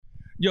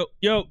Yo.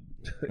 All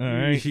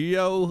right.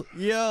 Yo.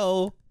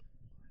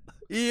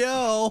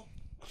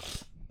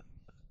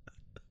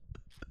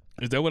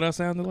 Is that what I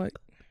sounded like?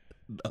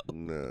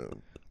 No.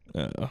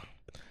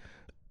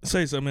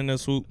 Say something in that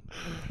swoop.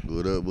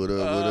 What up?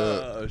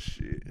 Oh,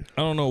 shit.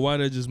 I don't know why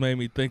that just made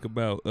me think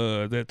about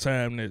that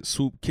time that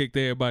Swoop kicked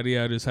everybody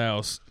out of his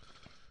house.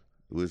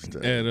 Which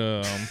time?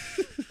 And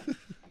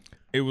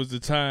it was the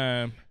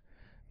time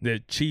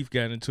that Chief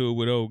got into it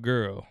with old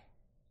girl.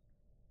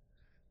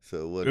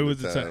 So what it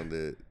was was the time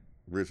that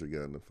Richard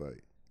got in the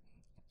fight?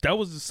 That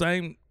was the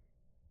same.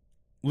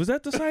 Was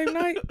that the same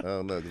night? I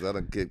don't know, because I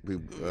done kick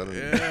people.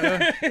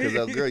 Because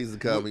that girl used to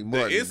call me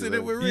Martin. The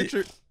incident with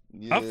Richard.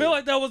 Yeah. I feel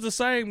like that was the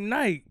same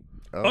night.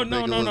 I Oh don't no.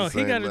 think it was the He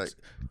same got night. it.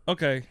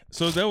 Okay,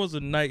 so that was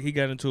the night he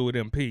got into it with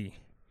MP.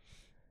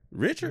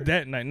 Richard?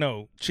 That night,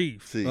 no,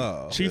 Chief. See,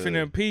 Oh. Chief and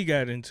MP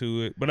got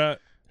into it,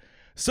 but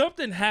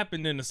something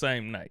happened in the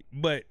same night.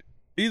 But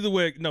either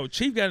way, no,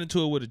 Chief got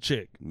into it with a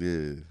chick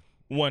yeah.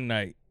 one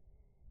night,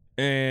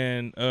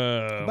 and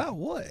About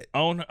what?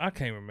 I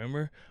can't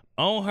remember.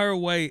 On her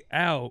way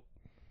out,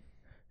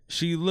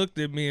 she looked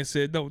at me and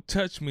said, "Don't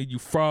touch me, you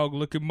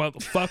frog-looking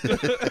motherfucker."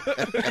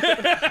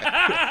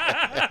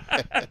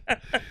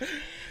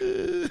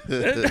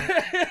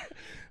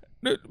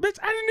 Bitch,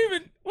 I didn't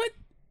even what.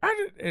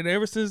 And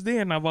ever since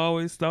then, I've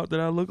always thought that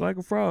I look like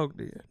a frog.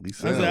 Then You I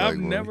sound said, like I've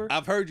one. never.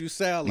 I've heard you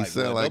sound You like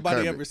sound one. like Nobody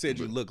Kermit, ever said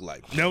you look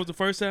like one. That was the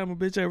first time a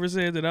bitch ever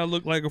said that I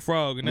look like a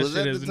frog, and that shit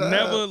that has the time?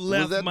 never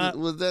left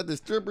Was that the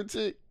stripper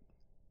chick?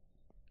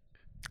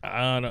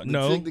 I don't The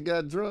know. chick that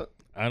got drunk?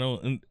 I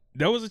don't.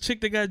 That was a chick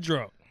that got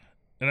drunk,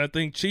 and I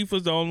think Chief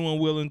was the only one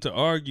willing to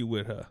argue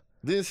with her.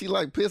 Didn't she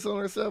like piss on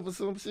herself or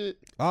some shit?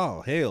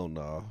 Oh, hell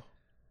no.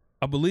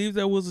 I believe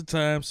there was a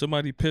time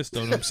somebody pissed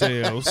on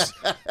themselves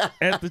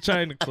at the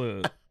China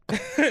Club.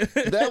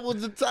 That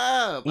was the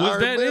time. Was I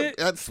that remember,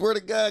 it? I swear to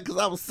God, because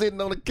I was sitting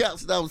on the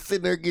couch and I was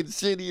sitting there getting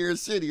shittier and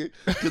shittier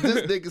because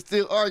this nigga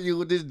still arguing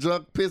with this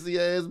drunk, pissy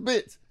ass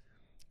bitch.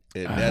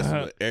 And that's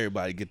when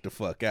everybody get the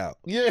fuck out.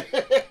 Yeah.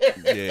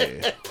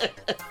 Yeah.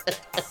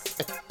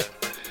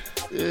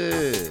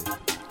 Yeah.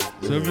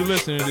 So if you're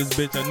listening to this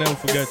bitch, I never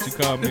forgot you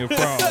called me a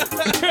frog.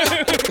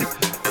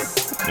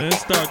 Let's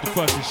start the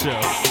fucking show.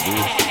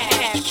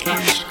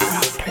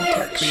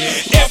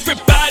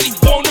 Everybody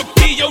wanna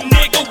be your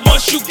nigga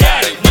once you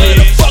got it. Where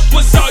the fuck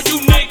was all you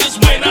niggas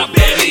when I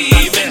barely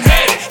even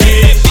had it?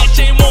 Yeah, bitch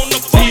ain't wanna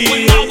fuck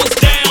when I was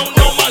down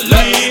on my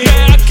luck.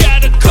 Now I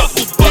got a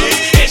couple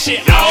bucks and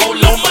shit all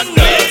on my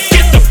nuts.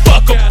 Get the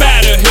fuck up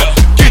out of here.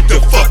 Get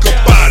the fuck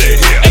up out of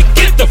here. Hey,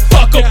 get the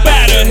fuck up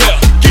out of here.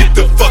 Get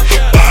the fuck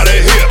up out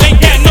of here. Ain't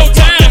got no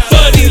time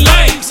for these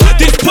lames.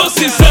 These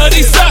pussies are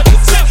these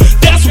suckers.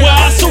 That's why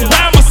I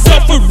surround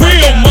myself with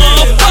real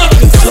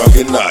motherfuckers.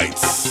 Drunken nights.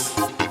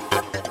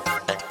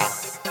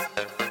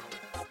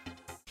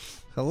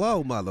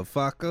 Hello,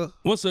 motherfucker.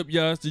 What's up,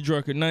 y'all? It's the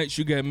Drunken Nights.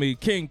 You got me,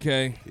 King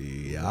K.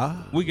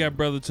 Yeah. We got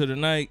Brother to the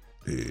Night,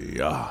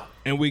 Yeah.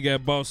 and we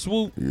got Boss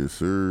Swoop, Yes,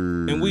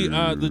 sir. and we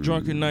are the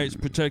Drunken Knights,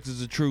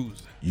 protectors of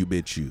truth. You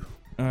bitch you.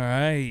 All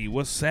right,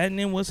 what's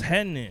happening? What's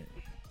happening?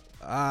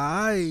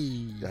 Hi.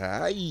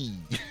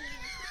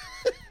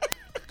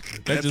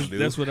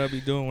 That's what I be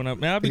doing when I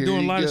be Here doing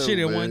a you lot of go, shit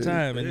at man. one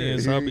time, and then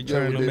so Here I'll be you go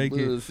trying to with that make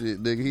it.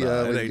 bullshit, nigga. He Nah,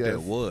 always it ain't got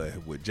that one.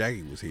 When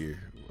Jackie was here,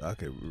 I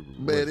can't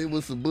remember. Man, it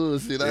was some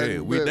bullshit. I Yeah,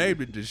 we remember.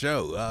 named it the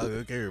show. I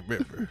can't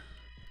remember.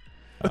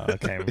 I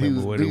can't He remember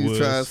was, what he it was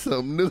was. trying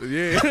something new.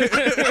 Yeah.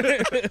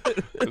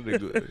 that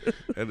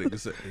nigga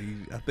said,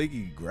 I think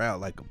he growled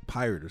like a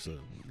pirate or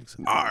something. He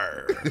said,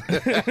 "Arr."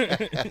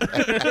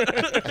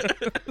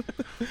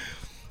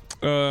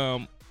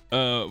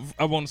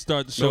 I want to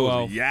start the show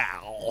off.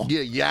 Yow.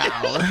 Yeah, yow.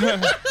 Like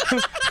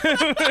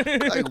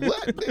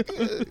what,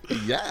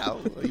 nigga?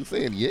 Yow. Are you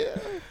saying yeah?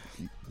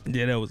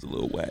 Yeah, that was a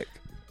little whack.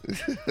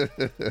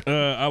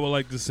 I would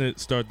like to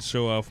start the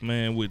show off,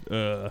 man, with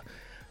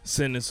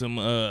sending some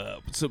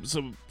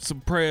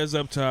prayers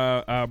up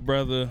to our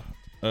brother,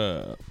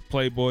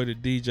 Playboy the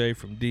DJ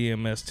from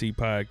DMST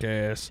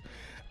Podcast.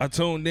 I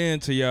tuned in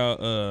to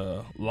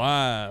y'all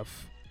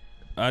live.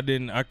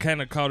 I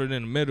kind of caught it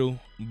in the middle,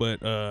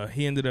 but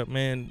he ended up,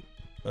 man,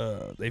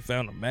 they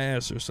found a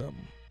mass or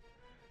something.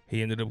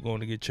 He ended up going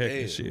to get checked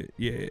and shit.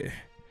 Yeah.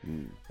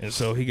 And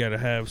so he got to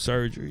have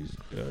surgery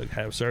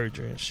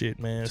and shit,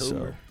 man.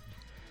 So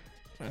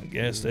I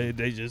guess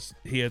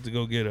he had to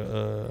go get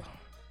a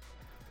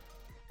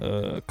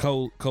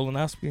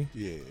colonoscopy.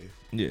 Yeah.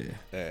 Yeah.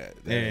 That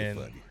And ain't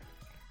funny.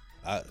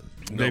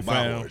 You they know my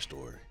found- horror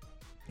story.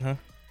 Huh?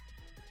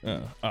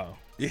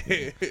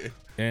 Yeah.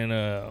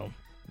 And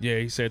yeah,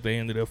 he said they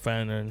ended up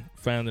finding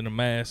a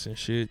mass and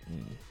shit.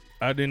 And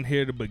I didn't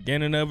hear the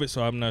beginning of it,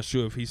 so I'm not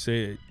sure if he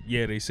said,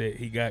 yeah, they said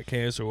he got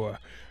cancer or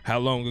how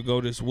long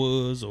ago this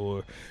was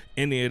or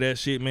any of that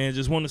shit, man.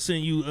 Just want to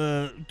send you,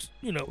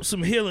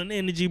 some healing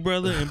energy,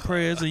 brother, and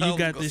prayers, and I you was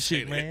got gonna this say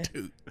shit, that man.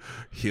 too.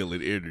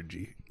 Healing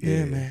energy.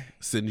 Yeah, man.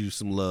 Send you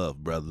some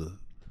love, brother.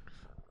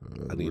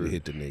 I need to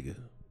hit the nigga.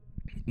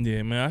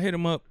 Yeah, man. I hit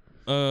him up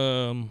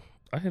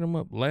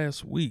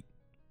last week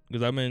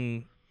because I've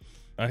been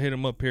I hit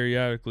him up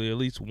periodically, at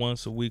least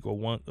once a week or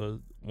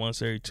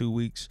once every 2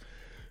 weeks,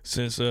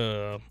 since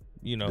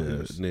you know,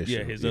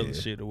 his other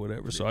shit or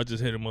whatever. So I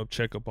just hit him up,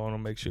 check up on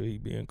him, make sure he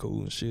being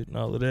cool and shit and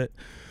all of that.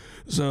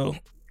 So,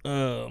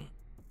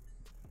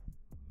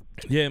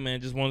 yeah, man,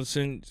 just want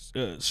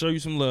to show you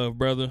some love,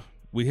 brother.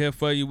 We here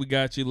for you. We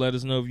got you. Let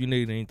us know if you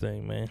need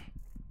anything, man.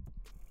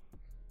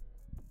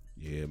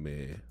 Yeah,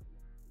 man.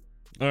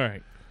 All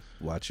right.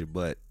 Watch your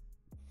butt.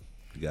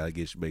 You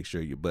gotta make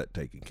sure your butt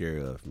taken care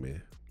of,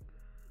 man.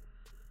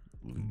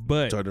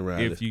 But turn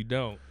around if you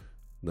don't.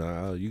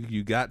 No,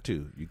 you got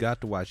to. You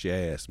got to watch your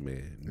ass,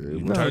 man.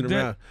 You No, turn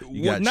around.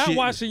 You got not shit.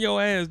 washing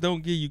your ass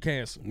don't give you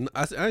cancer. No,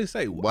 I didn't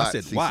say Watch. I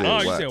said He watch. said Oh,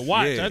 watch. you said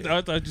watch. Yeah.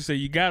 I thought you said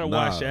you gotta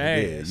wash your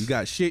ass. Yeah. You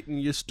got shit in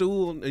your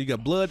stool. You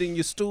got blood in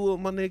your stool,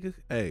 my nigga.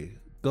 Hey,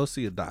 go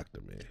see a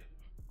doctor, man.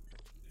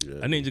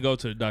 Yeah. I need to go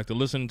to the doctor.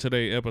 Listening to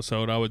today's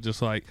episode, I was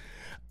just like,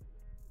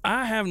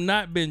 I have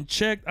not been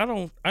checked.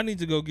 I need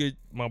to go get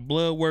my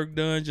blood work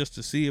done just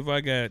to see if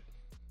I got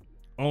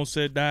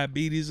onset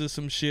diabetes or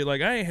some shit. Like,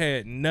 I ain't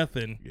had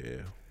nothing.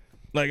 Yeah.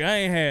 Like, I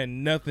ain't had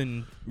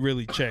nothing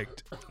really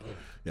checked.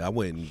 Yeah, I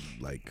went in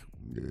like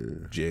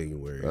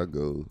January. I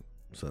go.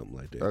 Something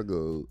like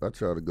that. I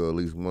try to go at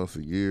least once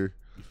a year.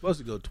 You're supposed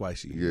to go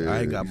twice a year. Yeah, I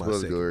ain't got you're my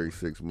supposed second. to go every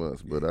 6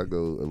 months, but I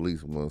go at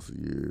least once a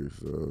year.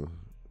 So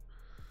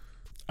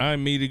I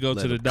immediately go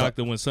Let to the them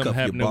doctor when something cuff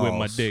your happening with my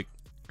balls. dick.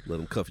 Let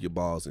them cuff your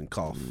balls and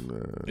cough.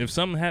 If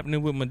something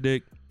happening with my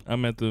dick,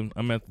 I'm at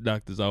the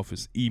doctor's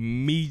office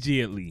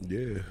immediately.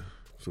 Yeah.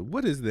 So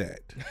what is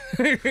that?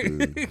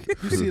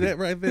 You see that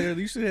right there?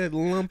 You see that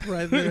lump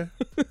right there?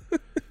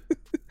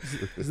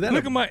 Is that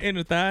Look at my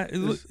inner thigh.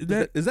 is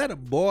that a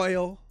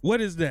boil?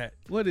 What is that?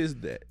 What is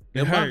that?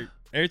 It hurt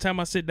every time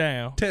I sit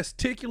down.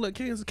 Testicular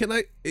cancer? Can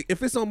I?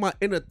 If it's on my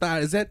inner thigh,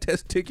 is that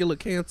testicular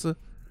cancer?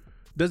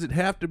 Does it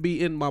have to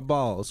be in my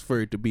balls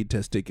for it to be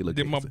testicular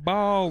Did my cancer?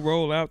 ball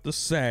roll out the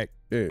sack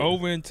Yeah.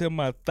 over into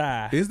my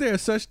thigh? Is there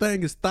such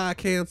thing as thigh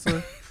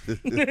cancer?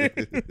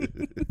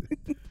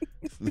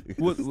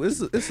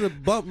 It's a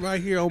bump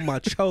right here on my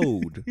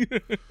chode.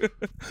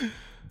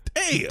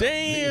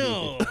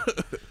 Damn.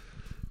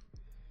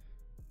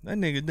 That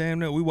nigga damn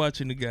near. We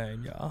watching the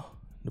game, y'all.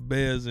 The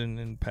Bears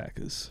and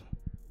Packers.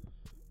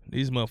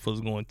 These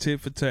motherfuckers going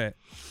tit for tat.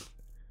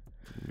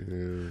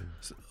 yeah,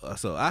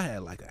 So I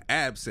had like an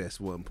abscess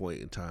one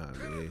point in time,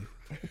 man.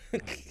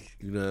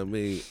 You know what I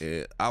mean?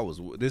 And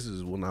this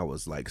is when I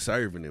was like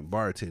serving and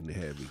bartending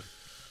heavy.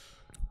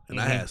 And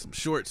I had some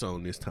shorts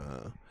on this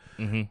time.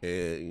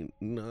 And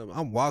you know,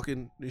 I'm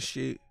walking this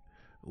shit,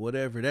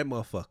 whatever. That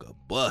motherfucker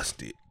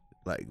busted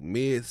like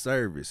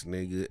mid-service,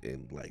 nigga,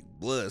 and like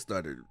blood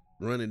started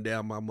running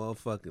down my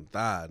motherfucking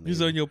thigh. Nigga. You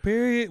was on your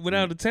period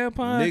without a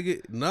tampon?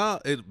 Nigga, nah,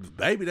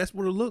 baby, that's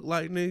what it looked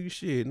like, nigga.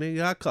 Shit,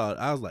 nigga,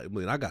 I was like,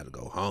 man, I gotta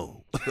go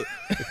home.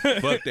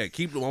 Fuck that.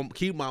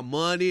 Keep my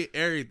money,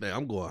 everything.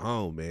 I'm going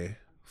home, man.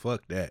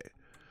 Fuck that.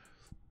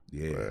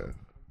 Yeah. man.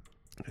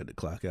 Had to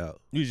clock out.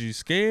 Was you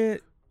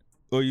scared?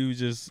 Or you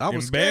just I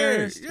was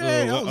embarrassed?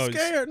 scared. Yeah, Or- I was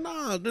scared.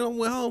 Nah, then I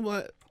went home.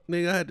 Like,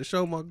 nigga, I had to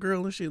show my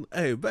girl and shit.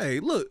 Hey,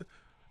 babe, look.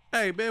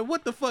 Hey, man,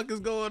 what the fuck is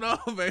going on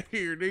over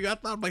here, nigga? I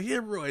thought my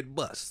hemorrhoid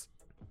bust.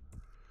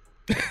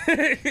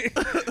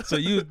 So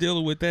you was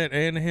dealing with that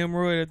and the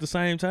hemorrhoid at the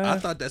same time? I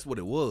thought that's what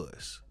it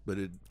was, but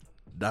the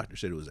doctor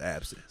said it was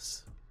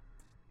abscess.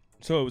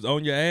 So it was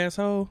on your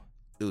asshole?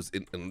 It was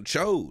in the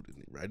chode,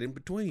 right in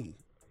between.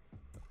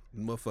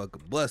 The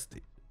motherfucker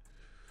busted.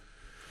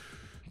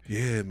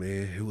 Yeah,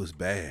 man, it was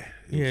bad.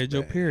 You had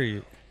your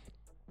period.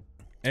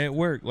 At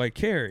work, like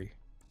Carrie.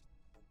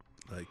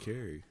 Like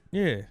Carrie.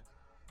 Yeah.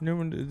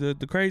 Remember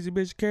the crazy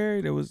bitch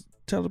Carrie that was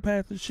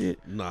telepathic shit?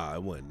 Nah,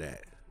 it wasn't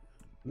that.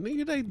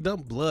 Nigga, they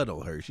dumped blood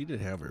on her. She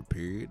didn't have her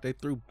period. They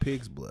threw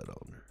pig's blood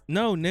on her.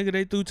 No, nigga,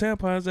 they threw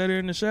tampons at her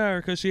in the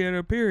shower because she had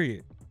her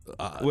period.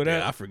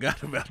 Yeah, I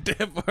forgot about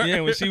that part.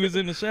 Yeah, when she was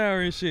in the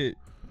shower and shit.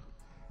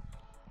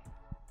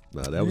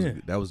 No,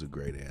 that was a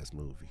great ass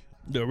movie.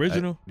 The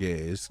original?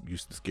 It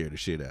used to scare the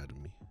shit out of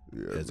me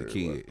as a man,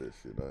 kid. watch that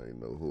shit. I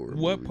ain't no horror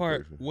What movie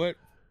part? person.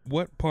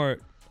 What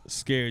part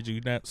scared you?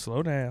 Not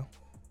slow down.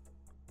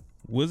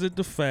 Was it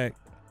the fact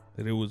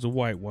that it was a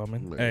white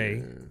woman?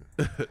 Man.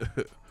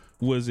 A.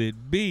 Was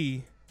it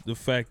B, the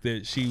fact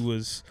that she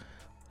was,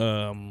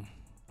 let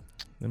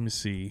me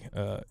see,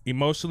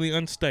 emotionally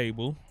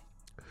unstable?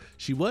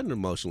 She wasn't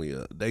emotionally.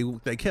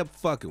 They kept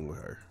fucking with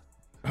her.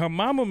 Her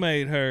mama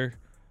made her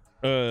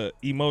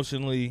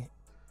emotionally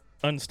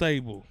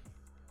unstable.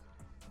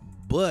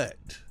 But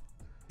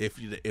if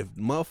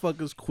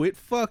motherfuckers quit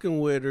fucking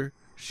with her,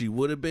 she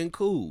would have been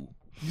cool.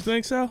 You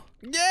think so?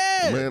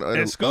 Yeah, Man,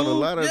 At school? on a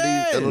lot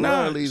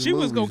of these, She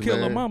was movies, gonna kill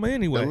her man, mama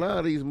anyway. A lot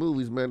of these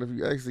movies, man, if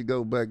you actually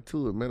go back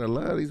to it, man, a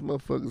lot of these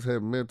motherfuckers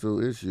have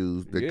mental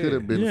issues that could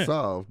have been Yeah.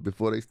 solved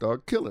before they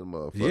start killing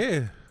motherfuckers.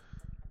 yeah.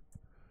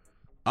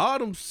 All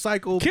them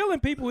psycho. Killing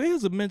people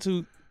is a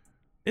mental.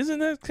 Isn't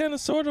that kind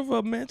of sort of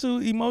a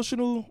mental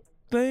emotional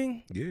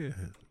thing? Yeah,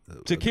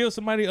 To kill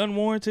somebody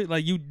unwarranted,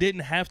 like you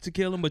didn't have to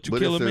kill him, but you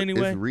kill him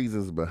anyway. It's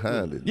reasons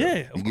behind it. Yeah,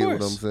 you of get what I'm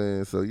course.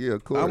 saying? So yeah,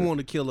 of course. I want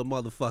to kill a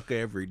motherfucker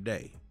every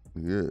day.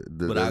 Yeah,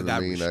 that but I doesn't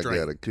got mean I restraint.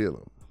 gotta kill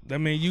him. That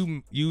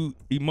mean you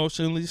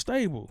emotionally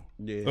stable,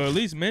 Yeah. or at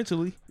least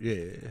mentally.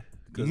 Yeah.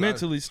 You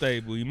mentally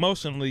stable.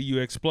 Emotionally, you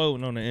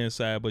exploding on the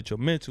inside, but your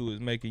mental is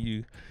making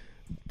you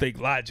think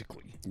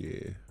logically.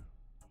 Yeah.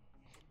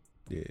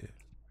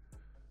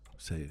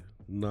 Say,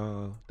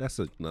 no, that's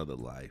another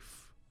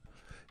life.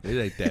 It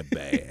ain't that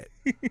bad.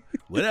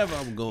 Whatever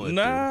I'm going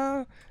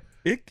Nah,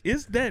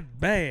 it's that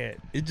bad.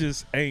 It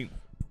just ain't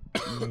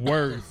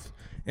worth.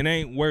 It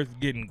ain't worth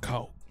getting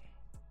caught.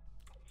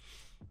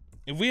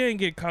 If we ain't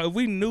get caught, if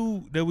we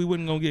knew that we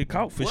wasn't gonna get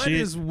caught for through. What shit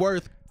is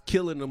worth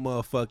killing a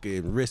motherfucker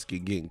and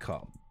risking getting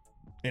caught?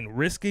 and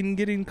risking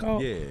getting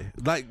caught, Yeah.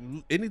 Like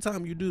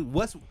anytime you do,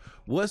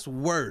 what's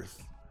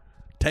worth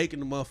taking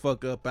the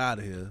motherfucker up out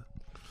of here?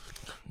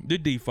 the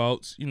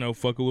defaults,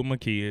 fucking with my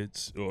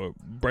kids or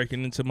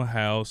breaking into my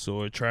house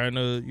or trying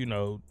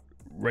to,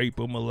 rape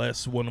or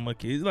molest one of my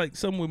kids, like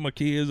something with my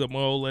kids or my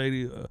old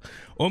lady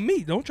or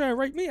me. Don't try to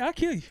rape me, I'll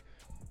kill you.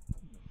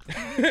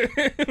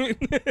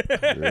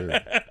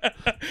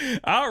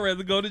 I'd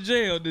rather go to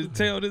jail than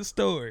tell this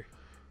story.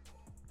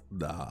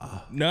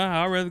 Nah.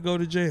 I'd rather go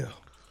to jail.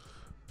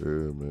 Yeah,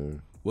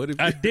 man. What if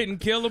I didn't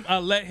kill him. I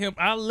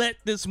let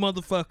this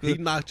motherfucker he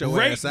knocked your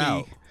rape ass me.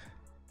 out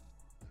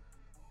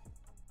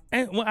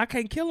And well, I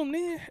can't kill him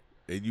then.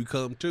 and you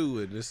come to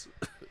and it's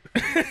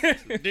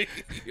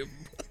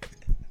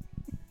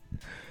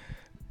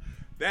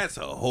that's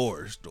a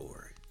horror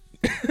story.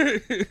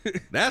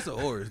 That's a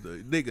horror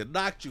story. Nigga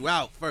knocked you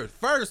out first.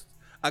 First,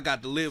 I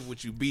got to live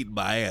with you beating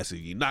my ass and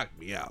you knocked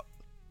me out.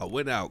 I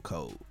went out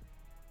cold.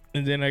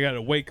 And then I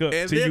gotta wake up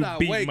And till then you I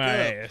beat wake my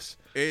up. ass.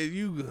 And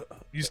you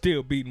You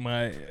still beating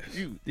my ass.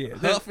 Yeah,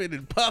 huffing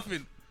and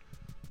puffing.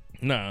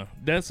 nah.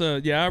 That's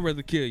I'd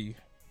rather kill you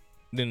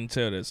than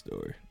tell that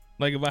story.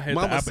 Like if I had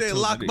the Mama said,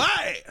 opportunity. lock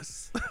my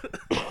ass.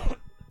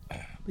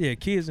 Yeah,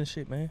 kids and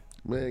shit, man.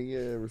 Man,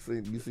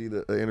 you see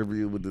the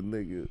interview with the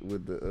nigga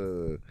with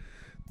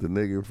the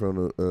nigga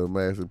from the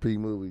Master P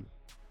movie?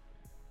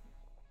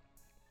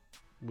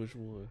 Which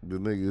one? The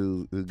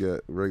nigga who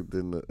got raped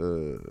in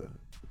the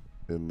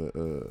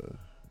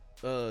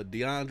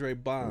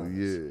DeAndre Bonds.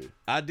 yeah.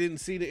 I didn't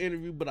see the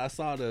interview, but I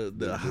saw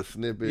the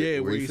snippet yeah,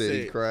 where he said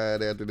he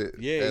cried after that.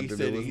 Yeah, after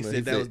he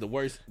said that was the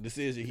worst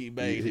decision he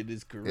made in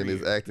his career. In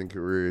his acting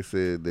career,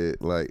 said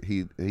that like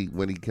he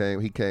when he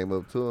came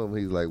up to him,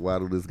 he's like, why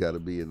do this got to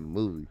be in the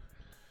movie?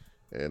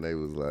 And they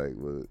was like,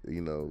 well,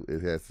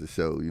 it has to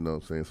show, what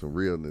I'm saying, some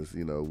realness,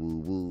 woo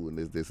woo and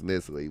this and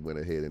this. So he went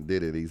ahead and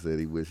did it. He said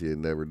he wished he had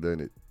never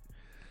done it.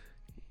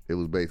 It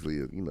was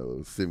basically a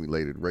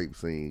simulated rape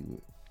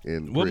scene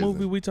in What prison.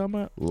 movie we talking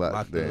about?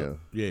 Lockdown.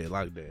 Yeah,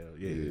 Lockdown.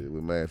 Yeah.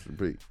 With Master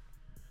P.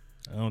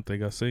 I don't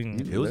think I seen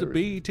it. It was a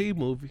BET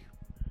movie.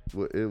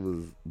 Well, it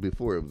was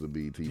before it was a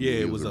BET movie. Yeah,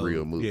 it was a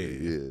real movie.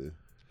 Yeah.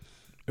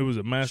 It was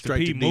a Master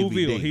Straight P to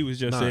movie, DVD. or he was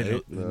just in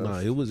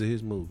it. It was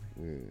his movie.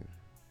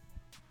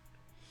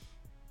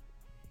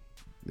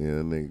 Yeah,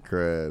 and nigga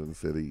cried and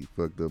said he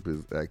fucked up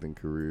his acting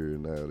career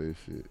and all this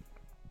shit.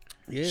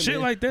 Yeah, Shit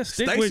man. like that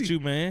stick Stacey- with you,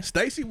 man.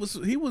 Stacey was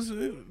that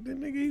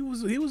nigga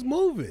he was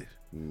moving.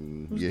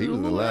 Yeah, he was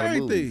in a lot of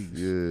movies.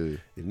 Yeah,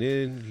 And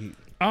then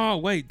Oh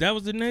wait, that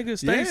was the nigga,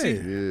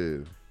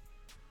 Stacey. yeah.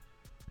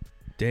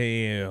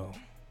 Damn.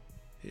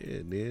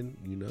 and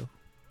then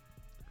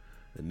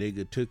a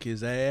nigga took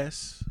his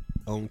ass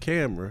on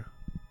camera,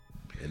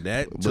 and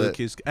that took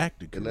his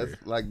acting And career.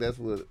 that's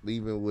what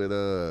even with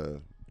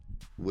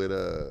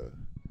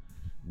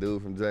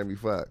dude from Jamie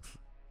Foxx.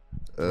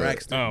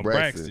 Braxton.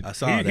 Braxton. I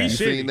saw He that. You shitty.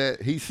 seen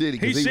that? He's shitty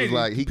because He's he was shitty.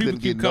 like he People couldn't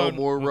keep get no calling-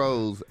 more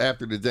roles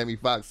after the Jamie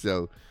Foxx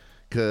show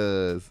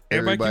because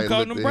Everybody keep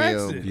calling looked him at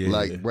Braxton. Yeah.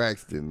 like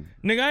Braxton.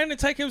 Nigga, I didn't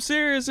take him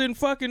serious in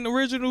fucking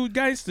original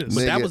gangsters.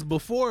 But that Nigga. was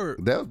before.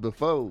 That was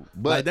before,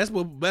 but Like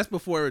that's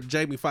before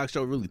Jamie Foxx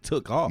show really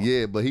took off.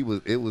 yeah, but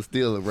it was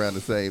still around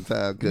the same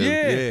time. Cause,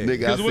 Yeah,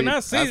 nigga, 'cause when I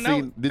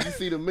seen- did you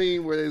see the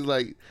meme where it's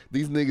like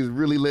these niggas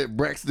really let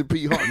Braxton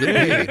P. Hart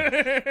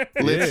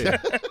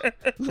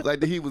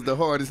like he was the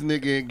hardest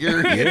nigga in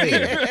Gary.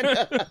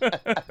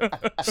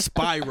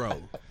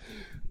 Spyro.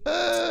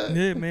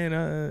 Yeah, man.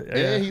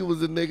 And he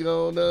was a nigga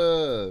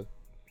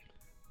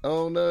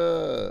on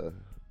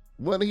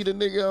wasn't he the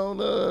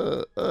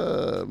nigga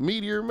on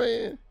Meteor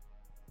Man?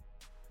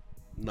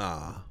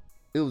 Nah.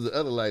 It was the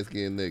other light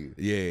skinned nigga.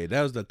 Yeah,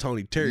 that was the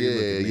Tony Terry.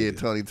 looking Yeah, nigga.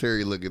 Tony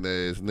Terry looking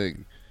ass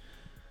nigga.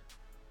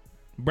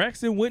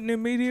 Braxton wasn't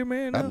in Meteor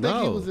Man. I No? think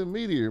he No. was in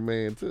Meteor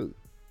Man too.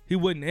 He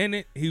wasn't in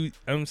it.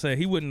 I'm saying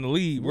he wasn't the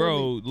lead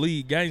role,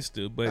 lead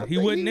gangster, but I he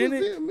think wasn't in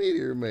was it. in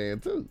Meteor Man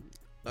too.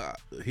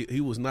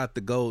 He was not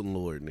the Golden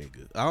Lord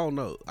nigga. I don't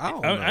know.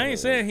 I ain't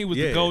saying he was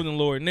Yeah. the Golden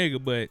Lord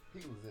nigga, but He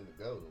was in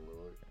the Golden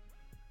Lord.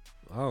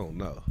 I don't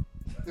know.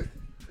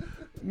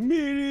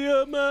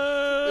 Media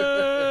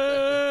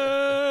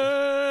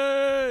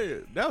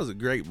Man. That was a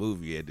great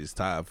movie at this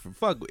time.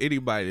 Fuck with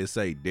anybody that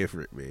say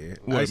different, man.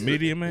 What, I used to-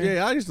 Meteor Man?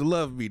 Yeah, I used to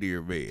love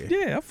Meteor Man.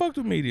 yeah, I fucked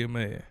with Meteor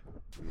Man.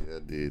 Yeah, I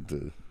did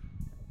too.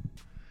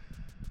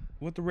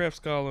 What the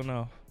refs calling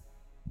off?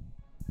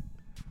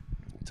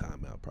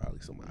 Timeout, probably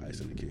some ice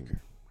in the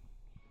kicker.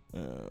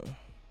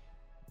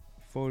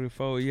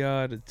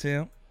 44-yard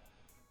attempt.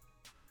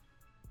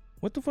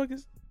 What the fuck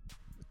is?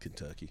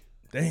 Kentucky.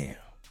 Damn,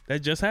 that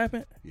just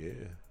happened. Yeah,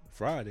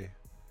 Friday.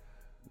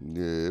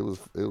 Yeah, it was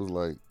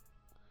like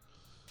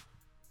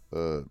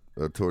a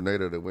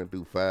tornado that went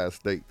through 5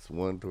 states.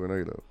 One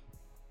tornado.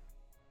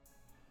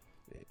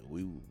 Yeah,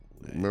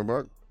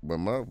 Remember,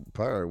 my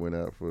power went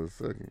out for a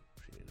second.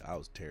 I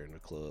was tearing the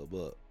club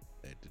up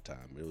at the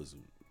time. It was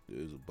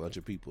a bunch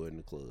of people in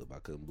the club. I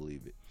couldn't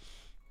believe it.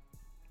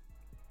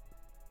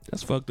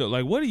 That's fucked up.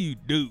 Like, what do you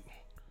do?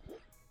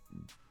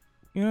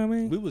 You know what I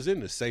mean? We was in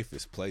the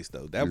safest place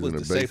though. That was in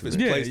the the basement. safest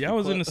Yeah, place. y'all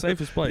was in the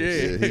safest place.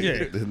 Yeah.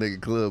 This nigga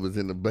club is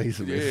in the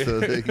basement, Yeah. so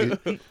they ain't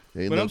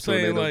But no I'm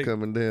saying, tornado like,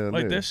 coming down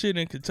like there. that shit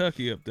in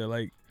Kentucky up there,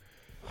 like,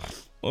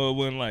 or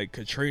when like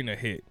Katrina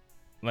hit,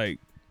 like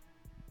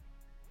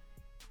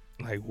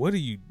what do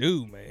you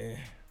do, man?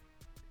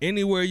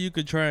 Anywhere you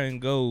could try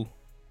and go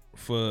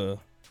for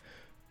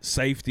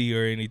safety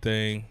or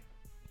anything,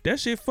 that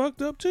shit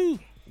fucked up too.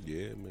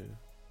 Yeah, man.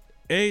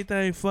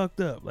 Everything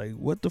fucked up. Like,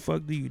 what the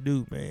fuck do you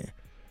do, man?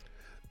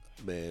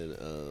 Man,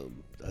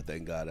 I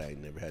thank God I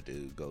ain't never had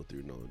to go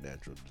through no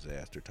natural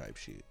disaster type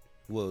shit.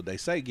 Well, they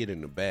say get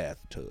in the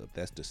bathtub.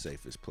 That's the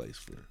safest place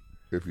for.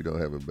 If you don't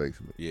have a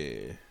basement.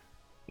 Yeah.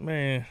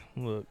 Man,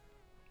 look.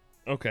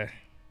 Okay.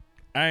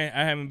 I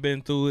haven't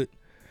been through it,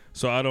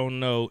 so I don't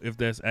know if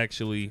that's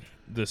actually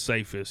the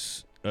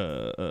safest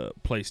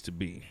place to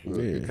be.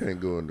 Look, you can't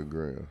go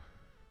underground.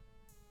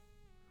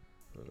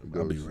 It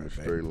I'll be goes in a right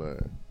back. straight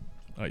line.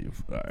 All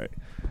right.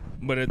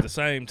 But at the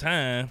same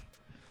time,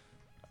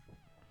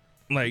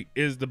 like,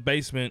 is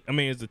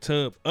the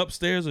tub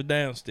upstairs or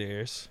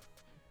downstairs?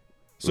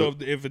 So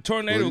Look, if a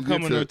tornado you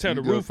come get in to to- tear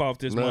the you go- roof off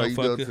this No, you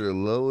go to motherfucker, the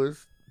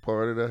lowest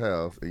part of the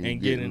house and you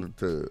And get get in the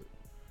tub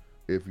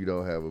if you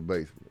don't have a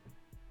basement.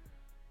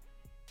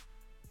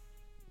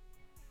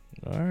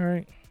 all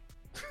right.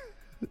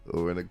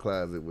 Or in a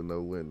closet with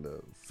no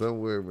windows.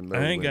 Somewhere with no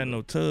I ain't got window.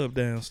 no tub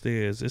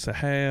downstairs. It's a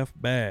half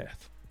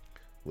bath.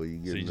 Well, you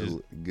So get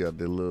you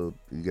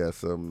you got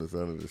something that's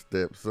under the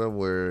steps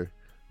somewhere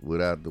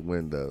without the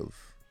windows.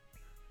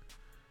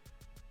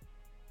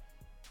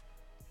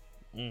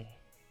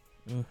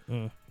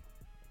 Mm-hmm.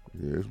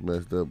 Yeah, it's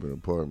messed up in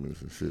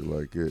apartments and shit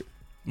like it.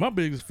 My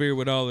biggest fear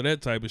with all of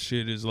that type of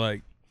shit is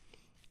like,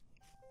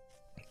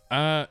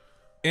 am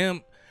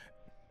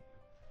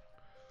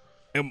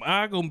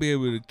I gonna be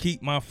able to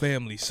keep my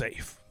family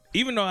safe?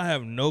 Even though I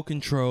have no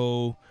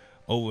control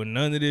over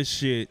none of this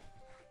shit,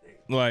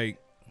 like,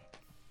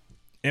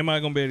 am I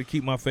gonna be able to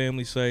keep my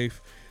family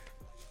safe?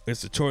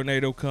 It's a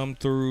tornado come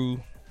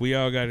through. We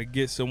all gotta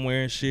get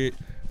somewhere and shit.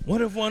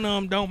 What if one of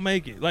them don't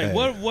make it? Like, Hey,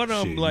 what of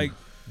them, shit, like,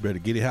 you better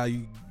get it how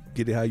you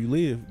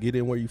live. Get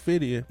in where you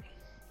fit in.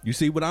 You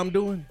see what I'm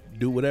doing?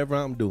 Do whatever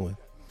I'm doing.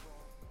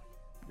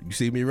 You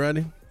see me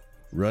running?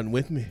 Run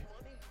with me.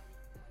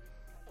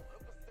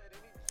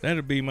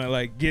 that'd be my,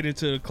 like, get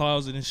into the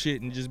closet and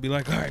shit and just be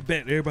like, all right,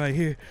 bet, everybody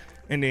here.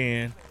 And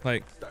then,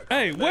 like,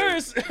 hey,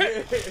 where's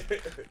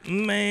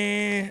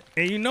man?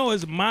 And you know,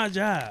 it's my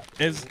job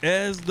as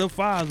the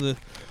father.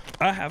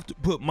 I have to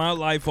put my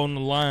life on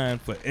the line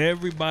for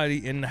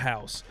everybody in the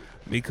house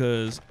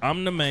because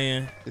I'm the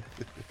man.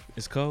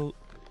 It's cold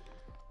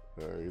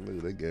All right,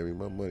 look, they gave me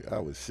my money. I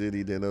was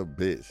shitty than a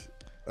bitch.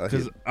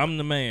 because I'm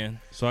the man,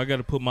 so I got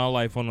to put my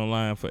life on the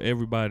line for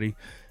everybody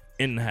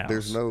in the house.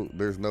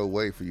 There's no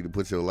way for you to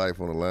put your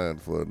life on the line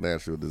for a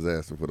natural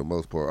disaster for the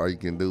most part. All you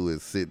can do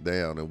is sit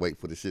down and wait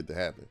for the shit to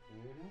happen.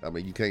 I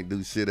mean, you can't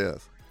do shit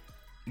else.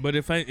 But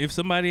if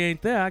somebody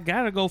ain't there, I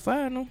gotta go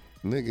find them.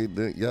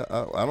 Nigga,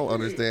 y'all, I don't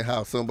understand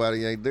how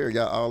somebody ain't there.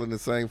 Y'all all in the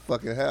same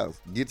fucking house.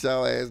 Get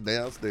y'all ass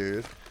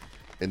downstairs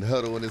and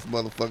huddle in this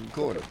motherfucking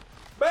corner.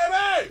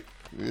 Baby!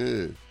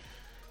 Yeah.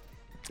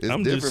 It's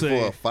I'm just different for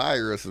saying. a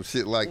fire or some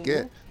shit like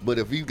that. But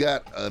if you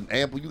got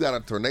you got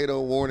a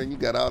tornado warning, you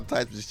got all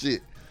types of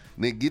shit,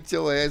 then get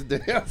your ass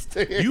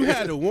downstairs. You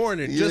had a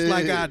warning just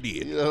like I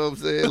did. You know what I'm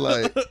saying?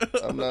 Like,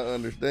 I'm not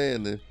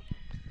understanding,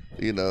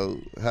 you know,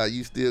 how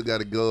you still got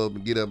to go up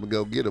and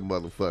go get a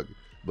motherfucker.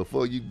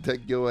 Before you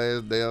take your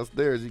ass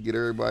downstairs, you get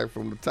everybody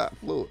from the top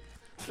floor.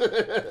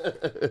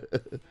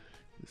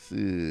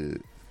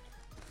 Shit.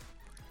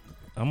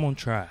 I'm gonna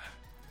try.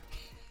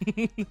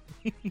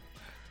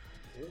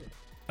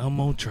 I'm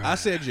gonna try. I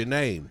said your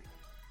name.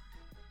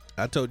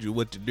 I told you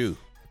what to do.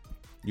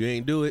 You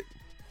ain't do it.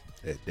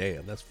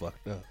 Damn, that's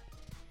fucked up.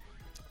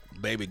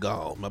 Baby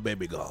gone. My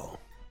baby gone.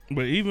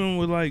 But even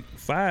with like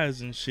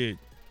fires and shit,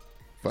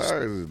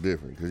 Fires is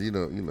different because you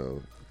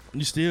know.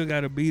 you still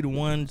gotta be the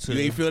one to. You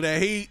ain't feel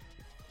that heat?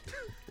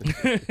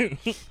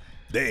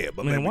 Damn,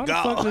 my Man, baby why the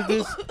fuck gone. is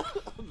this?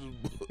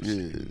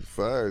 Yeah,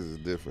 fires is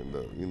different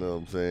though. You know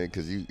what I'm saying?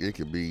 Because it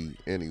could be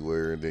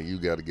anywhere, and then you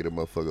got to get a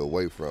motherfucker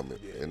away from it,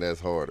 and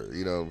that's harder.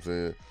 You know what I'm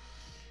saying?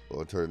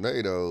 Or a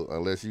tornado,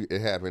 unless it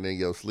happened in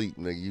your sleep,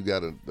 nigga, you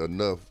got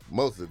enough.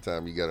 Most of the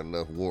time, you got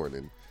enough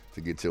warning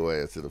to get your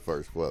ass to the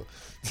first floor.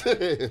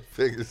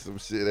 Figure some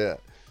shit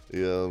out.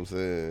 You know what I'm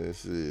saying?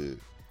 Shit.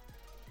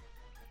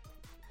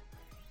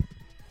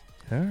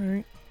 All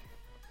right.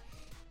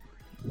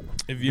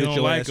 If you Get don't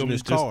your like ass in them,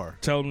 this just car.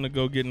 tell them to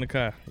go get in the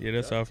car. Yeah,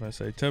 that's all I'm gonna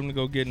say. Tell them to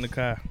go get in the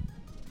car.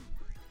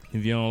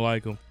 If you don't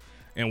like them,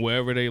 and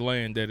wherever they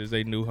land, that is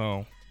their new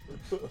home.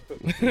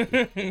 You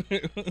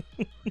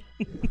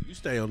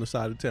stay on the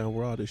side of town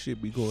where all this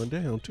shit be going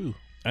down too.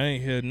 I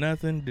ain't heard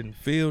nothing, didn't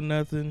feel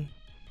nothing.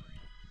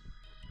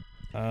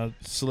 I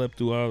slept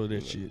through all of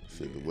that shit.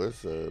 Shit, the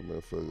west side,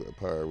 motherfucker,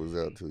 power was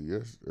out till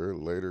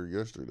later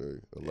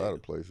yesterday. A lot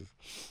of places.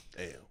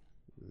 Damn.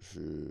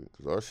 Shit,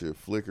 cause our shit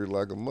flickered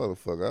like a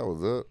motherfucker. I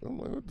was up. I'm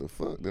like, what the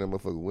fuck? Then that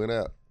motherfucker went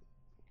out.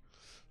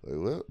 Like,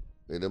 what?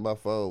 And then my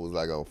phone was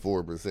like on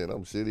 4%.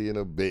 I'm shitty in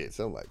a bitch.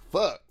 I'm like,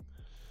 fuck.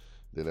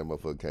 Then that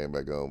motherfucker came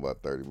back on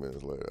about 30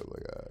 minutes later. I was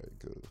like, all right,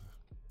 cool.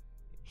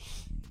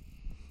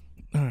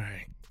 All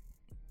right.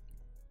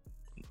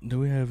 Do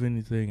we have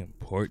anything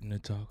important to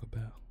talk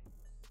about?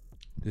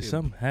 Did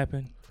something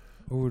happen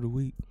over the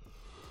week?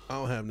 I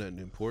don't have nothing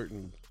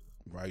important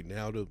right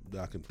now that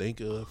I can think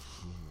of,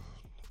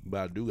 but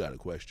I do got a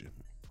question.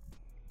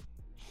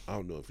 I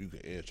don't know if you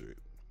can answer it.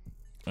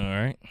 All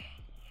right.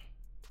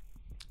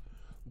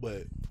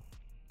 But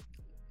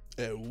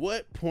at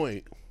what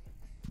point,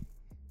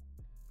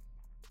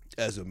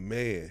 as a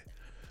man,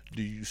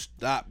 do you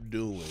stop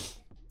doing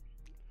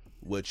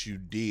what you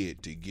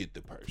did to get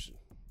the person?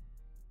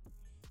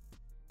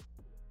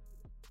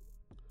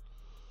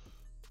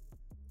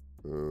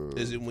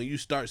 Is it when you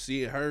start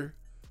seeing her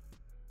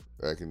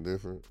Acting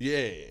different?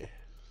 Yeah.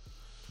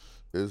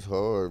 It's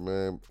hard,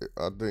 man.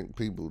 I think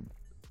people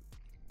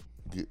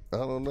get, I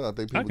don't know. I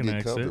think people can get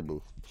answer it.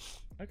 comfortable.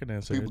 I can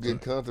answer People that.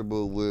 get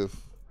comfortable with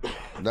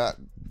not,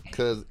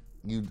 because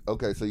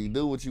so you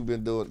do what you've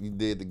been doing, you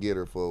did to get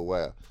her for a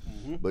while.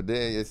 But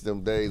then it's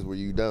them days where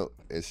you don't,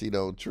 and she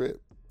don't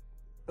trip.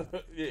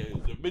 Yeah,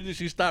 the minute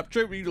she stopped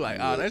tripping, you like,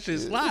 oh, that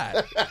shit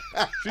slide.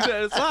 She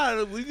let it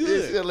slide, we Yeah,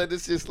 good. she'll let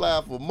this shit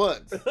slide for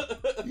months.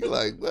 You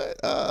like, what?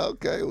 Oh,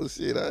 okay, well,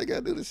 shit, I ain't got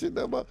to do this shit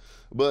no more.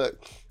 But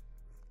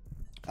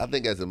I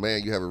think as a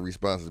man, you have a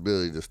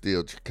responsibility to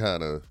still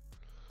kind of,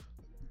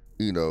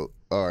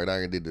 all right,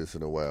 I ain't did this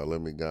in a while.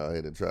 Let me go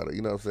ahead and try to,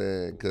 you know what I'm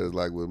saying? Because,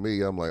 like, with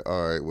me, I'm like,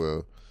 all right,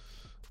 well,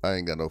 I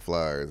ain't got no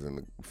flyers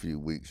in a few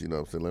weeks, you know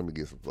what I'm saying? Let me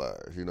get some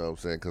flyers, you know what I'm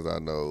saying? Because I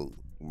know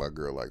my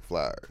girl like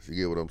flyers. You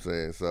get what I'm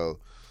saying? So,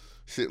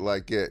 shit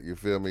like that, you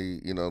feel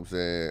me? You know what I'm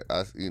saying?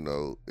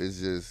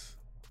 It's just,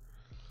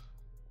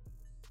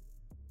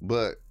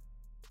 but,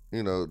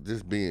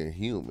 just being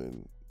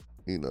human,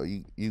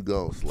 you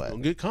gon' slack.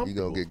 Gonna get comfortable.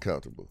 You gonna get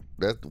comfortable.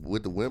 That's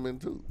with the women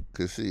too.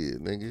 Cause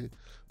shit, nigga,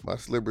 my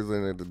slippers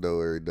ain't at the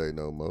door every day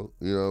no more.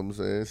 You know what I'm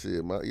saying? Shit,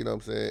 you know what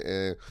I'm saying?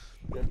 And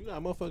Yeah, you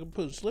got motherfucking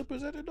putting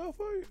slippers at the door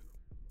for you?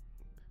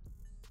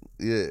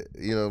 yeah,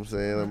 you know what I'm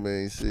saying? I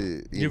mean,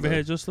 shit. You ever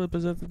had your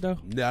slippers at the door?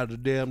 Not a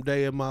damn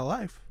day in my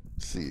life.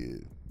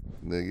 Shit,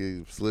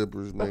 nigga,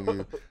 slippers,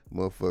 nigga,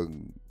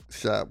 motherfucking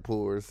shot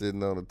pour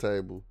sitting on the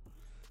table,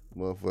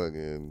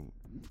 motherfucking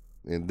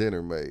and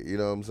dinner made. You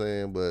know what I'm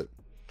saying? But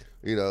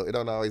it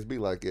don't always be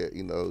like that.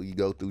 You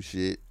go through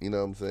shit. You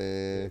know what I'm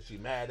saying? She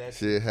mad at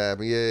Shit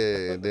happen,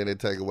 yeah, and then it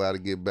take a while to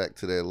get back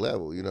to that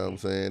level. You know what I'm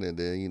saying? And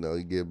then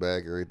you get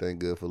back, everything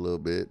good for a little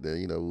bit.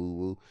 Then woo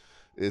woo.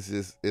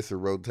 It's a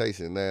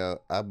rotation. Now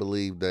I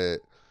believe that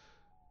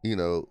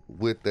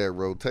with that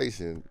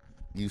rotation,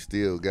 you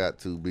still got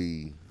to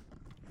be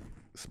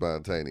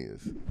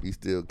spontaneous. You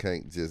still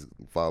can't just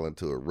fall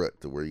into a rut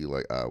to where you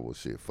like, well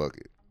shit, fuck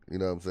it. You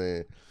know what I'm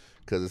saying?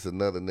 Because it's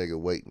another nigga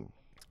waiting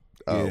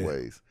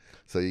always.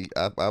 So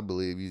I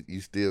believe you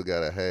still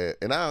gotta have.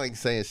 And I ain't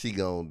saying she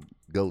gonna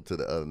go to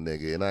the other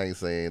nigga, and I ain't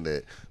saying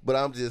that, but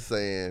I'm just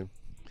saying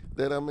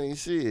that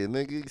shit,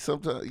 nigga.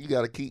 Sometimes you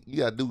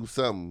gotta do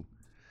something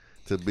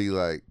to be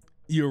like.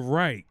 You're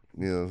right.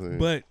 You know what I'm saying?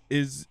 But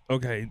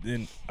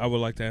then I would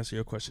like to answer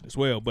your question as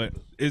well. But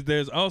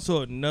there's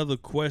also another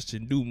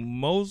question. Do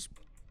most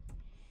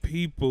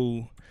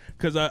people,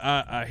 because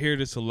I hear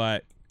this a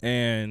lot,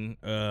 and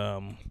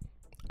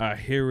I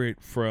hear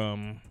it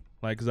from,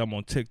 like, because I'm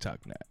on TikTok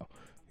now,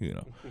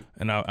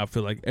 and I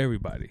feel like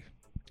everybody.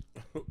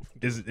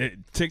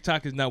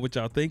 TikTok is not what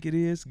y'all think it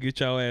is. Get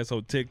y'all ass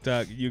on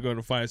TikTok. You're going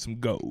to find some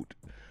gold.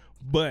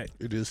 But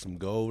it is some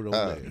gold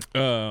on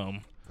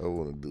there. I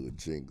want to do a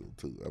jingle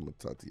too. I'm gonna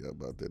talk to you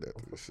about that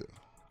after the show.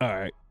 All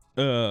right.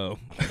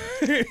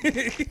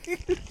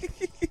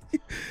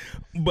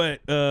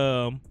 But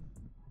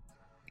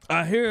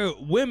I hear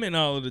women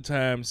all of the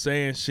time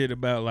saying shit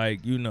about,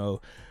 like,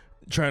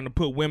 trying to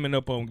put women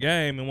up on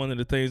game, and one of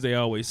the things they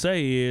always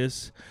say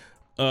is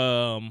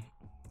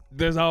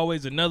there's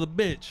always another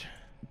bitch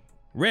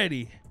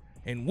ready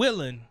and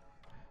willing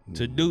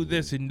to do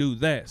this and do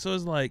that. So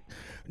it's like,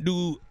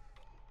 do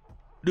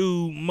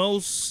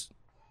most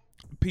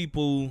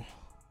people,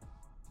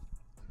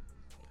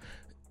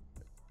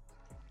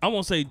 I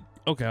won't say,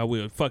 okay, I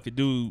will, fuck it,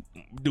 do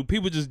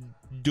people just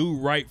do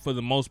right for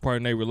the most part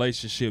in their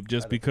relationship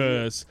just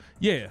because,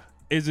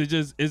 Is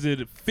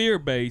it fear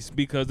based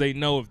because they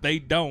know if they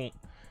don't,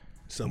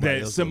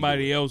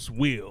 somebody else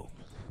will?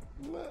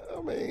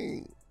 I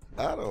mean,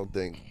 I don't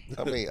do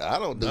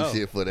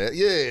shit for that.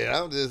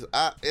 Yeah,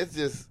 it's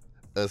just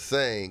a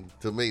saying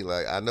to me.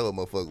 Like, I know a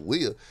motherfucker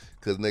will,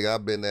 cause nigga,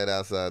 I've been that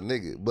outside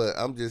nigga. But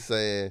I'm just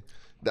saying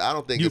that I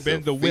don't think You've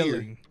been the fear.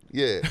 willing.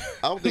 Yeah,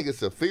 I don't think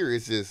it's a fear.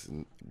 It's just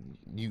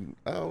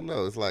I don't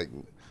know. It's like,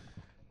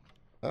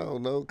 I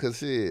don't know, cause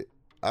shit,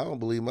 I don't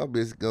believe my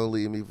bitch gonna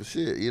leave me for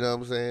shit. You know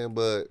what I'm saying?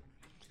 But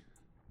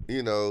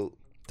you know.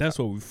 That's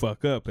what we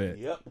fuck up at.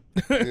 Yep.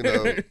 You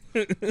know,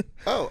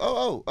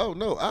 oh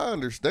no, I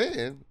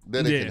understand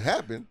that it can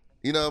happen.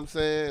 You know what I'm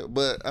saying?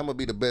 But I'm gonna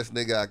be the best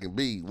nigga I can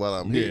be while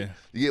I'm here.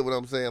 You get what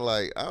I'm saying?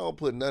 Like, I don't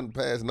put nothing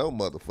past no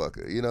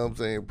motherfucker. You know what I'm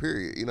saying?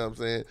 Period. You know what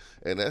I'm saying?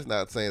 And that's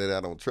not saying that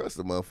I don't trust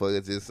the motherfucker.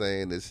 It's just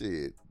saying that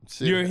shit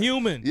You're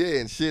human. Yeah,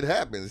 and shit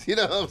happens. You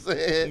know what I'm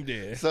saying?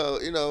 Yeah. So,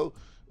 you know,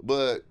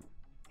 but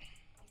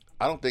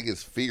I don't think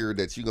it's fear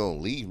that you gonna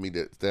leave me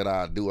that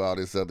I do all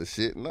this other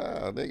shit.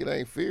 Nah, I think it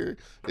ain't fear.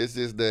 It's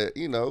just that,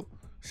 you know,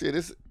 shit,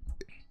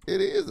 it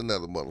is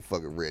another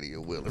motherfucker ready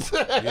and willing.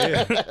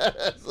 Yeah.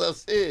 So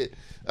shit.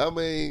 I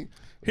mean,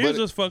 here's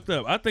what's fucked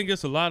up. I think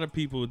it's a lot of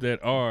people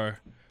that are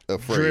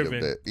afraid driven,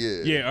 of that.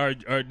 Yeah. Yeah,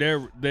 are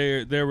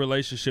their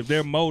relationship,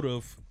 their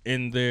motive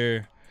in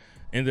their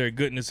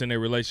goodness in their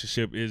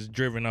relationship is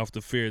driven off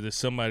the fear that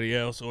somebody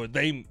else or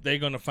they're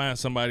gonna find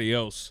somebody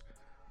else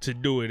to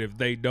do it if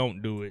they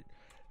don't do it.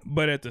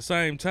 But at the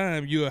same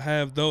time, you'll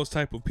have those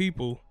type of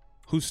people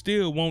who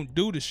still won't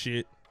do the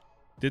shit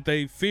that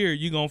they fear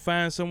you gonna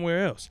find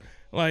somewhere else.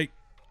 Like,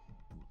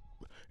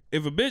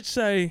 if a bitch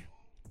say,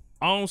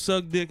 I don't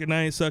suck dick and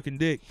I ain't sucking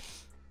dick,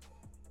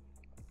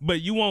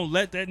 but you won't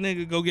let that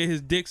nigga go get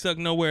his dick sucked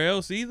nowhere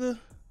else either,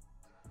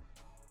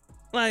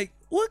 like,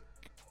 what?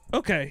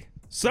 Okay,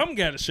 something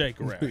gotta shake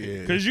around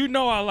here. Cause you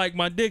know I like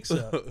my dick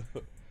sucked.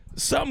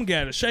 Something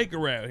gotta shake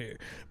around here.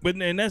 But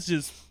then that's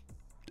just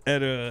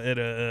at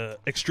a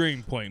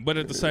extreme point. But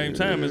at the same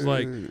time, it's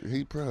like,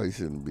 he probably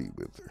shouldn't be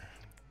with her.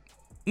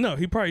 No,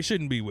 he probably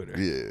shouldn't be with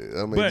her.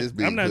 Yeah, I mean, but just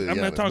I'm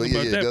not talking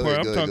about that part.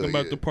 I'm talking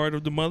about the part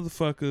of the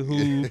motherfucker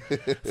who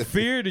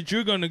fear that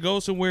you're gonna go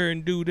somewhere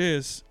and do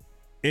this,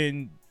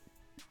 and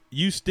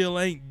you still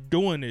ain't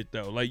doing it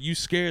though. Like, you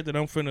scared that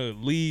I'm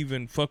finna leave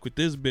and fuck with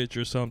this bitch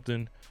or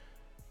something,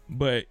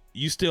 but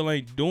you still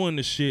ain't doing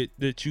the shit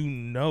that you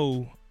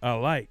know I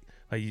like.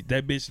 Like,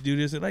 that bitch do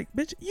this, and like,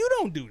 bitch, you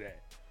don't do that.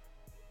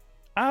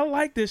 I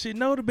like this shit.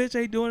 No, the bitch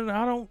ain't doing it.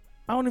 I don't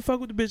even fuck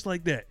with the bitch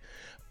like that.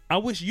 I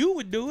wish you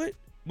would do it,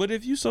 but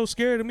if you so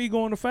scared of me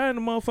going to find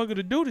the motherfucker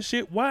to do the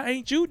shit, why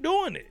ain't you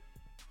doing it?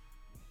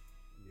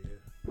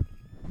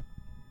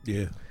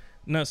 Yeah.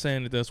 Not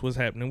saying that that's what's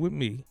happening with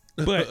me,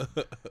 but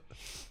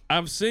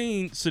I've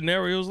seen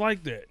scenarios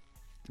like that.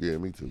 Yeah,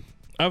 me too.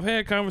 I've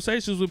had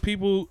conversations with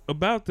people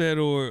about that,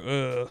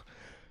 or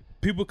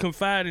people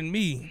confide in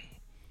me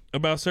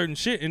about certain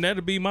shit, and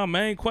that'll be my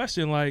main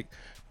question. Like,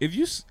 if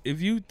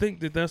you think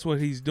that that's what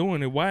he's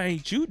doing, and why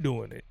ain't you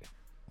doing it?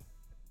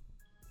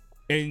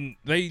 And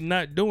they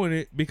not doing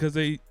it because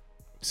they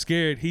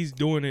scared he's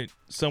doing it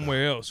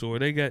somewhere else, or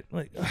they got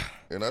like.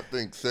 And I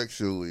think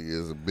sexually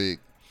is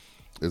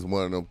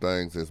one of them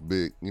things that's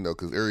big, you know,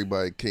 because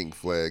everybody kink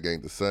flag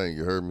ain't the same.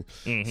 You heard me?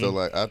 Mm-hmm. So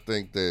like, I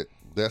think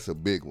that's a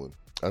big one.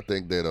 I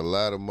think that a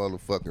lot of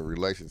motherfucking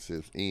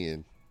relationships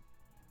end,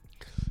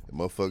 and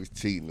motherfuckers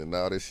cheating and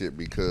all this shit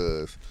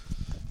because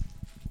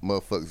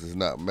motherfuckers is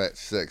not matched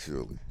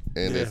sexually,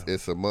 and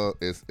it's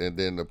and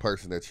then the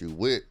person that you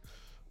with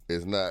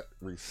is not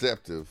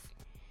receptive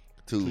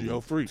to your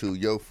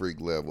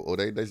freak level, or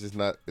they just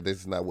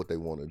not what they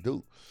want to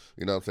do.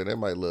 You know what I'm saying? They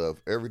might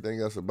love everything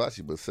else about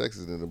you, but sex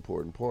is an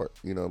important part.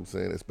 You know what I'm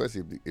saying?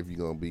 Especially if you're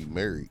gonna be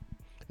married.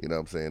 You know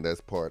what I'm saying?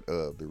 That's part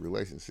of the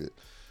relationship.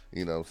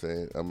 You know what I'm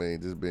saying? I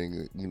mean, just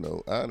being, you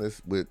know,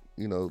 honest with,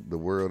 you know, the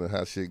world and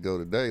how shit go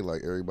today.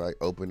 Like, everybody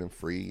open and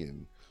free,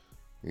 and,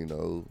 you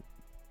know,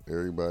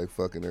 everybody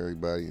fucking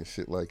everybody and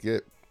shit like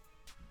that.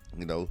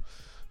 You know,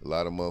 a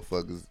lot of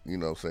motherfuckers, you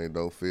know what I'm saying,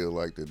 don't feel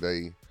like that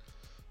they,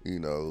 you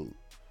know,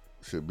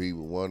 should be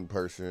with one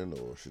person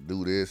or should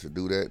do this or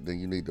do that. Then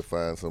you need to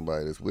find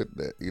somebody that's with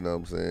that. You know what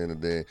I'm saying? And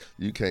then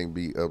you can't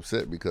be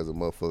upset because a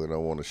motherfucker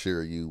don't want to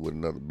share you with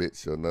another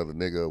bitch or another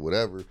nigga or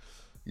whatever.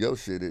 Yo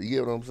shit, you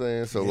get what I'm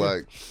saying? So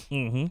like,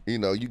 you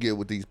know, you get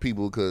with these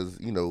people because,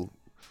 you know,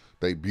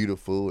 they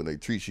beautiful and they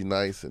treat you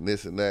nice and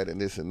this and that and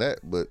this and that.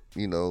 But,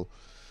 you know,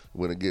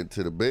 when it get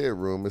to the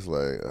bedroom, it's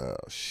like, oh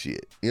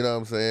shit. You know what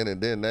I'm saying? And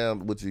then now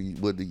what do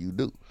you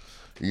do?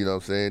 You know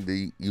what I'm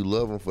saying? You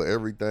love them for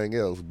everything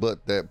else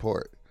but that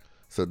part.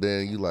 So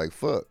then you like,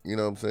 fuck, you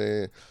know what I'm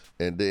saying?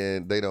 And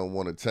then they don't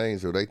want to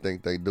change, or they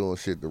think they doing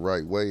shit the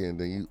right way, and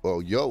then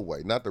your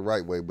way, not the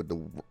right way, but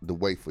the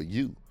way for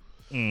you.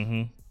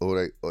 Mm-hmm.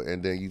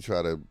 And then you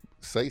try to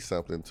say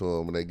something to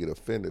them and they get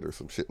offended or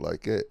some shit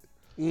like that.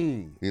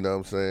 You know what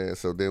I'm saying?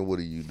 So then what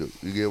do? You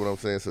get what I'm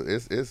saying? So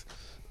it's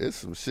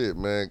some shit,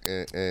 man.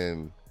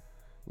 And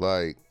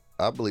like,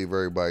 I believe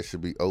everybody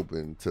should be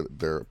open to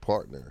their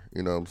partner.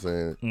 You know what I'm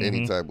saying?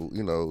 Any type of,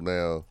 you know,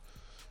 now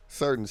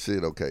certain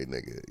shit, okay,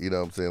 nigga. You know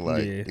what I'm saying?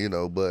 Like, Yeah. you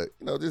know, but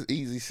you know, just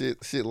easy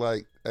shit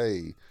like,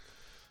 hey,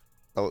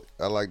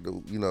 I like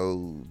to, you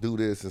know, do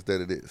this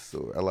instead of this,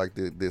 or I like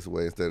it this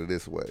way instead of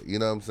this way. You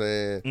know what I'm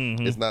saying?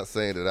 It's not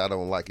saying that I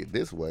don't like it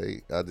this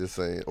way. I just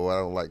saying, or I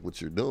don't like what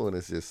you're doing.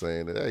 It's just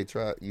saying that, hey,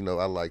 try, you know,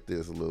 I like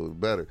this a little bit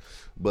better.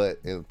 But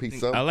in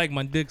some, I like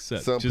my dick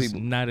sucked. some Just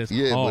people, not as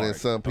yeah, hard. but in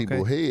some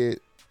people's head,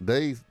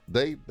 they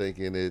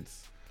thinking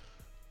it's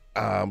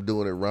I'm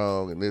doing it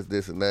wrong and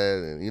this and that,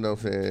 and you know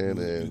what I'm saying,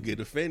 and You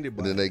get offended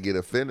by and then it. they get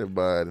offended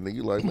by it, and then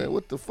you like, man,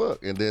 what the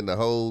fuck? And then the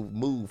whole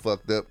mood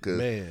fucked up because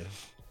Man,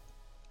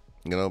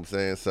 you know what I'm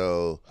saying.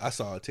 So I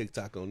saw a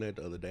TikTok on that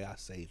the other day. I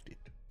saved it.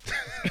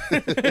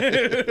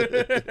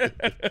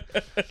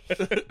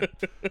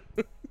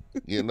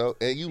 you know,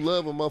 and you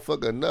love a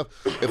motherfucker enough.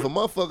 If a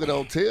motherfucker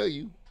don't tell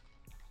you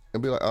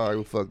and be like, all right,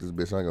 well, fuck this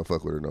bitch, I ain't gonna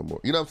fuck with her no more.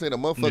 You know what I'm saying? A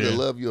motherfucker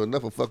love you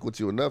enough or fuck with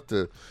you enough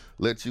to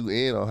let you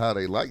in on how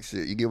they like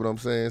shit. You get what I'm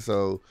saying?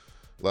 So,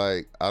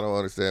 like, I don't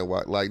understand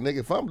why. Like, nigga,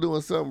 if I'm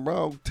doing something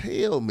wrong,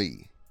 tell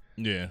me.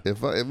 Yeah.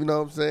 If you know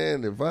what I'm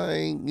saying, if I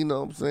ain't, you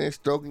know what I'm saying,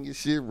 stroking your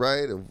shit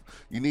right, if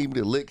you need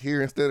me to lick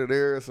here instead of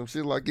there or some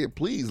shit like that,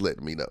 please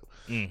let me know.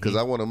 Because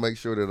I want to make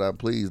sure that I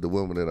please the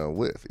woman that I'm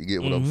with. You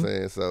get what I'm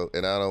saying? So,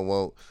 and I don't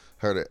want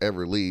her to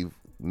ever leave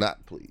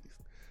not pleased.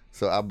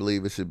 So I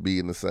believe it should be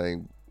in the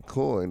same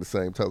coin, the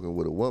same token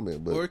with a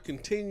woman. But Or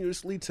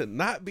continuously to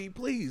not be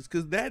pleased,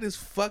 because that is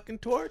fucking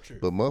torture.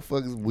 But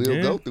motherfuckers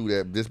will go through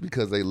that just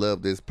because they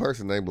love this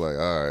person. They be like,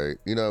 all right,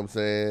 you know what I'm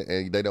saying?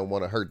 And they don't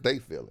want to hurt their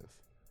feelings.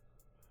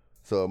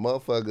 So a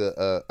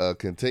motherfucker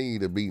continue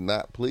to be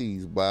not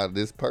pleased by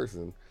this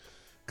person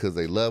because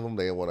they love them,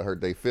 they don't want to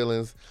hurt their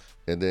feelings,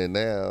 and then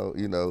now,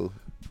 you know.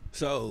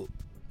 So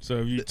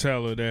if you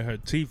tell her that her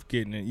teeth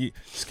getting in, you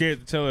scared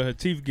to tell her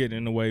teeth getting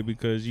in the way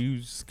because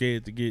you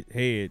scared to get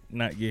head,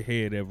 not get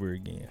head ever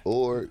again.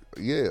 Or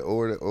yeah.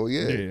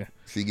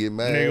 She get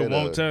mad. Nigga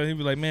won't tell her. He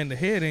be like, man, the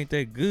head ain't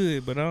that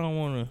good, but I don't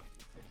want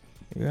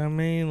to. You know what I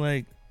mean?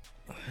 Like,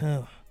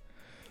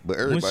 but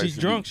when she's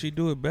drunk, she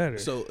do it better.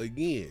 So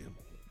again,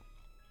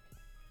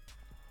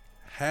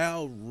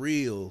 how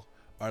real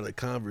are the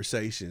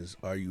conversations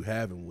are you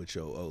having with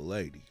your old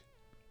lady?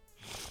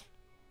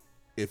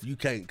 If you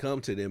can't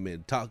come to them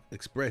and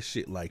express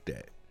shit like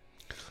that,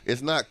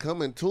 it's not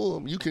coming to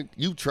them.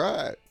 You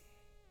tried.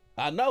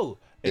 I know,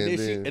 and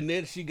And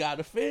then she got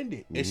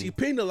offended, and she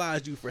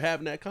penalized you for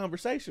having that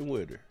conversation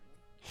with her.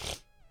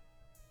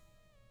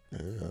 Yeah,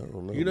 I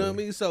don't know. You know what I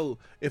mean? So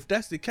if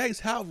that's the case,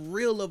 how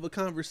real of a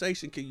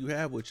conversation can you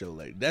have with your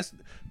lady? That's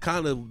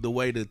kind of the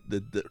way that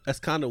that's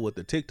kind of what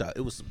the TikTok.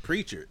 It was a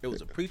preacher. It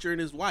was a preacher and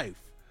his wife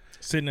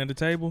Sitting at the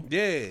table.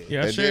 Yeah.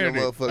 Yeah, I And shared then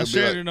the it. motherfucker I be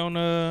shared like- it on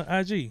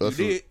IG. You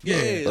did? Yeah.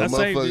 A I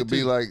saved motherfucker it be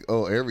too. like,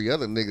 oh, every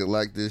other nigga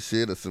like this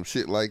shit or some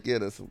shit like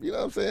that or some, you know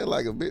what I'm saying?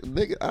 Like a bit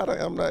nigga,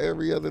 I'm not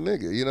every other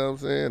nigga, you know what I'm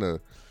saying? Or,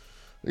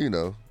 you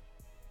know.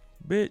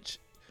 Bitch.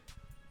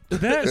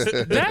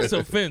 That's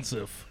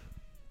offensive.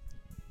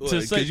 Well,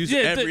 To say- 'cause you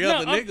said every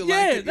other nigga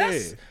like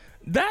it.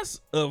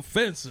 That's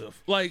offensive.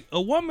 Like,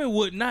 a woman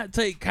would not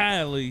take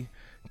kindly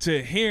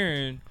to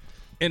hearing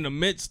in the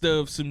midst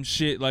of some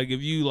shit. Like, if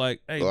you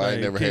like, hey, Or I man,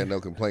 ain't never can- had no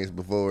complaints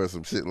before or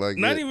some shit like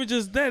not that. even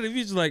just that. If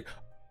you just like,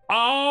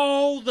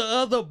 all the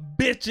other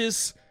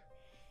bitches,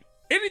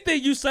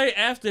 anything you say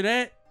after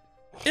that,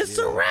 it's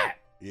a wrap.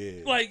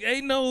 Yeah. Like,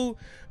 ain't no,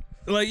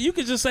 like, you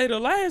could just say the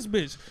last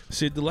bitch.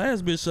 Shit, the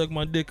last bitch sucked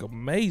my dick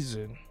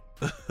amazing.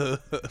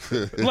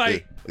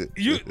 Like,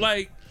 you,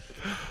 like,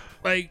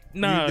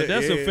 nah,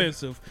 that's yeah.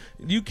 offensive.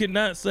 You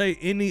cannot say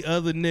any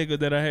other nigga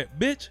that I had.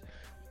 Bitch,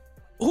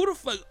 who the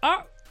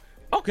fuck?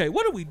 Okay,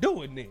 what are we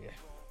doing then?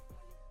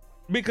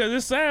 Because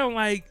it sound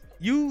like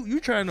you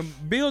trying to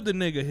build the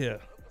nigga here.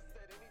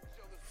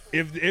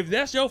 If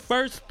that's your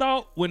first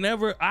thought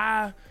whenever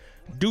I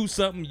do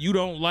something you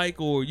don't like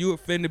or you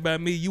offended by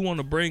me, you want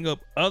to bring up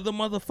other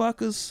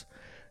motherfuckers,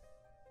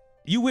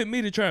 you with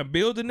me to try and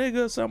build a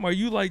nigga or something? Or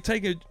you like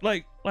taking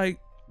like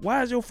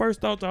why is your first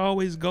thought to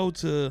always go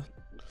to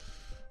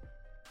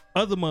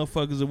other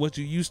motherfuckers of what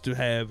you used to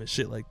have and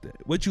shit like that?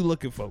 What you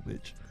looking for,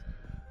 bitch?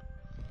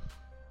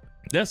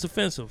 That's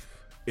offensive.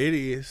 It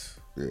is.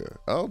 Yeah.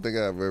 I don't think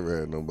I've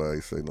ever had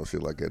nobody say no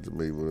shit like that to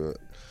me, but,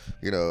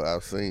 you know,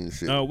 I've seen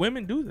shit.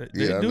 Women do that.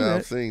 They Yeah, do I've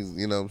that. seen,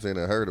 you know what I'm saying,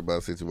 I heard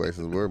about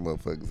situations where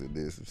motherfuckers had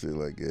did some shit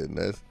like that, and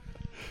that's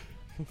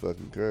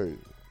fucking crazy.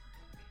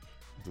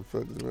 What the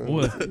fuck is wrong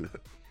What? with you?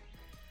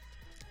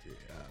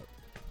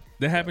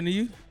 That happened to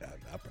you?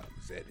 I probably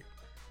said it.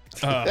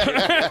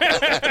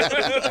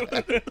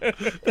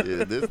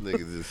 Yeah, this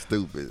nigga's just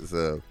stupid,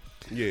 so.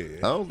 Yeah.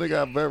 I don't think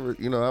I've ever,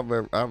 you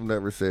know, I've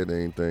never said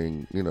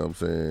anything, you know what I'm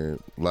saying,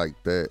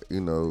 like that,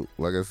 you know,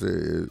 like I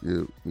said,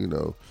 you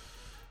know.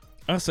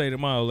 I say to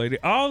my old lady,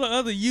 all the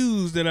other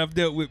yous that I've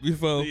dealt with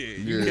before.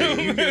 Yeah.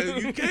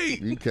 You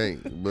can't. You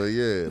can't, but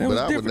yeah, that but was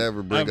I would different.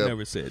 never bring I've up,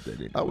 never said that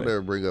anyway. I would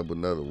never bring up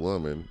another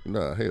woman.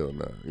 Nah, hell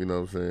nah, you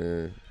know what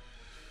I'm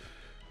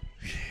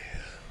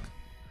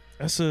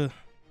saying?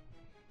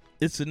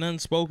 It's an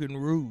unspoken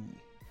rule.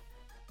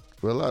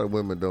 Well, a lot of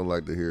women don't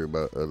like to hear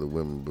about other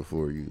women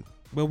before you.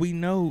 But we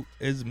know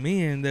as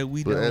men that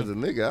we But don't. as a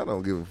nigga, I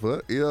don't give a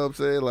fuck. You know what I'm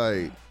saying?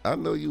 Like, I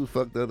know you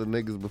fucked other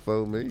niggas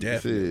before me.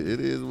 Definitely. Shit,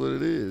 it is what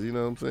it is. You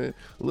know what I'm saying?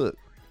 Look,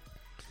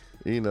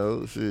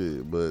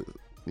 shit, but,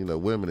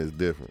 women is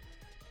different.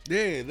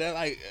 Yeah, that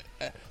like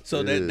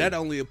so Yeah. that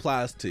only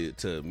applies to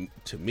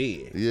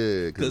men.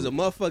 Yeah, Because a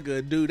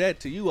motherfucker do that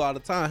to you all the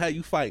time. How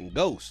you fighting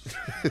ghosts?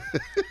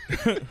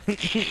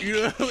 You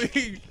know what I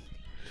mean?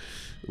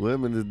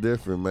 women is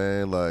different,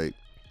 man. Like,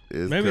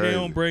 it's Maybe crazy. they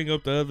don't bring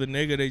up the other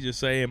nigga. They just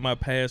say in my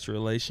past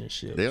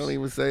relationships. They don't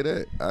even say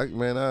that. I've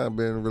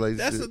been in a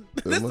relationship.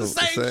 That's the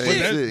same But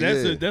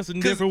shit. that's a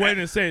different way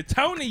than saying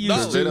Tony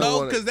used they to. don't No,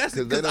 wanna- because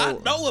they I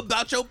don't- know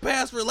about your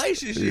past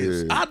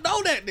relationships. Yeah. I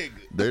know that nigga.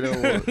 They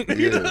don't want,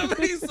 You know what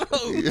I mean? So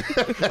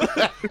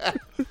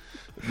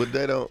but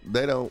they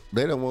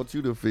don't want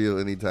you to feel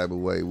any type of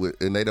way,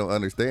 and they don't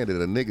understand that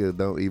a nigga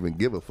don't even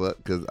give a fuck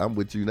because I'm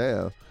with you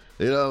now.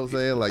 You know what I'm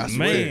saying? Like,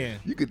 Man.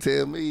 you could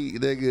tell me,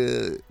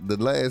 nigga, the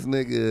last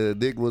nigga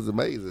dick was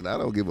amazing. I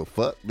don't give a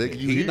fuck, nigga.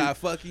 You he here. not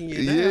fucking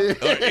you now. Yeah.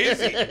 Or is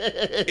he?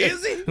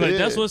 Is he? Like, Yeah.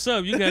 that's what's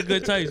up. You got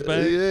good taste,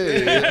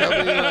 babe. Yeah, I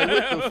mean, like,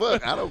 what the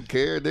fuck? I don't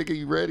care, nigga.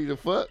 You ready to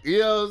fuck? You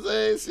know what I'm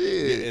saying?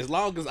 Shit. Yeah, as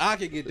long as I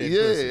can get that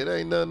Yeah, pussy. it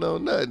ain't nothing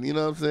on nothing. You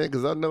know what I'm saying?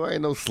 Because I know I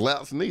ain't no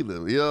slouch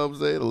neither. You know what I'm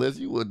saying? Unless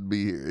you wouldn't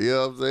be here. You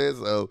know what I'm saying?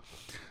 So,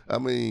 I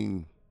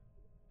mean,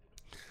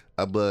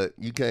 but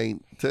you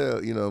can't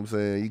tell. You know what I'm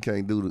saying? You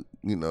can't do the.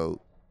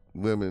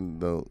 Women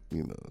don't.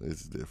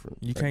 It's different.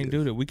 You I can't guess.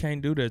 do that. We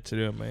can't do that to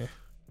them, man.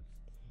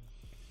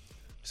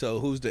 So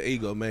who's the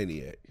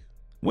egomaniac?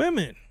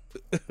 Women.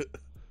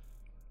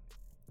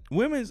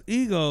 Women's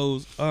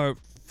egos are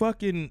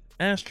fucking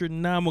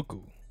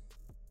astronomical.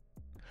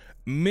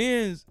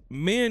 Men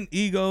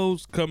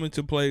egos come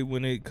into play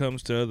when it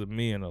comes to other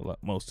men a lot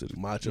most of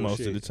Macho the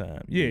shit.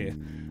 time. Yeah.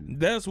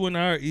 That's when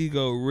our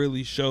ego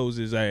really shows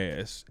his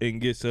ass and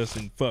gets us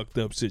in fucked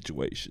up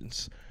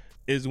situations.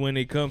 Is when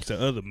it comes to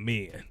other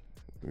men.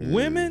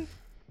 Women,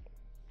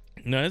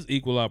 no, it's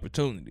equal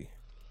opportunity.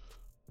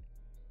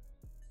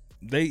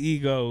 They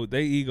ego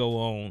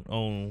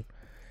on.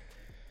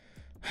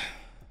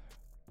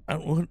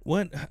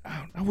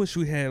 I wish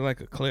we had like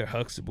a Claire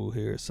Huxtable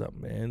here or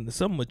something, man.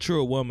 Some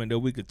mature woman that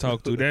we could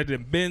talk to that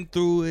had been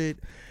through it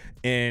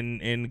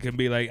and can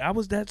be like, I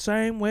was that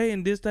same way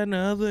and this, that, and the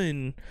other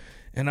and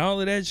all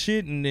of that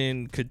shit, and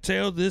then could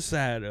tell this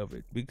side of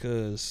it,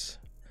 because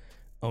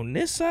on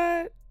this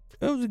side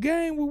of the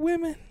game with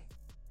women,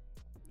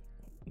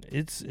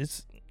 it's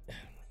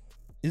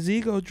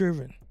ego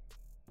driven.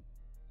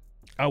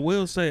 I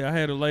will say I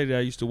had a lady I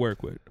used to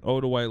work with,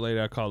 older white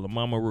lady. I call her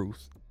Mama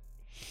Ruth.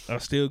 I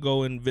still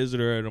go and visit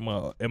her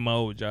at my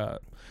old job,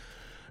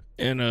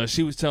 and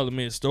she was telling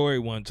me a story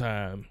one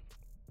time.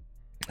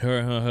 Her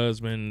and her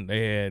husband,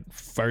 they had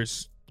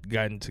first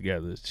gotten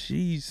together.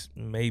 She's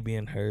maybe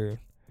in her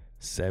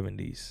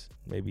 70s,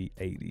 maybe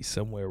 80s,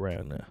 somewhere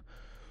around there.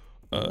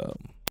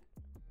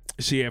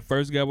 She had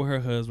first got with her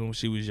husband when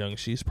she was young.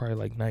 She's probably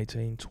like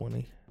 19,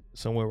 20,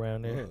 somewhere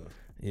around there.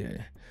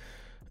 Yeah.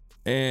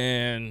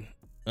 And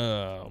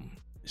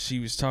she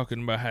was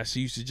talking about how she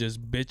used to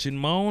just bitch and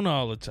moan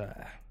all the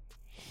time.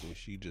 And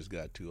she just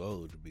got too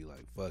old to be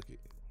like, fuck it.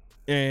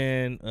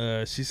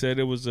 And she said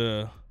it was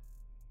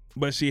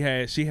but she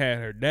had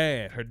her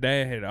dad. Her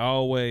dad had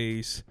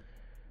always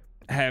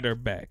had her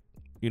back.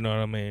 You know what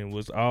I mean?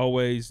 Was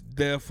always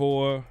there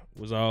for her,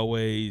 was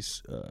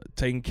always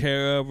taking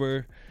care of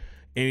her.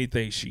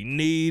 Anything she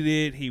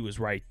needed, he was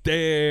right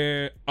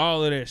there.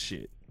 All of that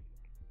shit.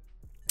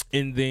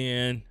 And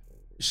then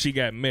she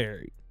got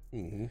married.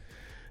 Mm-hmm.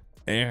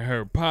 And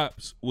her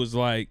pops was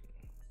like,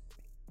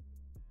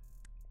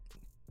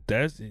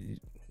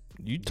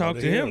 you talk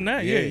to him now.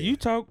 Yeah, you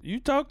talk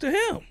to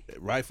him.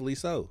 Rightfully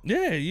so.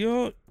 Yeah,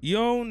 you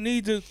don't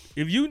need to.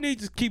 If you need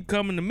to keep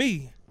coming to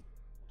me,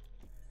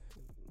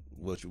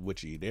 What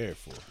you there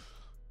for?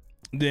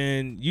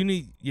 then you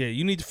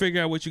need to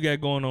figure out what you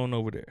got going on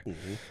over there.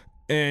 Mm-hmm.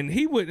 And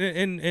he would,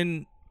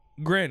 and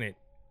granted,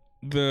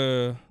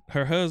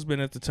 her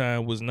husband at the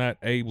time was not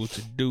able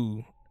to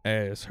do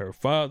as her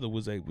father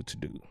was able to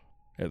do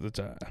at the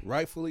time.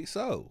 Rightfully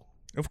so.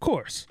 Of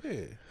course.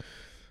 Yeah.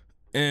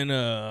 And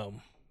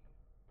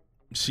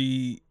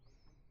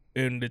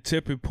the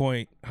tipping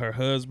point, her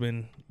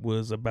husband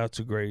was about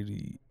to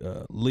grade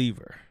leave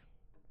her.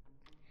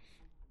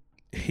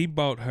 He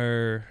bought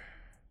her,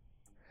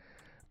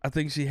 I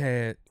think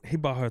he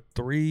bought her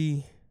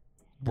 3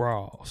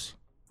 bras.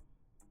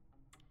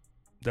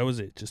 That was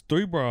it. Just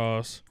 3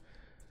 bras.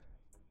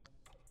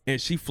 And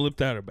she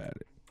flipped out about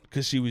it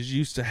because she was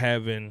used to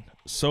having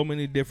so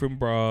many different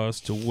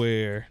bras to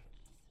wear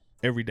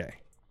every day.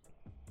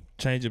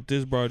 Change up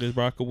this bra.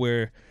 I could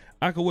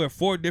wear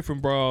 4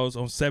 different bras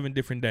on 7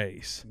 different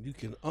days. You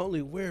can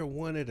only wear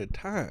one at a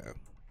time.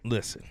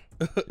 Listen,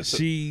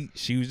 she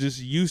was just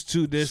used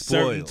to this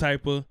certain Spoiled.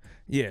 type of,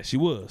 she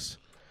was.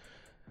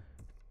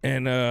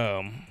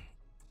 And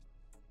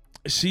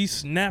she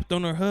snapped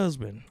on her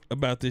husband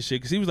about this shit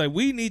because he was like,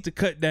 we need to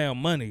cut down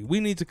money. We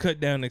need to cut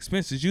down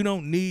expenses. You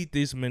don't need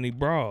this many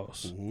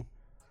bras. Mm-hmm.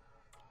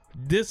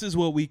 this is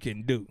what we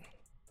can do.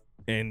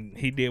 And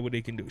he did what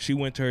he can do. She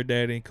went to her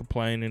daddy and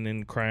complaining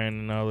and crying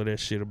and all of that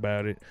shit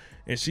about it.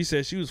 And she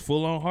said she was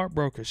full on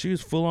heartbroken. She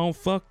was full on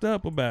fucked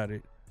up about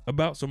it,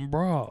 about some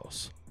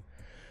bras.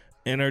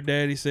 And her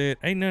daddy said,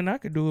 ain't nothing I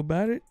could do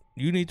about it.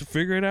 You need to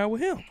figure it out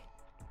with him.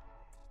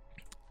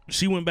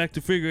 She went back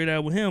to figure it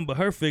out with him, but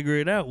her figure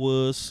it out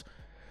was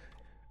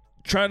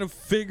trying to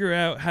figure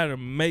out how to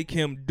make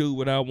him do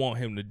what I want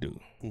him to do.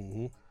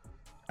 Mm-hmm.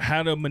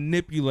 How to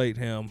manipulate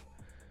him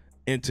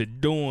into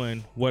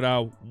doing what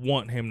I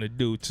want him to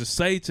do. To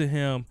say to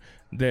him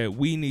that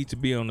we need to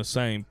be on the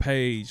same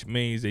page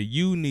means that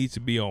you need to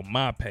be on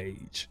my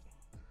page.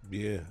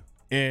 Yeah.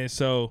 And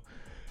so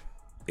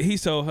he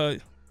told her,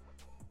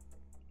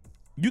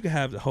 you can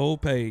have the whole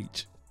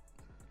page.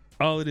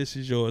 All of this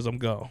is yours. I'm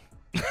gone.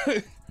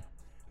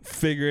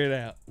 Figure it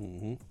out.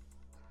 Mm-hmm.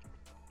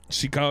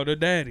 She called her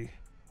daddy.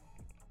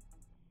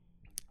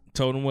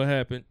 Told him what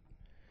happened.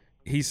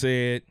 He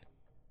said,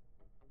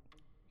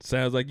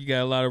 sounds like you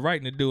got a lot of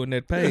writing to do in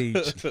that page.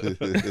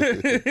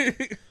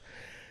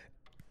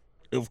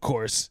 Of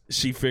course,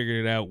 she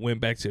figured it out,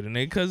 went back to the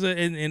nigga. Because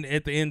and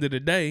at the end of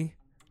the day,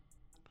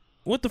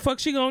 what the fuck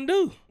she gonna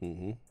do?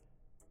 Mm-hmm.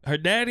 Her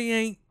daddy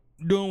ain't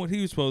doing what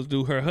he was supposed to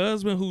do. Her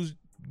husband, who's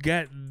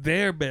got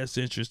their best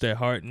interest at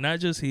heart, not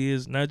just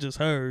his, not just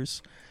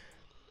hers.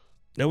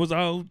 That was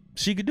all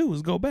she could do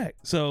was go back.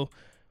 So,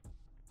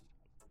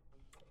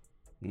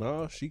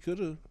 No, she could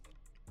have.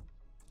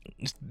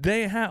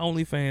 they had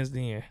OnlyFans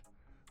then.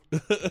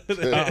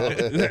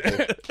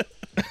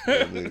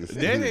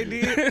 Then they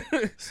did.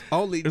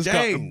 Only It's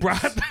James.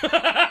 called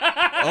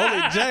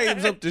Only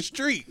James up the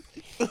street.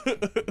 The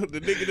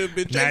nigga that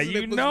been Now chasing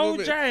you that know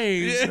pussy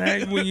James. Yeah.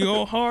 Now, when you're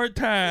on hard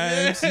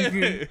times, Yeah.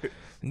 you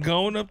can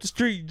going up the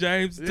street,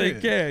 James, to take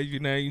Yeah. care of you.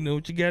 Now you know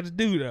what you got to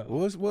do though.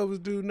 What was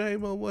dude's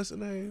name on what's the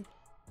name?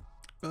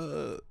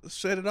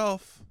 Set it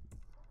off.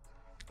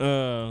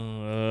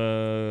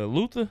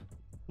 Luther?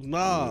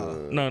 Nah.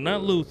 No,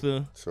 not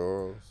Luther.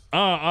 Charles.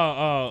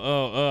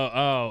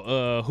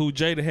 Who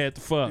Jada had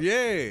to fuck.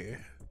 Yeah.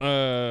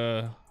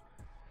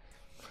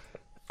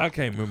 I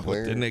can't remember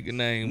what the nigga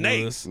name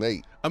Nate. was.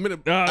 Nate. I'm in the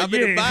yeah.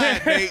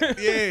 bind, Nate.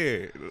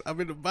 Yeah.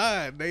 I'm in the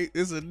bind, Nate.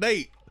 It's a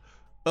Nate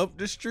up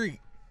the street.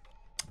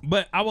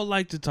 But I would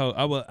like to talk.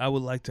 I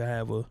would like to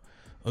have a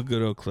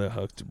good old Claire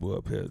Huxtable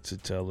up here to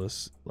tell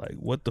us like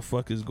what the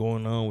fuck is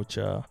going on with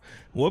y'all.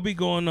 What be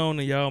going on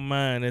in y'all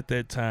mind at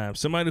that time?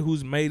 Somebody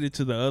who's made it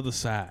to the other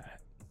side.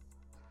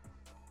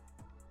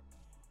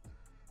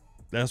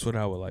 That's what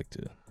I would like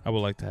to. I would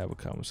like to have a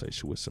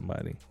conversation with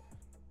somebody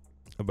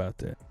about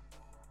that.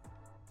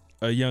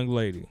 A young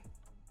lady.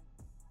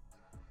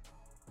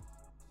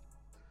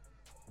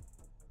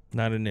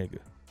 Not a nigga.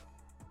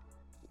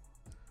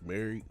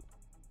 Married.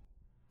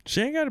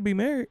 She ain't got to be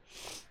married.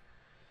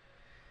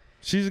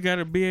 She's got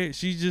to be.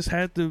 She just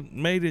had to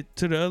made it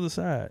to the other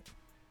side.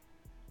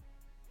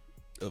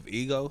 Of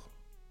ego.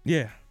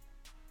 Yeah.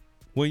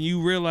 When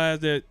you realize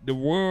that the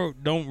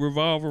world don't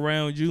revolve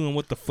around you and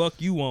what the fuck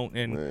you want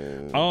and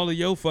Man. all of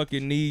your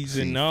fucking needs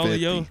She and all 50.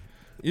 of your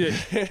yeah.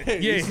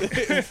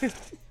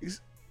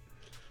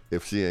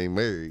 If she ain't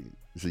married,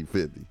 she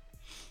 50.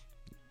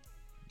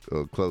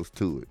 Or close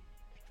to it.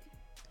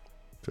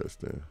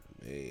 Touchdown.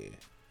 Man.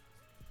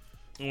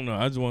 I don't know.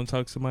 I just want to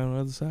talk to somebody on the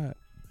other side.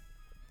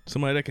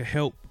 Somebody that can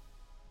help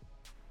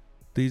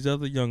these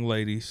other young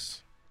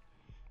ladies.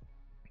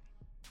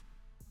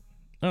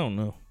 I don't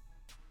know.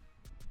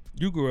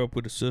 You grew up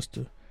with a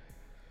sister.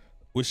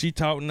 Was she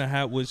taught in the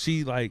house? Was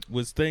she like,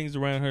 was things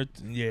around her?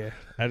 Yeah,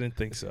 I didn't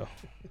think so.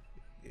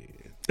 Yeah,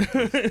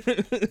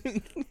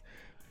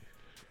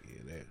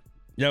 that.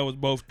 Y'all was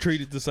both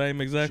treated the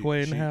same exact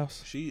way in the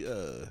house? She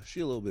a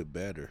little bit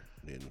better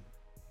than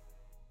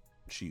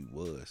she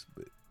was,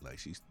 but like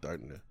she's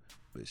starting to,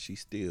 but she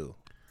still.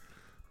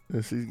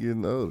 And she's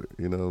getting older,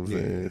 you know what I'm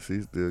saying? Yeah.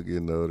 She's still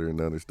getting older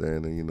and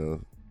understanding, you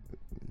know.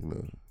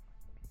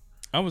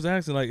 I was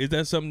asking, like, is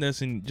that something that's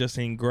just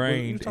We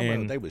ingrained talking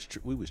and about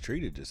we was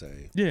treated the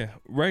same. yeah,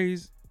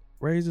 raised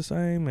the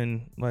same,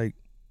 and like,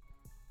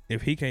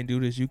 if he can't do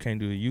this, you can't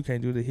do it. You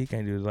can't do that, he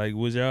can't do it. Like,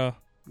 was y'all?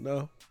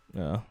 No.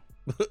 No.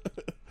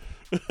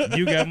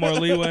 You got more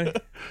leeway?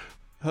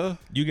 Huh?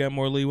 You got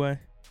more leeway?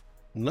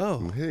 No.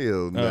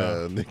 Hell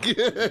nah,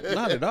 nigga.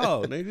 Not at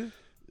all, nigga.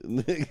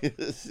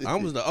 Nigga, I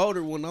was the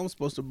older one. I'm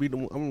supposed to be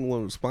I'm the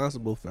one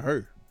responsible for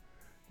her.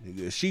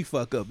 Nigga, if she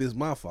fuck up, it's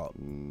my fault.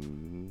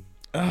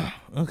 Oh,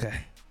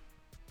 okay.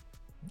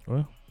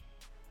 Well,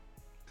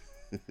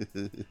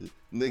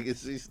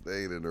 nigga, she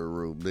stayed in her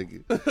room,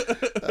 nigga.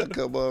 I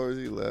come over,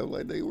 she laugh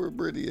like, nigga, where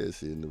Brittany at?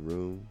 She in the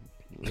room.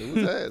 Like,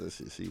 what's that? And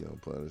she on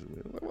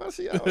punishment. Like, why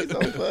she always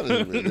on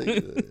punishment,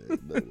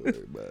 nigga? Don't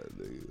worry about it,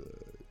 nigga.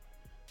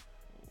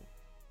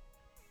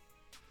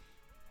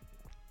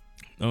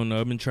 I don't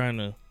know. I've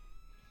been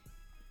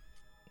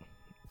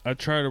I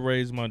try to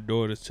raise my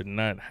daughters to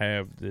not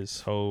have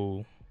this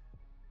whole,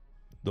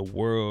 the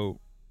world,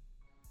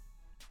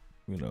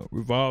 you know,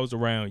 revolves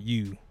around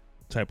you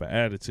type of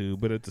attitude.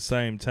 But at the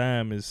same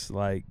time, it's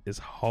like, it's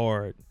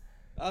hard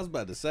I was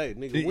about to say,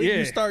 nigga, when Yeah.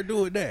 you start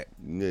doing that?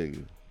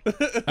 Nigga.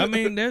 I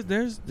mean,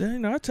 there's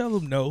I tell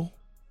them no.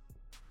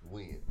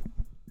 When?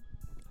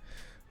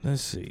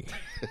 Let's see.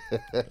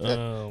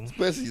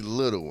 Especially the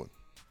little one.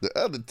 The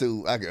other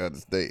two, I can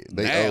understand.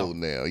 They Now. old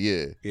now,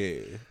 yeah. Yeah.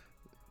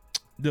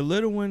 The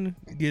little one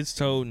gets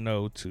told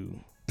no to.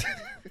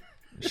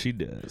 She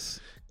does.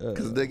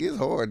 Because, nigga, it's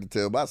hard to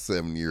tell my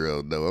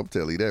 7-year-old no. I'm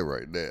telling you that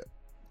right now.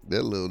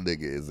 That little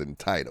nigga is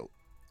entitled.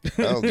 I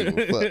don't give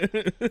a fuck.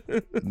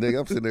 Nigga,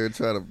 I'm sitting there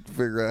trying to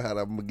figure out how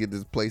I'm going to get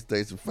this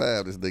PlayStation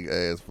 5 this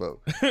nigga asked for.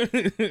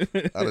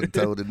 I done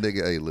told the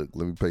nigga, hey, look,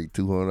 let me pay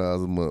 $200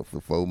 a month for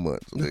 4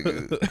 months,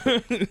 nigga.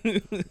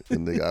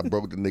 And nigga, I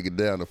broke the nigga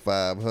down to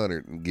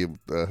 $500 and give him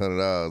 $100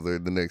 over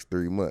the next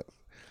 3 months.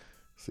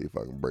 See if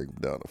I can break him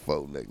down to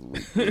 4 next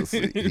week. We'll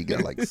see. He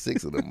got like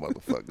 6 of them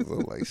motherfuckers. I'm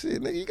like,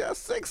 shit, nigga, you got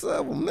 6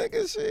 of them,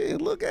 nigga.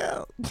 Shit, look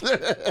out.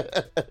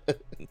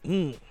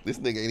 This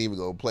nigga ain't even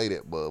gonna play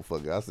that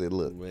motherfucker. I said,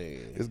 look,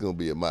 Man. it's gonna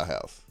be at my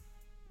house.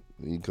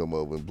 You can come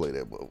over and play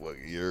that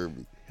motherfucker. You heard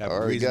me? Have I a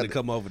already reason got to the-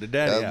 come over to I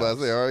daddy was about house.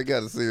 to say, I already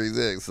got a Series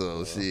X,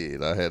 so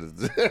shit, I had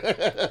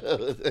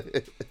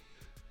to.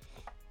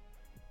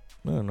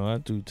 No, I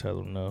do tell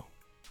them no.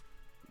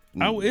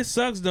 It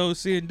sucks though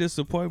seeing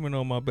disappointment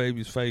on my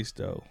baby's face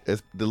though.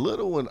 It's the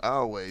little one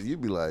always. You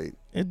be like,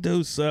 It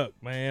do suck,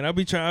 man. I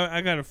be trying.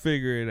 I gotta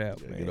figure it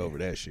out, man. Get over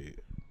that shit.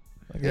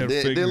 I gotta and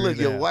then figure look,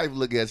 it your out. wife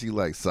look at you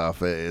like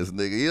soft ass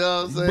nigga. You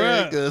know what I'm saying?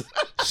 Bruh.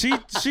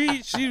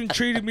 'Cause She done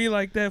treated me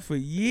like that for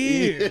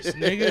years,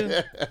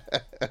 nigga.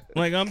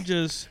 Like I'm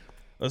just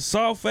a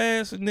soft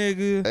ass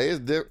nigga. hey, it's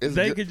different.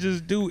 They could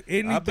just do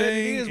anything. I bet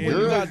it is when and-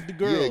 you got the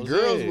girls. Yeah,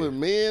 girls yeah. with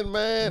men,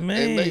 man,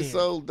 and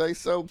they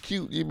so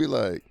cute. You be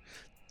like,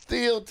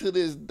 still to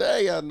this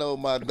day, I know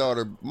my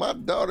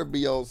daughter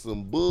be on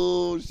some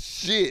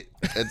bullshit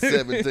at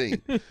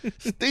 17.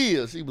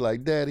 Still, she be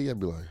like, Daddy, I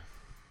be like,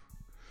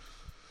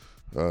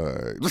 all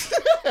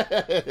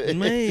right.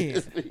 Man.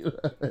 Just be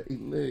like,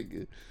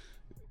 nigga,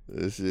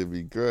 that shit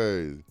be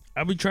crazy.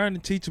 I be trying to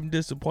teach them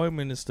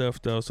disappointment and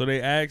stuff though. So they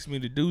ask me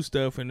to do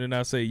stuff and then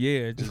I say,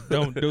 yeah, just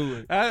don't do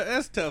it.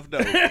 That's tough though.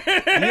 You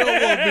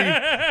don't want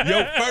me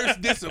your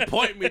first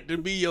disappointment to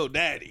be your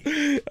daddy.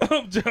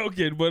 I'm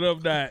joking, but I'm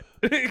not.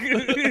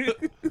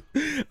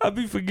 I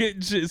be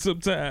forgetting shit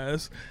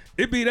sometimes.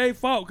 It be their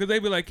fault because they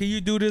be like, can you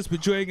do this,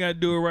 but you ain't got to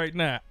do it right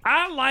now.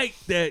 I like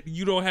that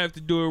you don't have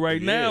to do it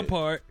right now Yeah.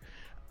 part.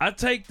 I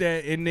take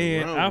that and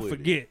then Run I with it.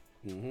 forget.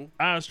 Mm-hmm.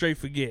 I'll straight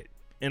forget.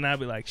 And I'll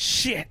be like,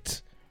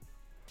 shit.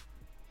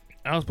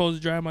 I was supposed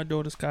to drive my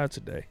daughter's car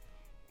today.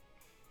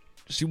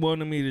 She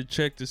wanted me to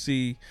check to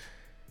see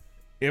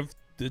if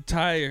the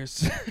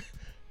tires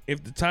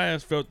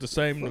felt the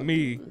same to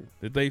me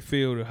that they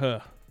feel to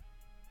her.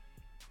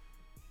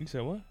 You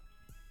said what?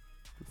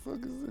 The fuck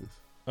is this?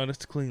 Oh, that's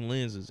to clean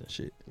lenses and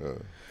shit.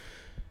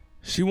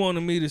 She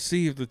wanted me to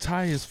see if the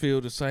tires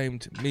feel the same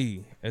to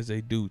me as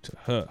they do to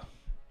her.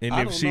 And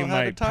I if don't she know how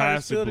the might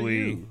tires feel to possibly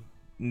you.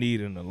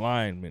 need an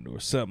alignment or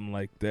something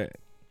like that.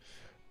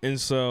 And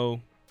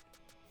so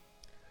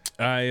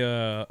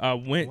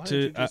I went Why to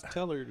did you just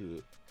tell her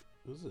to?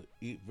 It was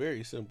a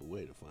very simple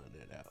way to find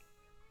that out.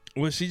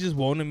 well, she just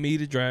wanted me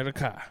to drive the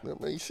car.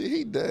 I mean, shit,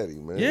 he daddy,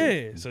 man.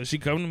 Yeah, so she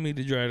come to me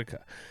to drive the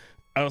car.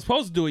 I was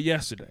supposed to do it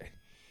yesterday.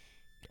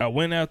 I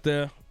went out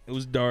there. It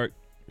was dark.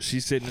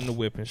 She's sitting in the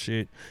whip and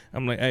shit.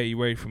 I'm like, hey,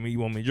 you ready for me? You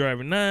want me to drive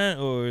at 9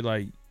 or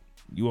like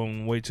you want me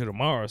to wait till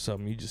tomorrow or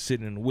something? You just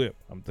sitting in the whip.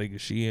 I'm thinking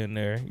she in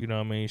there. You know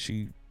what I mean?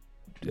 She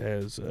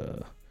has,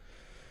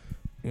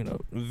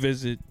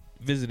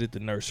 visited the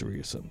nursery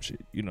or some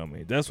shit. You know what I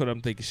mean? That's what I'm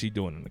thinking she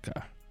doing in the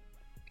car.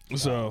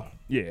 So,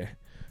 yeah.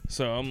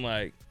 So I'm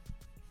like,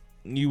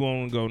 you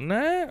want to go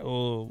now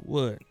or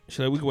what? She's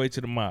like, we can wait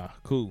till tomorrow.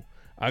 Cool.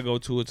 I go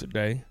to it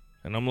today,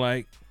 and I'm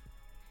like,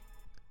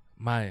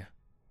 Maya.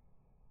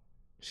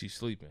 She's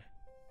sleeping.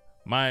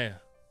 Maya.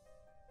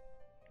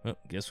 Well,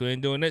 guess we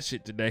ain't doing that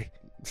shit today.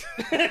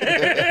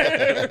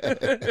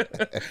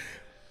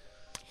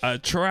 I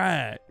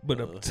tried, but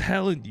I'm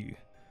telling you,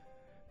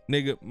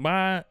 nigga,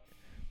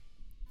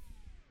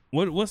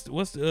 what's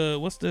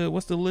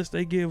the list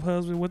they give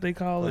husband? What they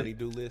call it?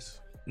 Honey-do list.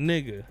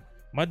 Nigga,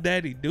 my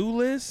daddy do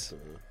list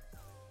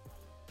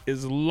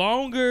is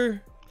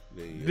longer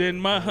than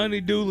my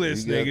honey-do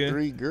list, You got nigga.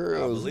 3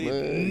 girls, I believe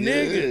man. it.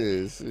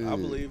 Nigga. Yeah, shit. I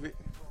believe it.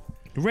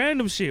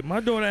 Random shit. My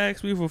daughter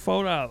asked me for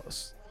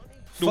 $4.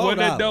 The one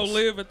that don't $4.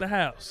 live at the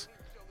house.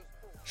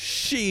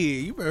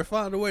 Shit, you better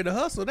find a way to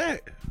hustle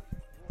that.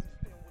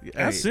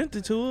 I Hey, sent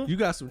it to her. you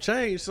got some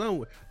change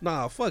somewhere.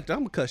 Nah, fuck that. I'm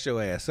gonna cuss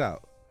your ass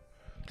out.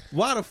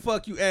 Why the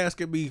fuck you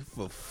asking me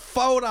for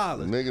 $4?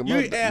 Nigga, you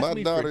ain't asked my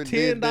me daughter for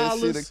did that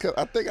shit. $10.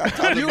 I think I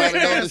talked You about it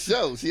on the asked-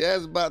 show. She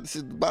asked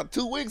about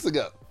 2 weeks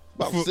ago.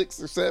 About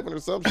 6 or 7 or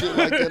some shit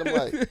like that. I'm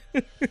like,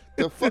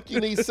 the fuck you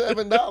need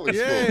 $7 for?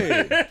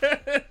 Yeah.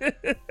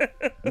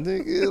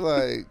 Nigga,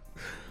 like,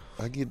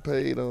 I get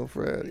paid on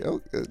Friday.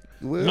 Okay,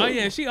 well, Oh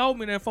yeah, she owed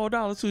me that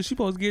 $4 too. She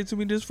supposed to give it to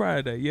me this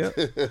Friday. Yep.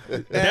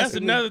 That's Ask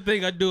me- another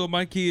thing I do with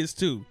my kids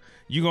too.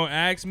 You gonna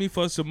ask me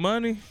for some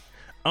money?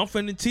 I'm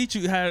finna teach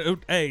you how to,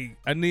 hey,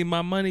 I need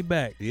my money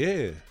back.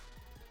 Yeah.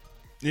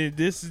 Yeah,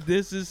 this See,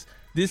 is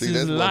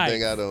that's life. one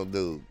thing I don't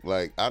do.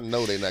 Like, I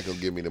know they're not gonna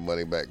give me the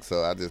money back,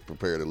 so I just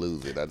prepare to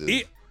lose it.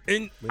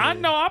 And I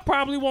know I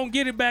probably won't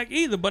get it back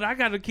either, but I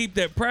got to keep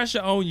that pressure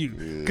on you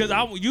because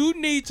you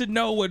need to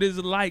know what it's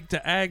like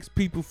to ask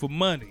people for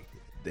money.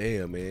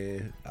 Damn,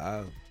 man.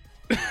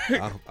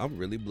 I'm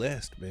really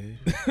blessed, man.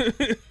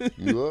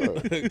 You are.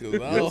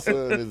 Your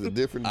son is a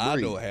different breed.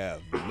 I don't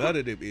have none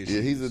of them issues.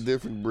 Yeah, he's a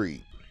different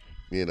breed.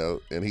 You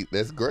know, and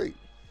that's great.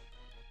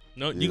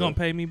 No, you gonna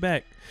pay me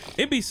back.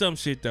 It be some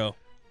shit though.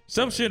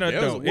 Some shit I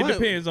don't. It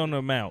depends on the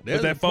amount.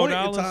 But that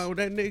 $4. Time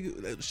that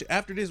nigga,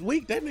 after this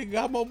week, that nigga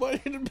got more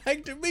money in the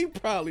bank than me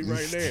probably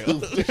right now.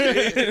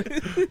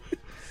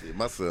 Shit,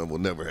 my son will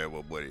never have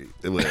more money.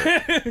 Well,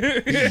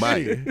 he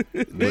might,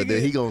 but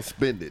then he gonna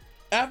spend it.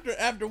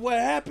 After what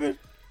happened?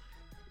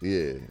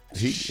 Yeah,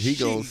 he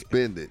gonna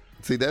spend it.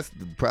 See, that's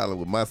the problem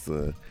with my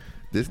son.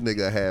 This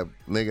nigga I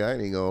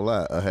ain't even gonna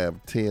lie, I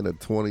have $10,000 or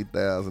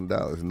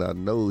 $20,000, and I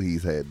know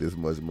he's had this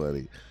much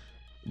money,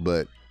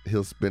 but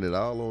he'll spend it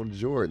all on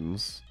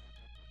Jordans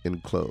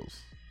and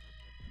clothes.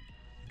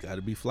 Got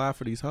to be fly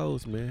for these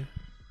hoes, man.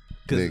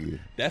 Nigga.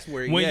 That's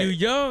where when you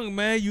young,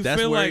 man, you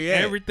feel like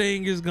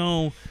everything is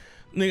gone.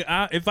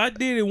 Nigga, if I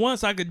did it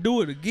once, I could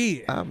do it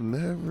again. I've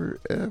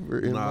never, ever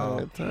in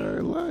my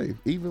entire life,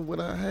 even when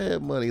I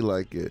had money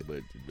like it.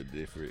 But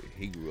different.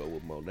 He grew up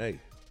with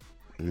Monet.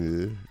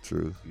 Yeah,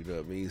 true. You know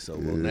what I mean? So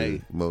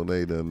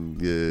Monet done,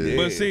 yeah.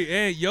 But see,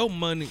 Ed,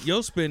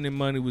 your spending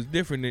money was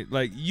different.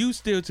 Like, you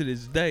still to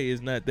this day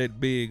is not that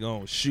big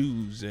on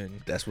shoes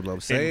and that's what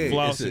I'm saying. And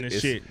flossing and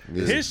shit.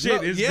 Yeah. His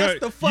shit is yes,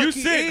 good. the fuck You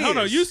he sent, is. hold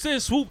on, you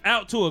sent Swoop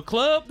out to a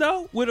club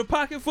though with a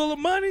pocket full of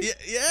money?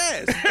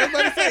 Yes. I'm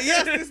about to say,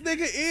 yes, this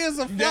nigga is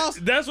a floss.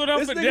 That's what I'm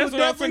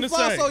finna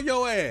floss say. on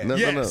your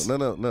ass.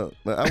 No,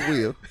 I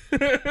will.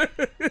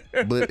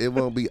 But it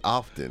won't be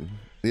often.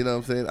 You know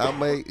what I'm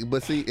saying?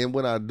 But see, and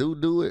when I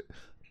do it,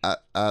 I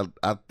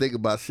think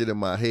about shit in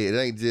my head. It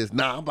ain't just,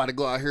 I'm about to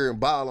go out here and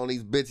ball on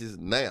these bitches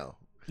now.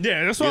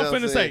 Yeah, that's what I'm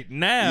finna say.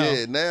 Now.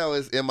 Yeah, now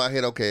it's in my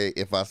head, okay,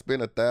 if I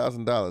spend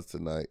 $1,000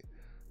 tonight,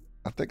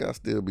 I think I'll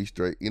still be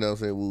straight. You know what I'm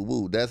saying? Woo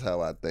woo. That's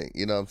how I think.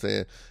 You know what I'm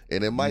saying?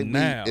 And it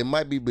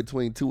might be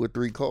between 2 or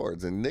 3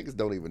 cards, and niggas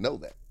don't even know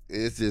that.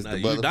 It's just the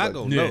you're not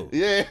gonna know.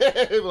 Yeah.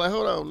 Like,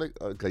 hold on,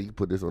 nigga. Okay, you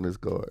put this on this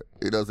card.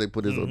 You know what I'm saying?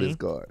 Put this on this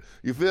card.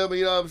 You feel me?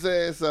 You know what I'm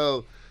saying?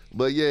 So,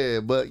 but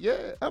yeah,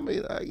 I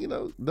mean,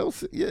 don't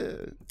say, yeah.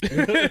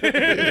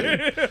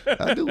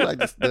 I do like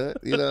to stunt.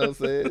 You know what I'm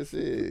saying?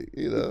 Shit.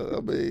 You know, I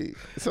mean,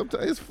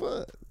 sometimes it's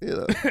fun. You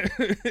know,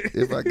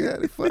 if I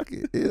got it, fuck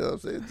it. You know what I'm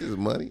saying? It's just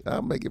money.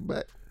 I'll make it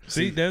back.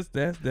 See, that's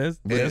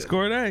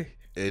Corday.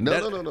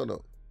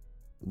 No.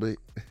 But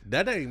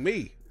that ain't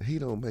me. He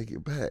don't make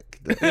it back.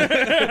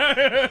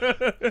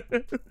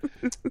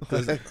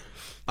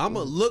 I'm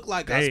gonna look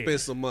like I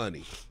spent some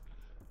money.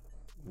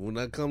 When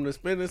I come to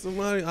spending some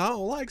money, I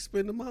don't like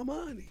spending my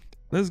money.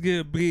 Let's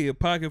get Big a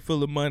pocket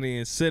full of money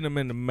and send him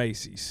into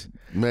Macy's.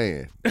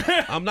 Man,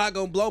 I'm not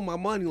gonna blow my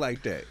money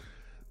like that.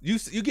 You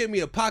give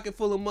me a pocket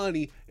full of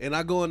money and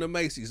I go into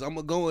Macy's. I'm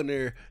gonna go in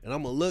there and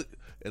I'm gonna look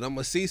and I'm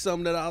gonna see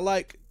something that I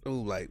like.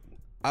 I'm like,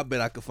 I bet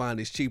I could find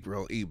this cheaper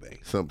on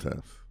eBay.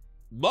 sometimes.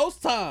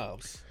 Most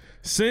times.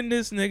 Send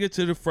this nigga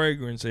to the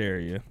fragrance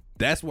area.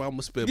 That's where I'm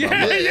gonna spend my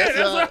money. That's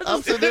what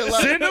I'm sitting there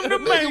like, send him to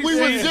Macy's.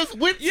 we was just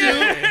with you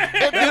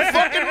at this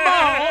fucking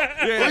mall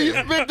where you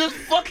spent this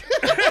fucking.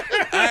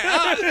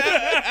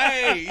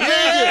 Hey,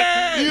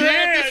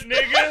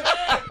 nigga.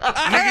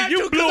 Nigga,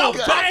 you blew a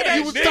bag.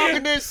 You was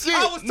talking that shit.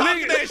 I was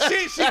talking that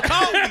shit. She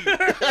called me.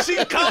 She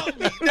called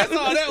me. That's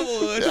all that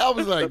was. I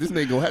was like, this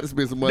nigga gonna have to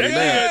spend some money now.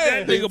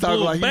 That nigga talking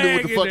blew a like he knew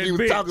what the bag fuck in he was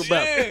that talking bitch.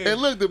 about. Yeah.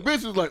 And look, the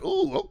bitch was like,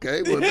 ooh,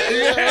 okay. Well, oh,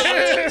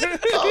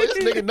 this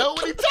nigga know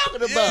what he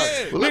talking about.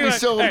 Yeah. Well, let me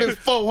show him this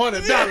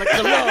 $400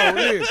 cologne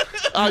here.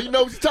 You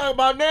know what you talking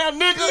about now,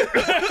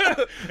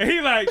 nigga? And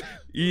he like,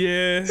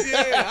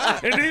 yeah.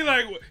 And he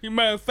like,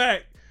 matter of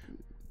fact,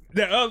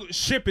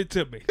 ship it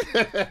to me.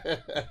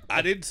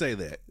 I didn't say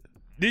that.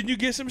 Didn't you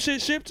get some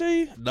shit shipped to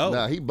you? No.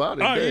 Nah, he bought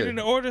it Oh, there. you didn't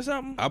order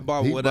something? I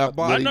bought He what bought- I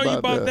bought. I he know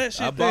you bought there. that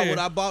shit I bought there. what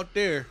I bought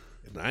there,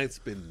 and I ain't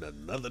spending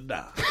another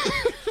dime.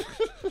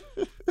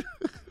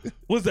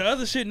 Was the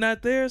other shit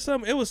not there or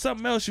something? It was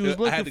something else you was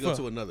looking for. I had to go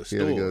to another He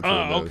had to go store. to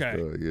Oh, another okay.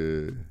 store,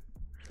 yeah.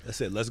 I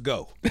said, let's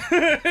go.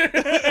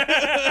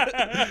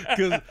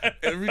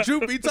 Because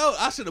truth be told,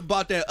 I should have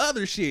bought that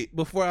other shit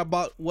before I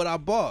bought what I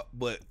bought.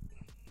 But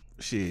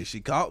shit, she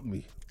caught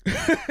me.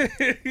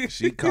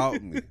 She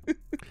caught me.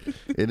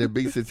 And there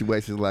be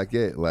situations like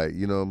that, like,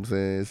 you know what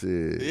I'm saying?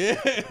 Shit.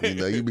 Yeah. You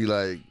know, you be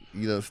like,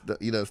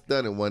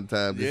 stunning one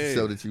time just to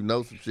show that you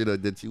know some shit or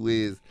that you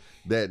is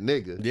that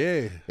nigga.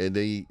 Yeah. And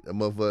then a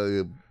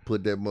motherfucker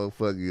put that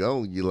motherfucker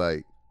on you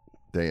like,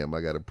 damn,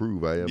 I gotta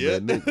prove I am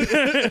that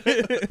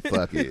nigga.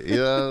 Fuck it. You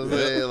know what I'm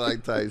saying?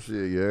 Like type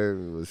shit. You heard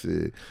me? But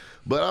shit.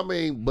 But I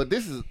mean,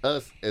 this is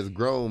us as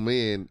grown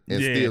men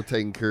and still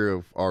taking care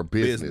of our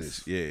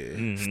business.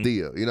 Yeah. Still.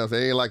 You know what I'm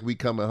saying? It ain't like we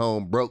coming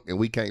home broke and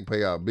we can't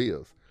pay our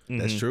bills.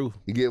 That's true.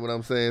 You get what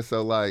I'm saying?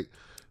 So like,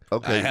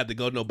 okay, I ain't have to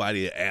go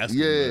nobody to ask.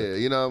 yeah,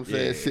 you know what I'm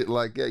saying? Yeah. Shit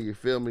like that, you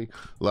feel me?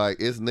 Like,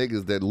 it's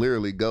niggas that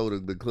literally go to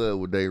the club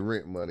with their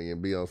rent money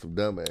and be on some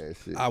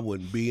dumbass shit. I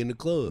wouldn't be in the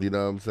club. You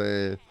know what I'm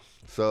saying?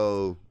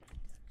 So,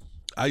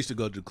 I used to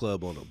go to the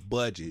club on a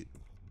budget.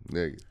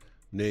 nigga,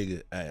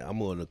 Hey,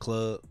 I'm on the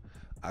club.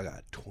 I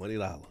got $20.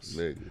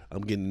 nigga,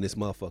 I'm getting this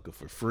motherfucker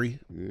for free.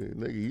 yeah,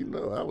 nigga, you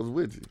know I was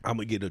with you. I'm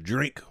gonna get a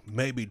drink,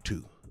 maybe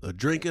two. A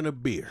drink and a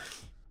beer.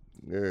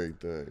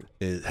 Everything.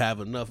 And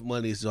have enough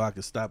money so I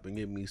can stop and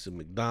get me some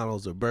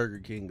McDonald's or Burger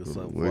King or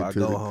something Wait before I to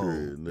go the home.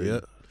 crib, nigga.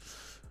 Yep.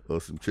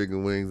 Or some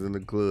chicken wings in the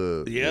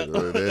club. Yep.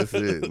 That's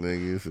it,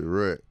 nigga. It's a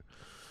wrap.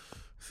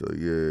 So,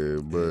 yeah,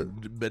 but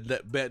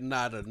Bet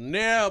not a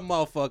nail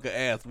motherfucker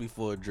ask me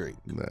for a drink.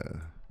 nah.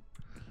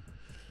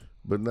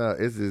 But nah,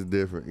 it's just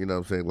different. You know what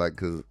I'm saying? Like,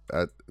 cause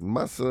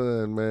my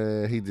son,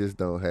 man, he just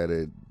don't have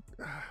that.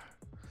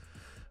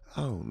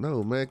 I don't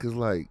know, man. Cause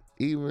like,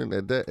 even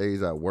at that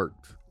age, I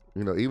worked.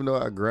 You know, even though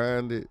I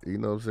grinded, you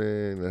know what I'm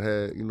saying, I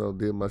had, you know,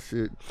 did my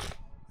shit.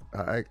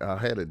 I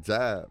had a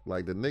job.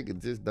 Like, the nigga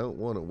just don't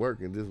want to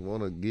work and just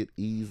want to get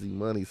easy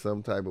money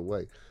some type of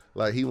way.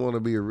 Like, he want to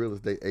be a real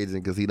estate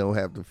agent because he don't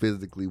have to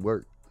physically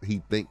work.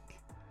 He think.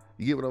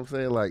 You get what I'm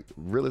saying? Like,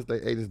 real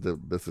estate agents,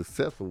 the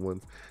successful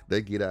ones,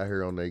 they get out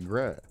here on their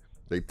grind.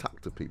 They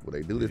talk to people.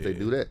 They do this, they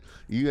do that.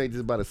 You ain't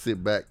just about to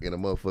sit back and a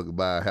motherfucker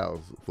buy a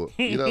house for,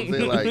 you know what I'm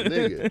saying? Like,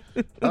 nigga,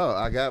 oh,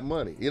 I got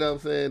money. You know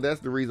what I'm saying? That's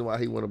the reason why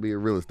he want to be a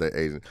real estate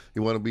agent. He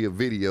want to be a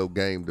video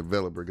game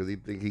developer because he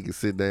think he can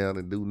sit down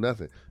and do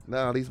nothing.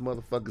 Nah, these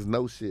motherfuckers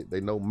know shit.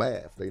 They know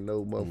math. They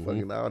know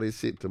motherfucking all this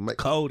shit to make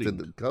Coding.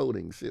 to the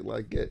coding, shit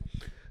like that.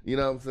 You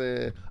know what I'm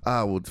saying?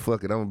 Well,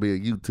 fuck it, I'm gonna be a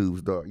YouTube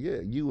star. Yeah,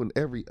 you and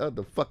every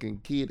other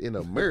fucking kid in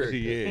America.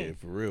 Yeah,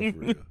 for real, for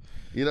real.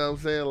 You know what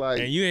I'm saying? Like,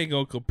 And you ain't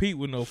gonna compete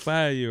with no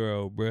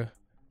 5-year-old, bruh.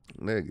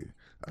 nigga,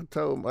 I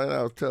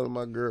was telling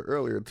my girl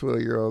earlier, a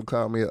 12-year-old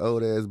called me an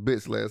old ass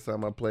bitch last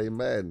time I played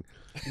Madden.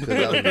 Cause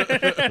I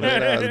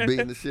was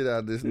beating the shit out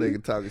of this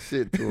nigga, talking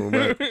shit to him.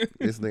 Right?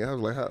 This nigga, I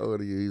was like, how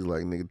old are you? He's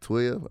like, nigga,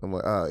 12. I'm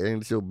like,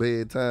 ain't it your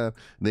bedtime?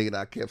 Nigga, and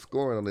I kept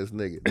scoring on this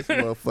nigga. This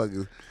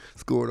motherfucker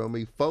scored on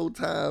me 4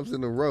 times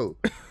in a row.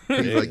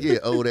 He's like, yeah,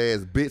 old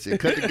ass bitch, and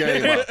cut the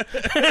game off.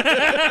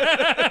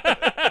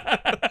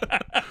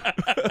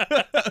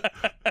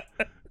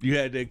 You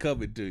had that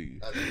coming to you.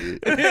 Cause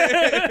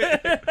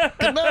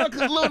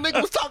little nigga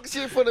was talking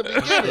shit from the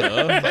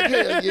beginning. Like,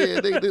 hell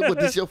yeah, what,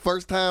 this your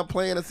first time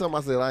playing or something?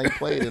 I said, I ain't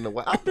played in a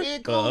while. I've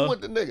been cool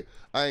with the nigga.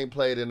 I ain't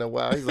played in a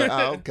while. He's like,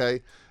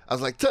 okay. I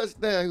was like,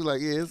 touchdown. He was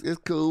like, yeah,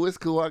 it's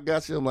cool. I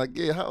got you. I'm like,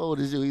 yeah, how old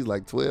is you? He's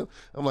like 12.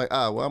 I'm like,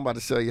 well, I'm about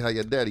to show you how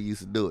your daddy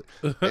used to do it.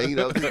 And, you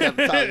know, he got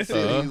to talking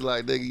shit. He's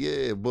like, nigga,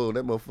 yeah, boom,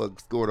 that motherfucker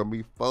scored on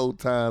me 4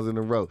 times in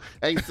a row.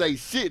 Ain't say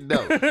shit,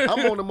 though.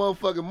 I'm on the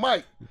motherfucking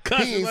mic.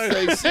 He ain't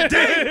say shit. Yeah,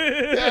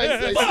 I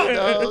ain't say shit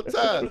the whole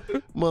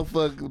time.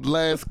 Motherfucker,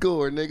 last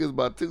score, niggas,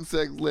 about 2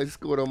 seconds left, he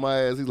scored on my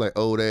ass. He's like,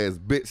 old ass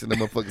bitch. And the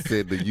motherfucker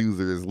said the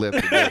user is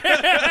left today.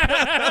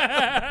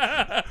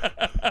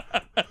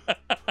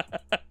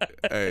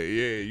 Hey,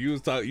 yeah, you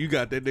was talking. You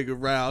got that nigga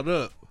riled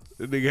up.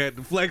 That nigga had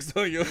the flex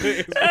on your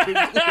ass.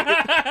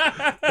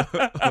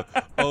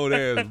 Old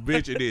ass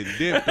bitch and then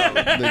dipped on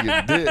him.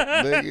 Nigga dip,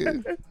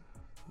 nigga.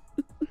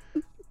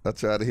 I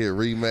tried to hit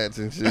rematch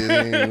and shit. He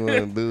ain't want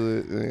to do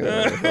it. Nigga,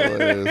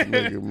 ass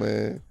nigga,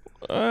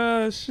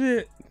 man.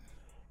 Shit.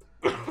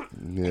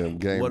 Yeah,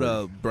 game. What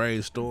up,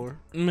 brainstorm?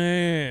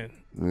 Man.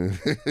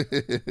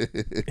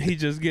 He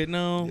just getting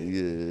on.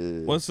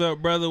 Yeah. What's up,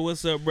 brother?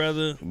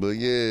 But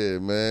yeah,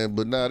 man.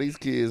 But nah, these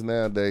kids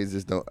nowadays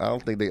just don't. I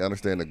don't think they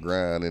understand the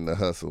grind and the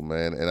hustle,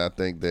 man. And I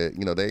think that,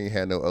 you know, they ain't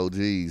had no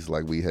OGs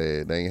like we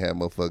had. They ain't had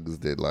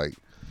motherfuckers that, like,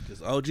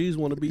 Because OGs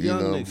want to be you young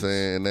know niggas. what I'm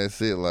saying? And that's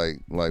it.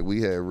 Like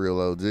we had real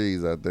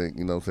OGs, I think,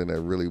 you know what I'm saying,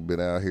 that really been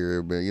out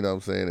here, been, you know what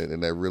I'm saying,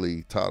 and that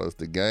really taught us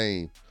the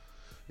game.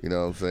 You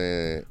know what I'm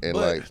saying? And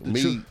But like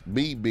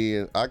me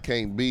being, I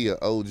can't be an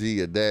OG,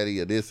 a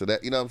daddy, or this or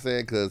that. You know what I'm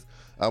saying? Because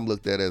I'm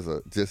looked at as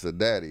just a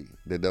daddy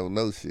that don't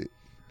know shit.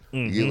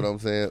 You get what I'm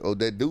saying? Or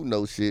that do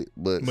know shit,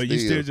 but you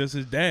still just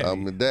his daddy.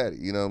 I'm the daddy.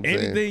 You know what I'm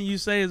saying? Anything you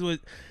say is what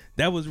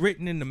that was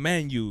written in the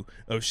manual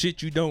of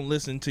shit you don't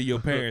listen to your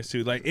parents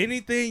to. Like,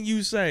 anything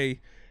you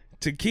say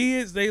to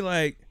kids, they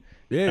like,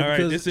 Yeah, all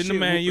right, this in the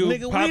manual.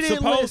 Nigga, we Pop's didn't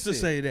supposed to listen.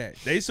 say that.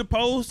 They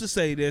supposed to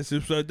say this.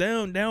 So they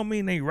don't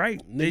mean they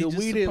right. They Nigga, just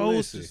we didn't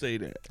supposed to listen. say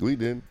that. We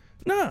didn't.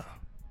 Nah.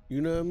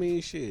 You know what I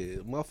mean?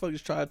 Shit,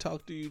 motherfuckers try to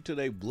talk to you till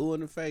they blue in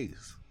the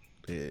face.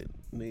 Yeah,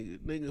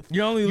 nigga.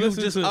 You only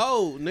listen just to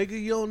old, nigga.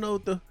 You don't know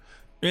what the.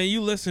 and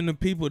you listen to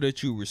people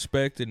that you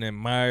respect and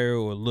admire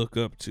or look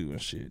up to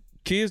and shit.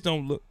 Kids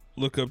don't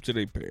look up to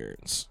their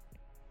parents.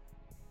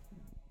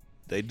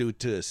 They do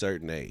to a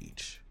certain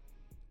age.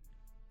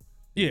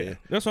 Yeah,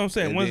 that's what I'm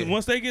saying. And then-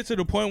 Once they get to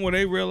the point where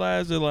they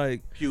realize they're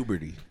like,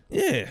 Puberty.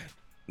 yeah,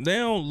 they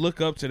don't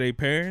look up to their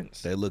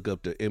parents They look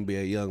up to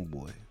NBA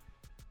YoungBoy,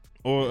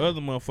 or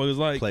other motherfuckers.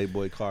 Like,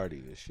 Playboy Cardi,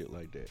 and shit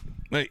like that.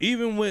 like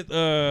even with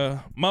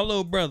my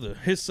little brother,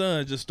 his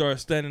son just started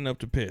standing up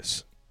to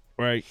piss,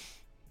 right?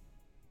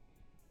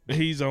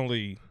 He's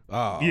only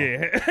Oh.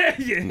 yeah.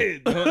 Yeah.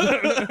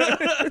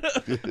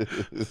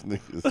 This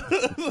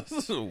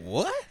nigga's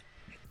What?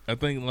 I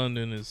think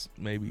London is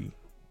maybe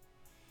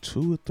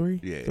 2 or 3.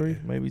 Yeah. 3,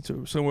 maybe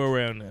 2, somewhere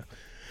around there.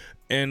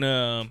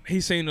 And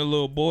he seen a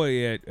little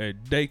boy at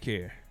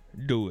daycare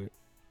do it,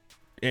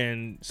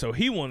 and so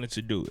he wanted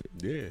to do it.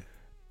 Yeah.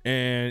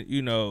 And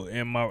you know,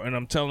 and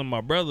I'm telling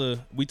my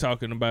brother, we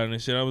talking about it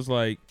and shit.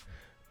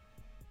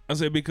 I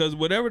said, because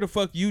whatever the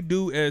fuck you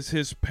do as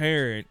his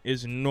parent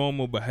is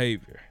normal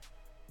behavior.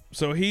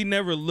 So he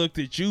never looked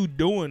at you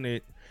doing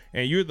it,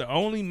 and you're the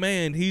only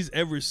man he's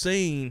ever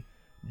seen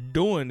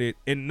doing it,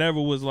 and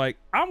never was like,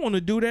 I want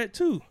to do that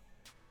too.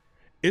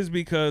 It's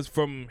because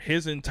from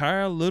his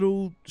entire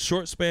little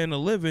short span of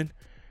living,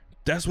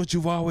 that's what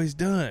you've always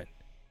done.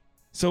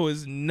 So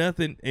it's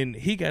nothing, and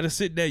he got to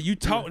sit down. You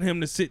taught him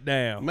to sit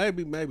down.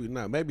 Maybe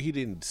not. Maybe he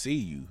didn't see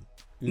you.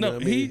 You know No,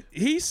 what I mean?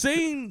 he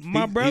seen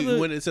my He brother.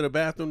 went into the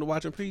bathroom to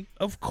watch him pee.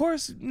 Of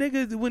course,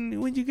 nigga.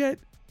 When you got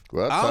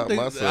Well, I I taught don't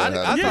think my son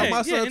I how to taught pee.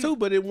 my son yeah, too,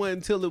 but it wasn't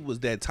until it was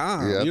that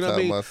time. Yeah, I you know taught what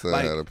I mean? my son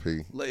Like, how to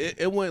pee.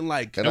 it wasn't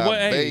like And At what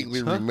I age?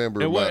 vaguely Huh?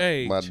 remember At what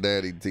age? my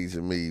daddy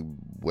teaching me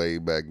way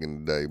back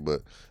in the day.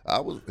 But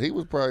he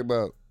was probably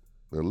about,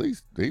 at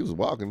least, he was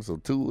walking, so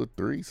 2 or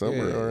 3,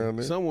 somewhere around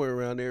there. Somewhere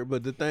around there.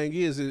 But the thing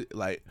is,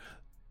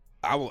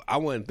 I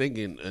wasn't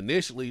thinking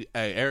initially,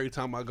 hey, every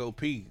time I go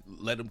pee,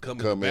 let him come in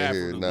the Come in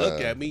bathroom here, and nah. look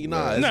at me.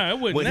 Nah. Nah, it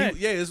wasn't when that.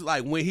 it's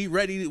like when he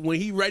ready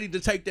to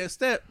take that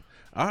step.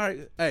 All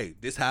right, hey,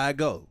 this how I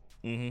go.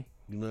 Mhm.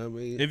 You know what I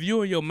mean? If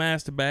you in your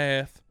master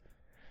bath,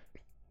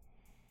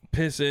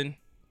 pissing,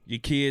 your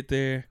kid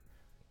there,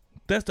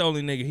 that's the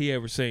only nigga he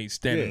ever seen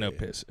standing up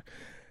pissing.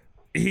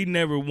 He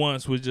never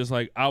once was just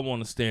like, I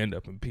want to stand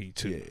up and pee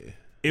too. Yeah.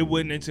 It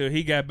wasn't until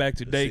he got back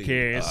to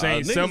daycare and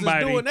saying niggas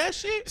somebody is doing that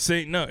shit.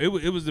 saying no. It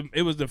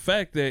was the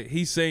fact that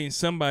he's saying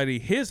somebody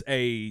his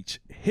age,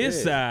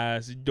 his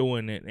size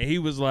doing it, and he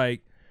was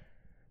like,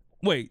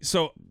 wait,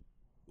 so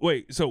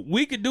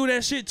we could do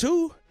that shit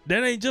too?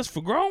 That ain't just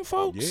for grown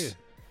folks? Yeah.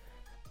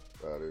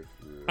 About it,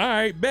 All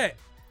right, bet.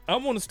 I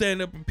want to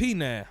stand up and pee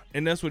now.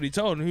 And that's what he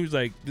told him. He was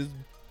like, this,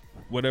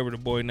 whatever the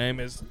boy name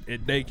is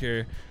at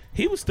daycare,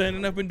 he was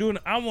standing up and doing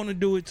it. I want to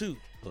do it too.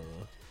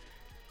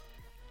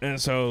 And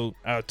so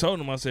I told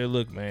him, I said,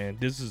 look, man,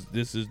 this is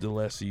the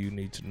lesson you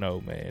need to know,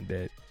 man,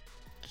 that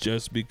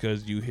just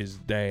because you his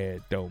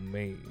dad don't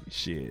mean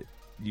shit.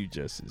 You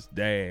just his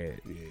dad.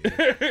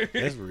 Yeah.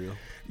 That's real.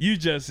 You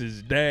just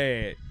his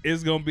dad.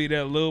 It's gonna be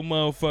that little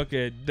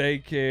motherfucker at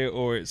daycare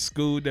or at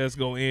school that's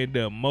gonna end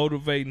up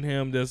motivating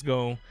him. That's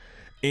gonna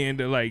end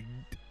up like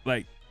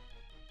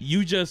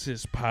you just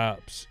his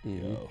pops.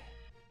 Yo,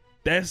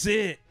 that's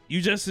it.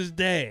 You just his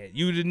dad.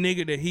 You the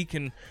nigga that he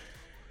can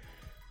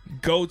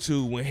go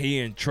to when he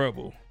in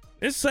trouble.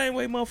 It's the same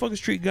way motherfuckers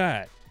treat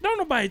God. Don't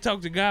nobody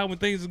talk to God when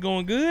things are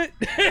going good.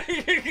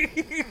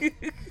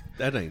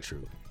 That ain't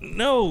true.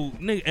 No,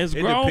 nigga, as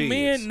It grown depends.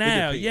 men It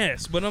now, depends.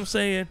 yes, but I'm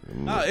saying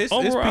It's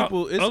overall,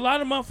 people. a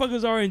lot of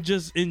motherfuckers are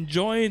just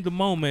enjoying the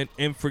moment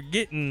and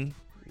forgetting.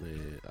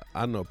 Man,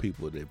 I know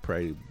people that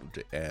pray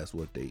to ask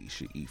what they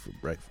should eat for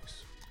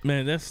breakfast.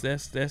 Man, that's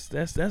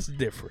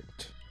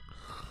different.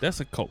 That's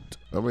a cult.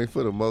 I mean,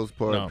 for the most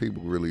part, No.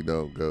 people really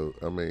don't go.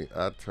 I mean,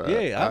 I try.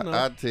 Yeah, I know.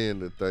 I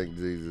tend to thank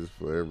Jesus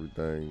for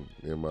everything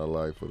in my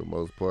life for the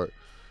most part.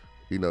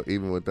 You know,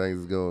 even when things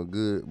is going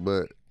good,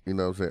 but you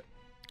know what I'm saying?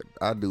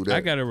 I do that.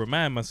 I gotta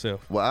remind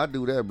myself. Well, I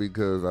do that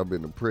because I've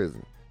been in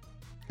prison.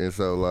 And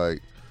so,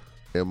 like,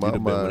 in my You'd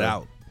have been mind,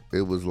 without.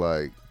 it was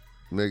like,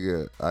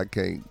 nigga, I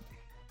can't.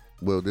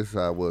 Well, this is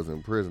how I was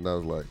in prison. I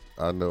was like,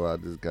 I know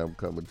I'm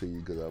coming to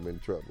you because I'm in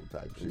trouble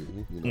type shit. You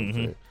know what I'm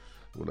saying?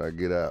 When I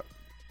get out,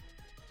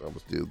 I'm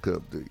still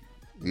come to you.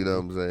 You know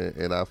what I'm saying?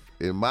 And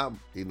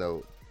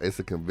it's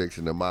a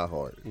conviction in my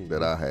heart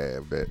that I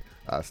have that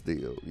I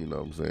still, you know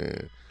what I'm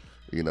saying?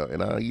 You know,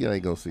 and you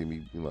ain't gonna see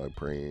me, like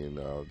praying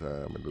all the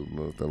time and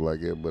doing stuff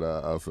like that. But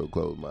I also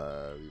close my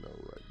eyes,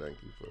 like thank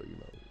you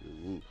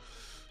for,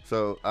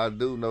 So I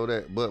do know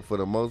that, but for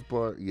the most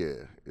part, yeah,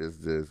 it's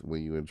just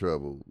when you in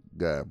trouble,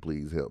 God,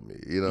 please help me.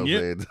 You know what I'm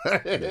saying?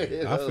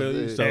 You know I feel what I'm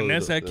you. saying? So And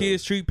that's how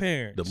kids treat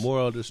parents. The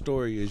moral of the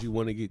story is you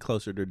want to get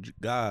closer to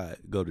God,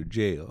 go to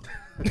jail.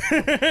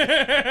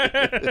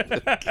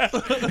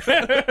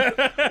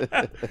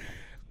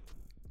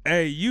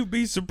 Hey, you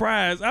be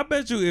surprised. I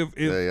bet you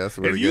Hey, I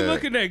swear if to you God.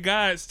 looking at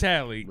God's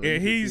tally Bro, you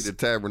and can see he's the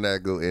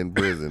tabernacle in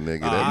prison,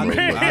 nigga. I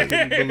That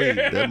can believe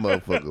it.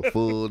 motherfucker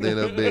full in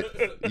a bit.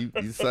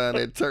 You sign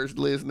that church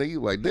list, nigga. You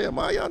like, damn,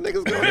 all y'all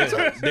niggas going to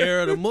church?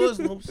 There are the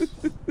Muslims.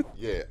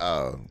 Yeah.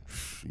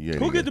 You ain't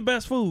who even get the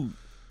best food?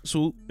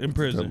 Swoop in talking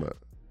prison. about.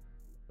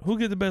 Who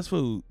get the best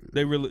food?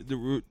 They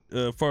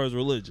as far as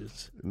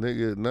religions.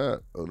 Nigga,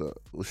 not.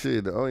 Well,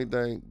 shit, the only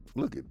thing,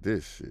 look at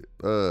this shit.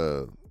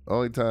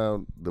 Only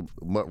time the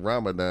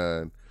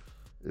Ramadan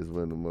is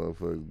when the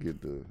motherfuckers get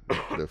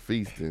the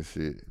feast and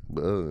shit.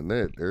 But other than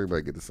that,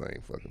 everybody get the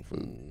same fucking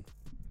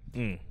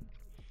food.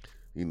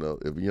 You know,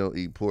 if you don't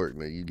eat pork,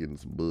 then you getting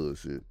some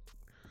bullshit.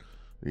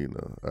 you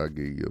know, I'll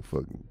give you a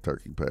fucking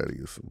turkey patty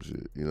or some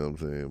shit. You know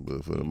what I'm saying?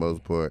 But for the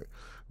most part,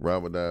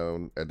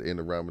 Ramadan, at the end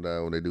of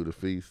Ramadan when they do the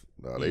feast,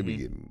 they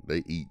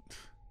they eat.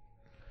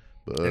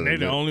 But And they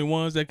the only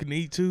ones that can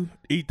eat too?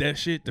 Eat that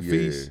shit, the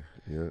feast?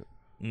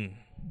 Yeah.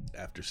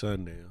 After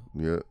sundown.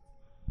 Yeah.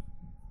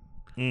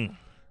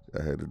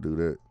 I had to do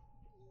that.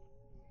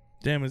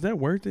 Damn, is that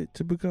worth it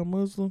to become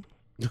Muslim?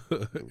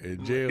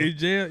 In jail. In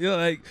jail? Yeah,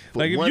 like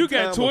For if one you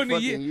got time a 20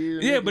 fucking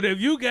year, yeah, nigga. but if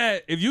you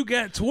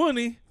got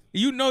 20,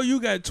 you know you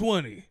got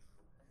 20.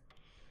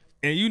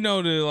 And you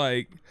know that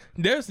like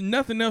there's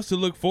nothing else to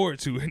look forward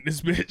to in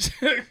this bitch.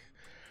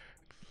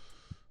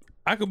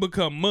 I could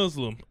become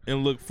Muslim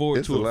and look forward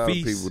It's to a lot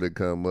feast. of people that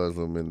come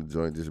Muslim in the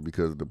joint just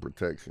because of the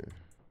protection.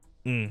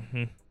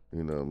 Mm-hmm.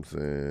 You know what I'm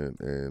saying?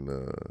 And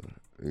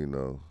you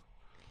know,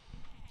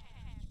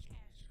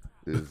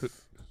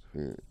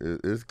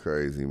 it's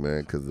crazy,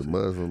 man, because the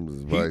Muslims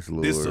is vice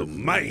lords. this a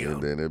man.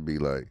 And then it'd be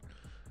like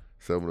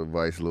some of the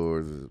vice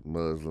lords is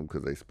Muslim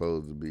because they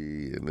supposed to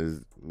be, and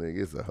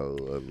it's a whole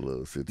other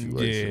little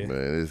situation,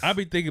 man. I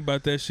be thinking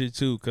about that shit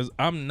too, because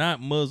I'm not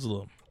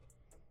Muslim,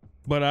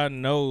 but I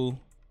know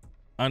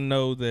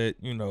that,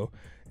 you know,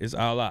 it's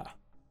Allah.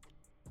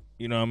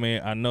 You know what I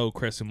mean? I know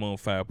Crescent Moon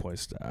 5-point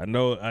star. I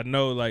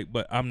know, like,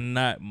 but I'm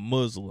not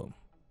Muslim.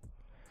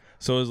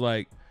 So it's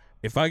like,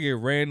 if I get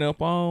ran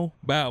up on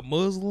by a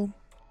Muslim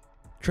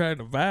trying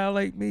to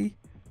violate me,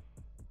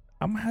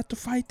 I'm gonna have to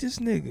fight this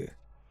nigga.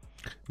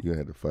 You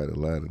had to fight a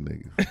lot of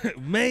niggas.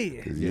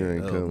 Man. 'Cause you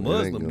ain't come,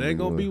 Muslim, there ain't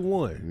gonna be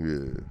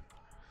one. Yeah.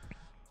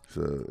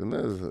 So, and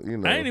that's, you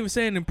know. I ain't even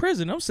saying in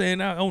prison. I'm saying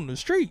out on the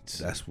streets.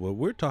 That's what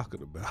we're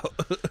talking about.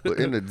 But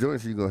in the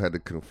joints, you're going to have to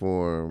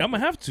conform. I'm gonna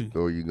have to.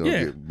 Or you're going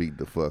to get beat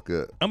the fuck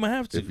up. I'm gonna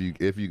have to.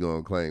 If you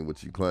going to claim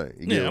what you claim.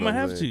 You get Yeah, what I'm gonna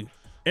have saying? to.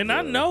 And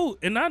I know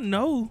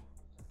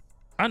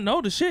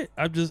the shit.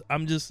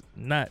 I'm just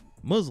not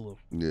Muslim.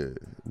 Yeah,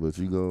 but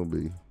you going to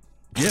be.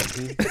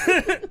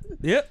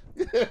 Yep.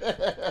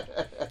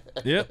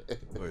 Yep.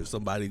 Or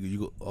somebody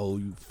you owe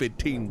you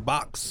 15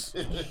 bucks.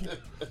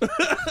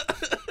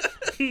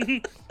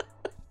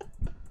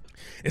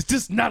 It's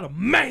just not a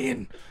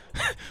man.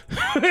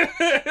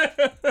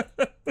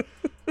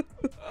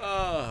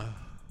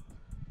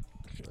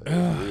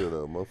 Real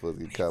though, motherfuckers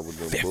get caught with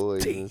them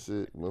boys and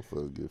shit.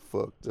 Motherfuckers get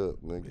fucked up,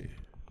 nigga.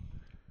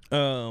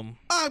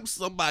 I'm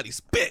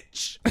somebody's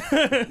bitch.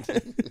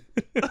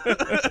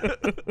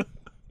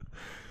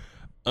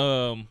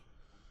 I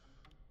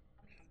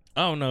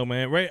don't know,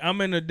 man.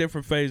 I'm in a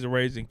different phase of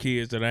raising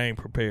kids that I ain't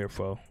prepared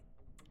for.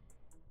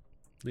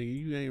 Nigga,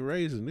 you ain't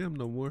raising them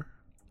no more.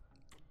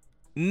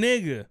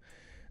 Nigga.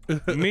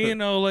 Me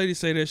and the old lady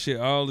say that shit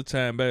all the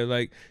time, but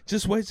like,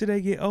 just wait till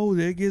they get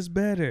older, it gets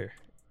better.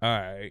 All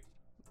right.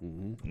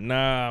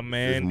 Nah,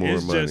 man. More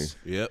It's money. just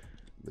Yep.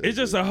 it's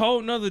just a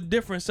whole nother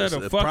different set It's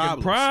of the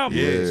fucking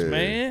problems, Yeah.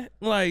 man.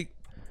 Like,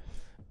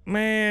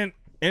 man,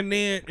 and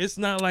then it's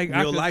not like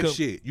Real life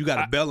shit. You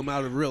gotta bail them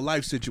out of real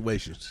life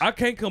situations. I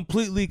can't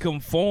completely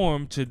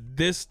conform to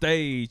this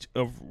stage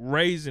of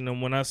raising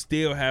them when I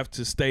still have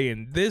to stay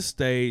in this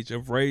stage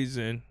of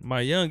raising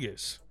my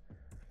youngest.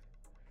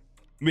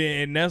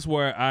 Man, and that's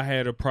where I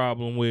had a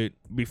problem with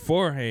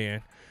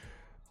beforehand.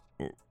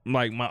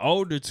 Like my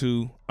older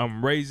two,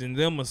 I'm raising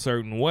them a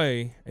certain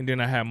way, and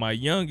then I have my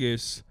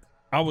youngest.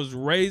 I was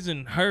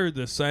raising her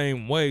the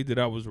same way that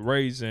I was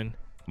raising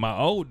my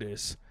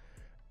oldest,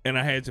 and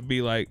I had to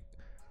be like,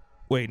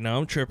 wait, no,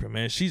 I'm tripping,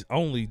 man. She's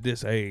only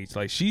this age.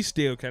 Like, she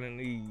still kind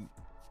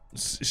of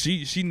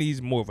she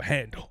needs more of a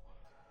handle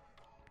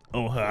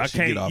on her. I She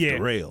can't get off the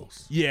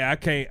rails. Yeah, I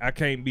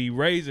can't be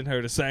raising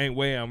her the same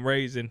way I'm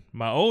raising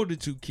my older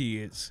two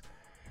kids.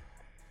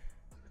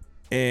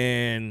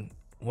 And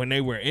when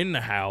they were in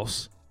the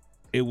house,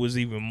 it was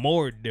even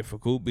more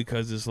difficult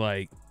because it's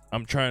like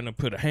I'm trying to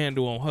put a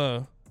handle on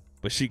her,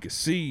 but she could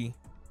see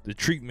the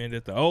treatment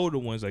that the older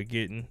ones are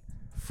getting.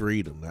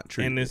 Freedom, not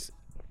treatment. And it's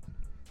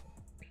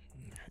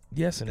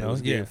yes and They no.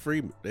 was Yeah. getting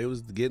free. They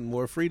was getting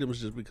more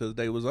freedoms just because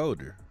they was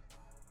older.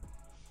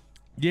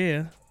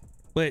 Yeah.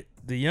 But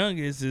the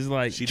youngest is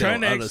like She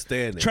trying don't to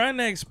understand it. trying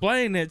to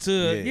explain that to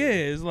her. Yeah. Yeah,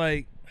 it's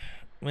like,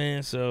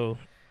 man, so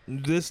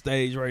this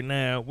stage right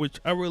now, which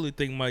I really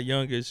think my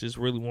youngest just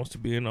really wants to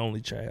be an only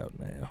child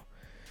now.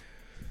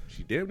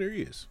 She damn near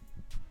is.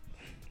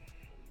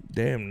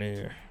 Damn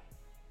near.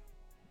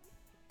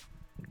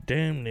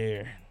 Damn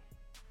near.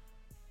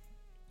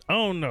 I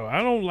don't know.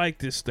 I don't like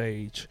this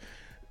stage.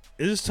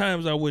 There's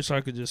times I wish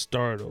I could just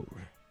start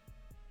over.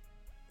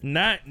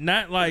 Not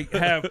like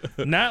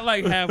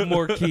have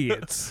more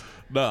kids.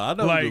 No, I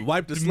know. Like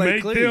Wipe the slate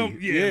make clean.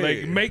 them,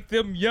 like make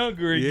them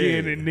younger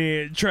again, and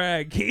then try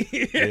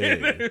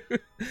again.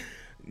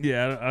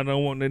 Yeah, I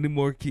don't want any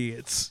more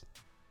kids.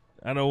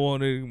 I don't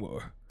want any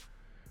more.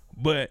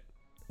 But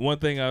one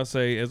thing I'll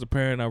say as a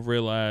parent, I've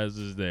realized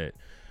is that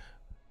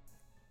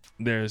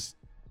there's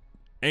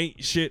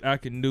ain't shit I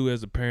can do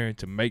as a parent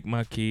to make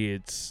my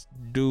kids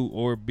do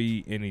or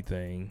be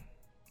anything,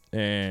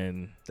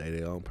 and They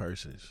their own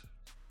persons.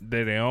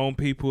 they're their own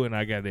people, and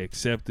I gotta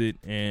accept it.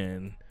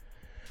 And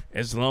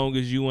as long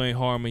as you ain't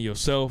harming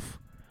yourself,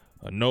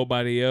 or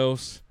nobody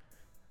else,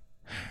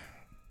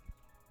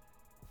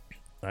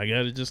 I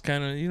gotta just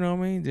kind of, you know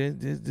what I mean?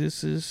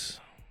 This is,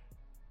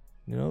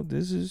 you know,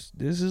 this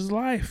is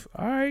life.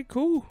 All right,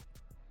 cool.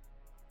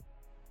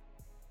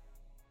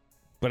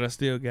 But I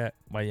still got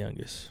my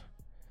youngest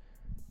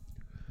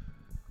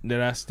that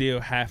I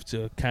still have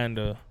to kind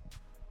of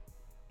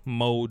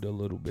mold a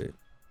little bit.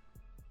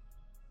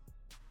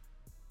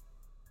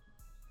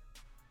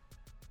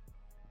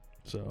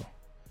 So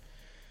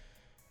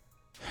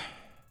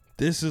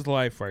this is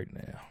life right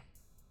now,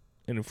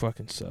 and it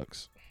fucking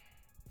sucks.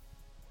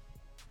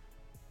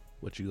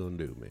 What you gonna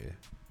do, man?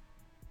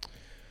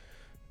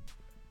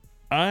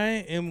 I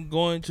am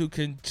going to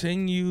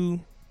continue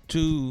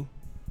to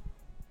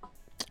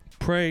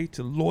pray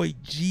to Lord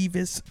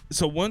Jesus.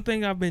 So one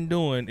thing I've been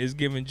doing is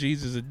giving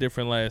Jesus a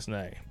different last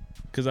name,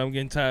 because I'm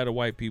getting tired of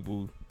white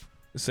people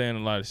saying a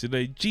lot of shit.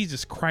 They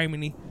Jesus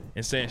criminy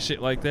and saying shit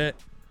like that.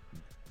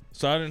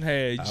 So I done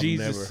had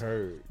Jesus. I've never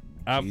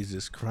heard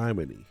Jesus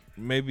criminy.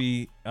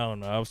 Maybe, I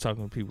don't know. I was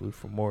talking to people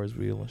from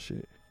Mooresville and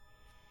shit.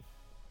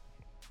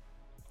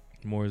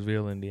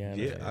 Mooresville, Indiana.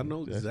 Yeah, I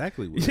know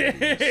exactly what Yeah,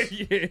 it is.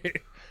 yeah.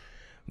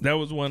 That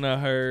was one I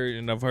heard,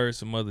 and I've heard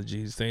some other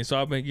Jesus things.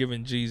 So I've been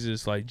giving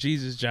Jesus like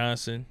Jesus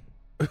Johnson.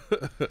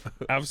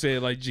 I've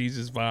said like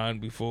Jesus Vine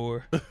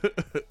before.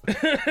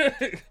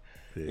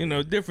 Yeah. You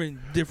know, different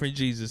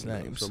Jesus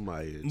names.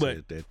 Somebody had But-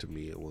 said that to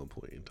me at one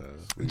point in time.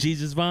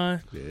 Jesus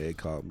Vine? Yeah, they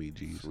called me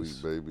Jesus.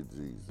 Sweet baby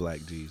Jesus.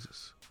 Black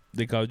Jesus.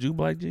 They called you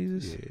Black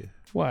Jesus? Yeah,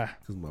 Why?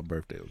 because my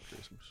birthday was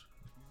Christmas.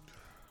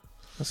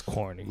 That's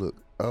corny. Look,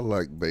 I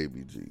like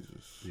baby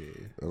Jesus.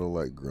 Yeah. I don't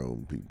like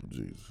grown people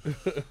Jesus.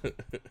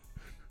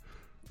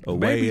 Away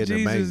Baby in the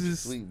Jesus manger. is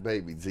Sweet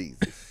baby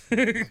Jesus.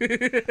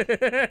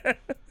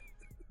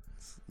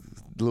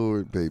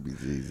 Lord baby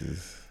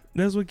Jesus.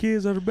 That's what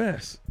kids are the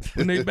best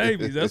when they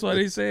babies. That's why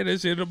they say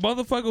that shit. The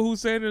motherfucker who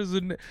said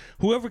it,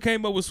 whoever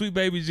came up with Sweet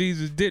Baby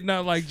Jesus did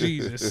not like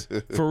Jesus.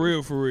 For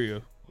real, for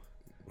real.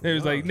 It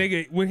was like,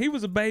 nigga, when he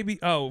was a baby,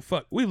 oh,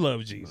 fuck, we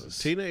love Jesus.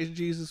 Teenage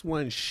Jesus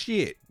wasn't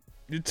shit.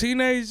 The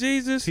teenage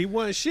Jesus, He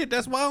wasn't shit.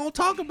 That's why I don't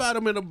talk about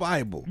him in the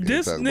Bible.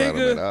 this Talk about him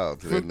at nigga, all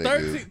to that From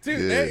nigga.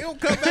 13, Yeah. he'll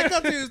come back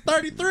up to his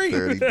 33.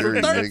 33,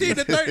 From 13 nigga.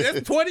 to 30,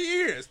 that's 20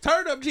 years.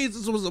 Turn up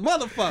Jesus was a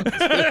motherfucker.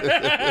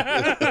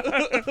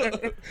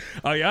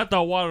 oh yeah, I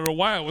thought Water the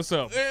Wine was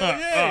something. Hell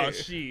yeah. Oh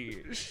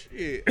shit.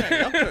 Shit.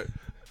 Hey,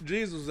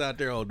 Jesus was out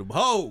there on them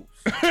hoes.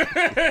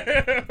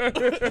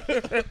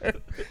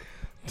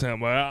 Tell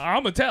me,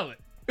 I'm gonna tell it.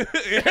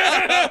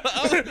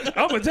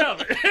 I'm gonna tell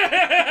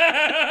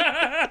it.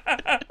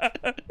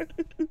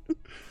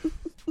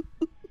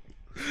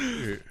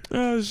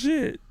 Oh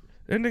shit.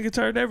 That nigga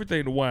turned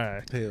everything to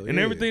wine. Hell and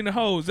yeah. everything to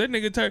hoes. That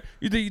nigga turned,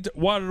 you think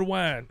water to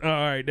wine. All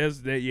right, that's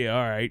that. Yeah,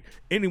 all right.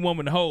 Any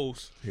woman to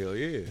hoes, Hell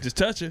yeah. just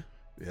touch her.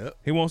 Yep.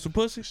 He wants some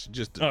pussy.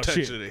 Just the Oh, touch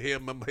shit. of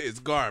him and his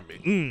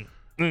garment.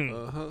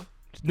 Uh-huh.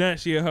 Now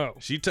she a hoe.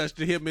 She touched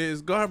him in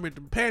his garment,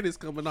 the panties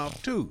coming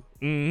off too.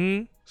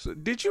 Mm-hmm. So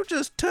did you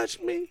just touch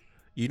me?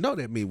 You know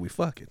that mean we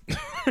fucking.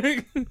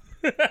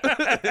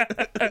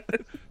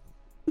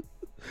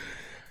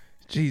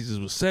 Jesus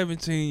was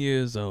 17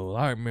 years old.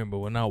 I remember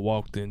when I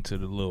walked into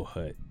the little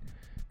hut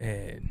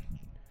and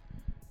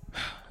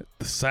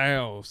the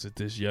sounds that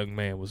this young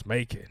man was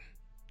making.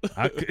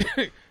 I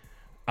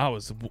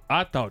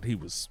thought he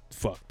was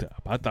fucked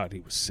up. I thought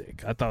he was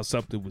sick. I thought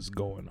something was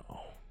going on.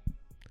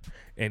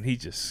 And he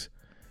just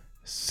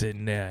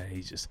sitting there,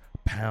 he just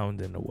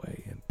pounding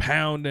away and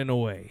pounding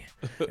away.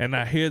 And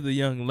I hear the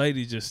young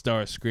lady just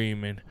start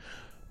screaming,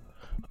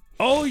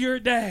 "Oh, your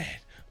dad.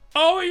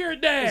 Oh, your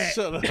dad."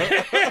 Shut up.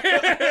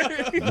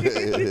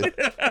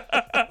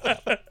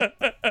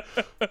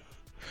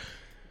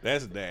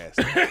 That's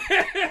nasty.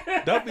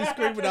 Don't be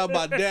screaming out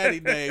my daddy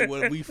name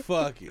when we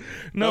fucking.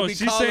 No, don't be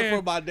she calling said,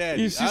 for my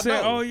daddy. She I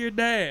said, know. "Oh, your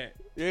dad."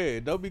 Yeah,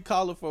 don't be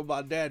calling for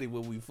my daddy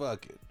when we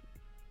fucking.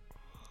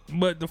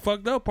 But the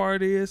fucked up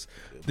part is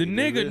the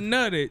nigga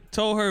nutted,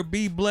 told her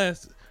be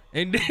blessed,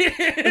 and then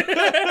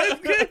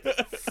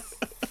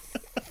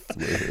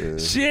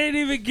she ain't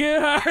even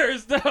get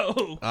hers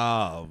though.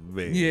 Oh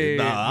man, Yeah,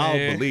 nah, I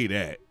man. don't believe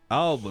that. I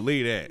don't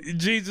believe that.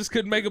 Jesus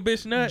couldn't make a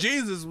bitch nut,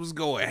 Jesus was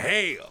going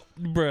hell.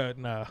 bruh.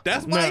 Nah,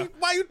 That's nah.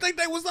 why you think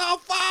they was all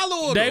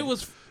following They him?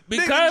 was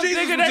because Jesus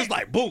nigga, was they just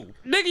like boom.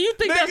 nigga. You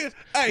think Nigga, that's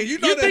hey, you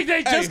know you that, think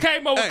they just hey,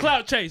 came up with hey,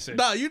 clout chasing?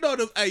 Nah, you know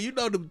them. Hey, you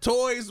know them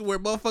toys where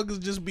motherfuckers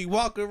just be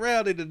walking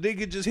around and the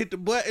nigga just hit the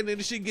button and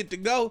the shit get to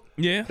go.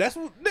 Yeah, That's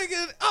what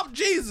nigga. I'm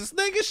Jesus,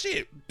 nigga.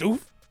 Shit, doof.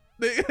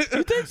 Nigga,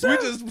 You think so? We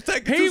just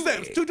taking He- 2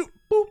 steps.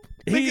 Boop.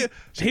 he Nigga,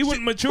 he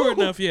wasn't mature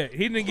enough yet.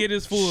 He didn't get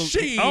his full.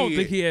 Shit. I don't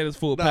think he had his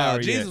full Nah, power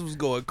Jesus yet. was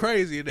going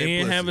crazy in that He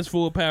didn't pussy. have his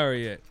full power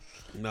yet.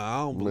 Nah, I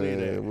don't believe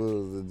Man, that. what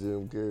was the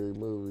Jim Carrey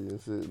movie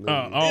and shit?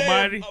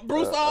 Almighty. Yeah,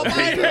 Bruce Bruce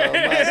Almighty.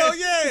 Almighty. Hell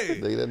yeah.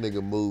 That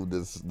nigga moved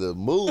the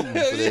moon for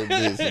that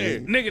bitch.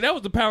 nigga. Nigga, that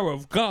was the power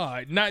of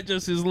God, not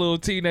just his little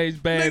teenage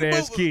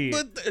badass Nigga, kid.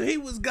 But he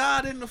was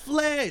God in the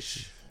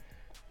flesh.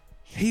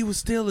 he was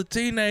still a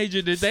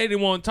teenager that they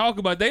didn't want to talk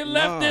about. They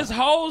left this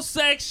whole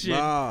section.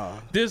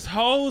 This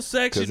whole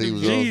section Because he of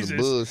was Jesus. on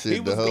some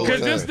bullshit the whole time.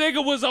 Because this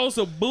nigga was on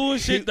some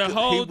bullshit the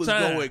whole He was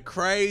time. going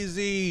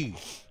crazy.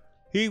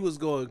 He was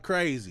going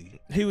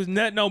crazy. He was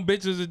nutting on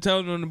bitches and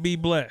telling them to be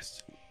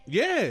blessed.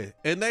 Yeah,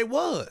 and they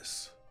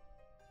was.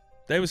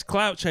 They was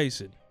clout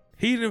chasing.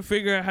 He didn't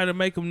figure out how to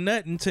make them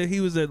nut until he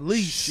was at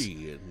least.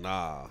 Shit,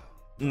 nah.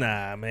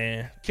 Nah,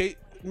 man.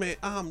 Man,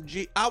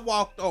 I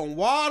walked on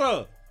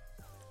water.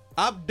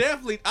 I'm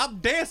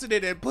dancing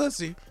in that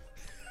pussy.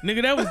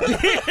 Nigga, that was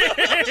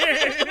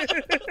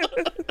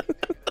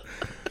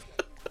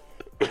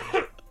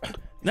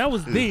that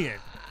was then.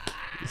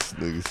 This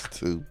nigga's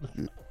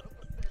stupid.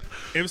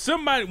 If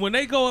somebody, when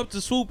they go up to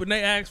Swoop and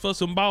they ask for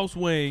some boss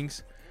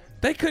wings,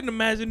 they couldn't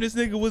imagine this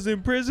nigga was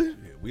in prison.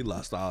 Yeah, we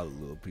lost all the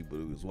little people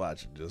who was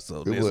watching just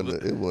so It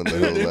wasn't a whole lot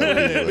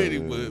of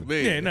people.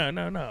 Yeah,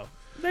 no.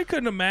 They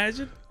couldn't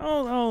imagine. I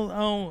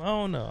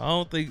don't know. I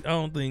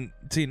don't think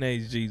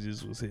Teenage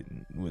Jesus was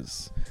hitting. Man,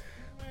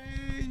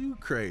 you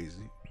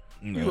crazy.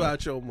 No. You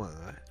out your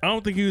mind. I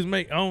don't think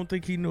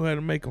he knew how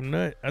to make them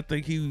nut. I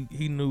think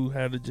he knew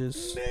how to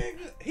just.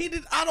 Nigga, he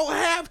did. I don't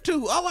have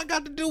to. All I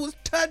got to do was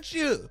touch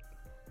you.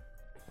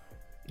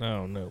 I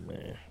don't know,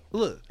 man.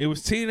 Look, It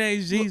was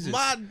Teenage Jesus.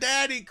 my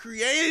daddy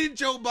created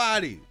your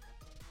body.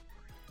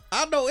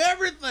 I know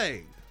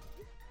everything.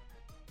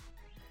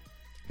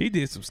 He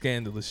did some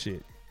scandalous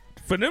shit.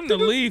 For them to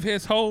leave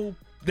this whole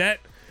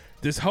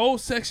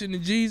section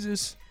of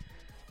Jesus,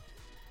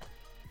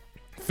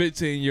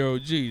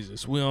 15-year-old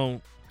Jesus, we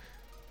don't.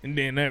 And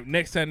then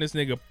next time this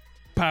nigga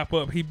pop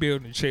up, he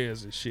building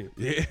chairs and shit.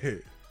 Yeah,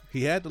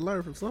 he had to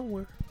learn from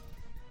somewhere.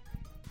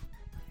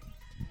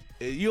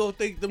 And you don't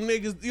think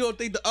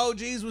the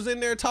OGs was in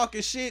there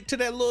talking shit to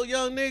that little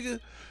young nigga?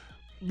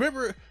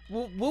 Remember,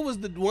 what was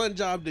the one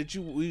job that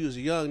you was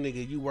a young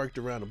nigga, you worked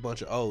around a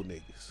bunch of old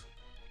niggas?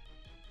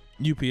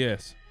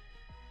 UPS.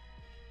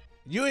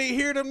 You ain't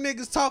hear them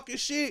niggas talking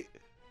shit?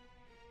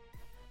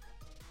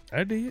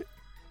 I did.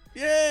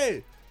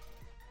 Yeah.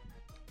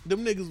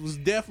 Them niggas was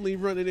definitely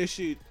running this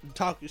shit,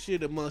 talking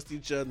shit amongst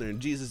each other, and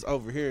Jesus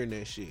overhearing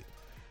that shit.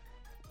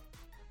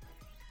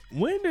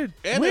 When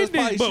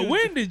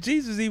did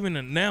Jesus even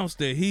announce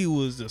that he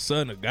was the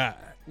Son of God?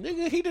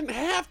 Nigga, he didn't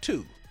have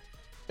to.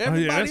 Oh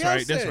yeah, that's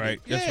right. That's right.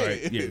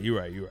 Yeah, you're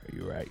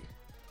right.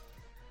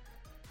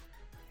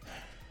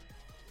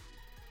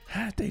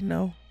 How'd they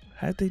know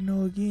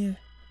again?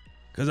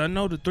 Because I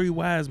know the three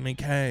wise men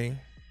came.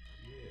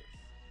 Yes.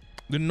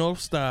 The North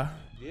Star.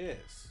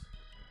 Yes.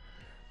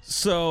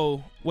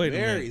 So, wait a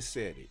Mary minute.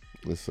 said it.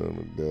 The Son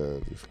of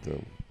God is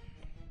coming.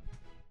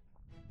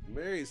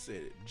 Mary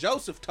said it.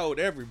 Joseph told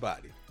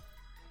everybody.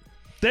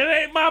 That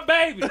ain't my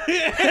baby.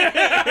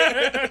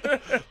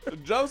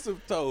 Joseph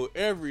told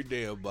every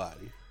damn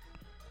body.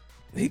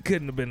 He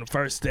couldn't have been the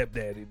first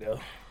stepdaddy, though.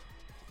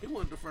 He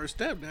wasn't the first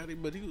stepdaddy,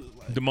 but he was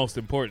like... The most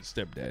important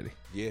stepdaddy.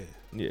 Yeah.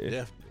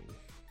 Definitely.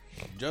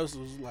 Joseph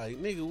was like,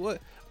 nigga,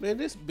 what? Man,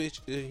 this bitch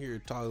in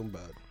here talking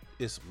about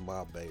it's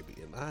my baby,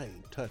 and I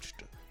ain't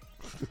touched her.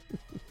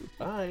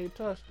 I ain't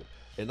touched her.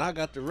 And I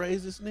got to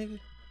raise this nigga.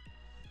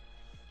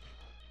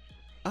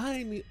 I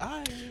ain't.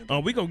 Oh,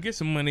 we gonna get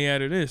some money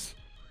out of this.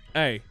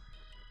 Hey,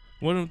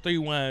 one of them three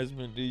wise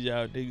men did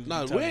y'all niggas?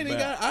 No, we ain't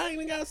got. I ain't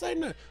even gotta say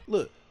nothing.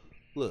 Look.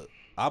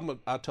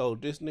 I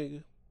told this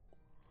nigga.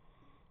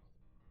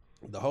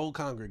 The whole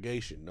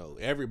congregation know.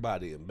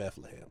 Everybody in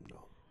Bethlehem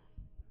know.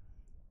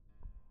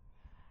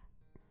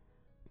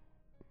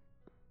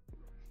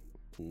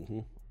 Mm-hmm.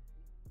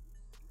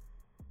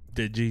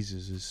 That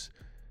Jesus is.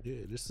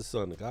 Yeah, this is the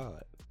Son of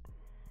God.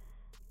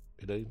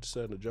 It ain't the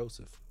son of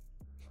Joseph.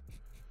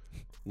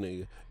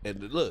 Nigga.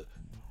 And look,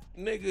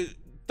 nigga,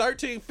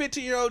 13,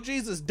 15-year-old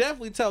Jesus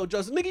definitely told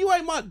Joseph, nigga, you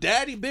ain't my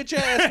daddy, bitch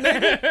ass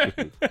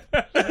nigga.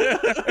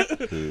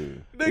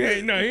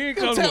 Nigga, no, he ain't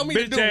called him a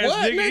bitch ass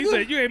what, nigga. He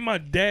said, you ain't my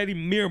daddy,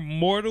 mere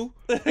mortal.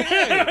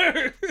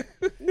 Hey.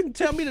 You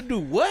tell me to do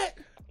what,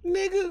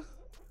 nigga?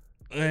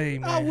 Hey,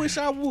 man. I wish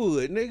I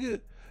would,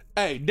 nigga.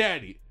 Hey,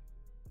 daddy.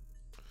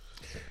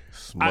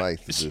 Smite.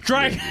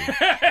 Strike.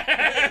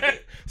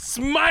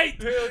 Smite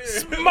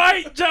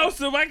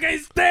Joseph. I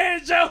can't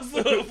stand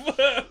Joseph.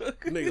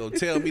 Nigga gonna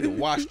tell me to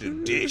wash the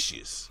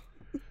dishes.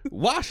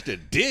 Wash the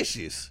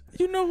dishes.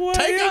 You know who I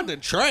Take am? out the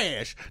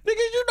trash. Nigga,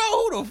 you know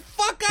who the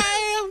fuck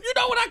I am? You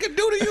know what I can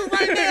do to you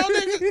right now,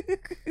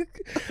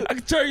 nigga? I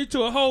can turn you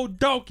to a whole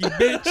donkey,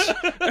 bitch.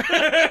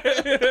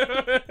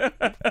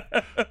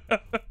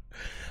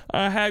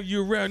 I have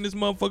you around this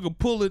motherfucker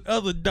pulling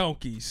other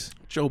donkeys.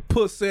 Your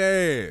pussy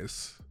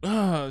ass.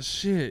 Oh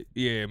shit.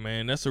 Yeah,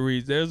 man. That's a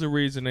reason. There's a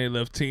reason they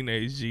left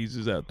teenage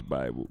Jesus out the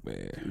Bible,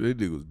 man. That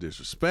nigga was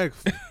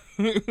disrespectful.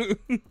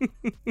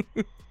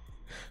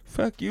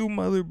 Fuck you,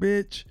 mother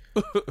bitch.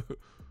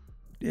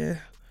 Yeah.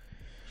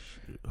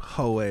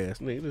 Hoe ass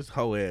nigga. This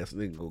hoe ass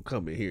nigga gonna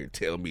come in here and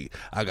tell me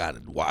I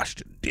gotta wash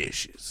the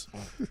dishes.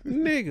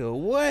 Nigga,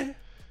 what?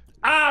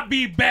 I'll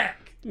be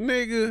back.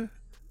 Nigga,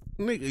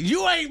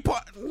 you ain't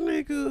part.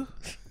 Nigga,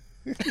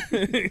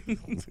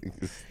 It's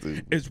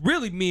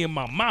really me and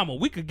my mama.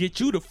 We could get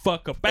you the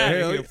fuck up out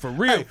of here for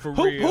real, Hey, for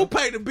who, real. Who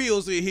pay the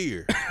bills in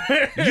here?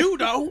 You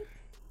don't.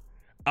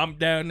 I'm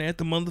down there at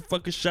the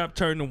motherfucking shop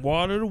turning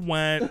water to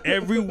wine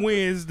every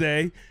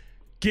Wednesday,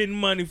 getting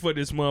money for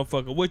this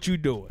motherfucker. What you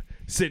doing?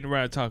 Sitting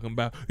around talking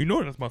about, you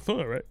know that's my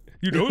son, right?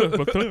 You know that's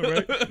my son,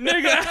 right?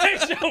 Nigga, I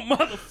ain't your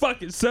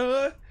motherfucking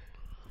son.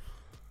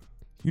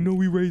 You know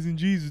we raising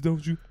Jesus,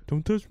 don't you?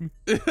 Don't touch me.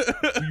 We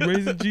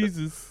raising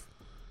Jesus.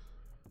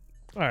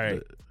 All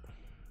right.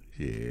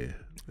 Yeah,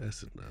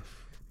 that's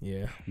enough.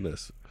 Yeah.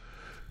 That's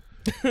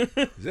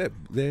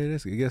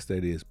I guess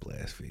that is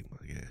blasphemy,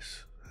 I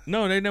guess.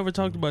 No, they never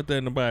talked about that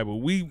in the Bible.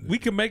 We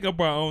can make up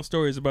our own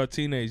stories about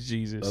teenage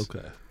Jesus.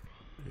 Okay.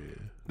 Yeah.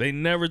 They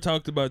never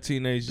talked about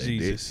teenage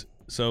Jesus.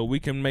 So we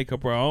can make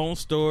up our own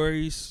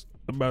stories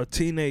about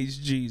teenage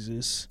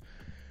Jesus.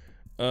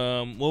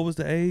 What was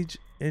the age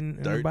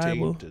in the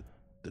Bible? 13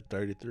 to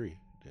 33.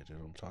 They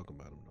don't talk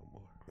about him no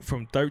more.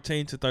 From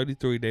 13 to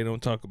 33, they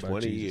don't talk about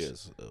 20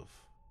 Jesus. years of.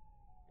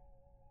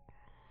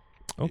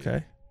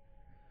 Okay.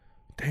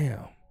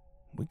 Damn.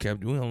 We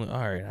only,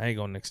 all right, I ain't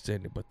gonna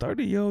extend it, but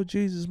 30-year-old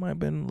Jesus might have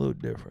been a little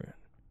different.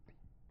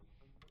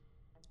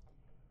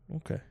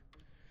 Okay.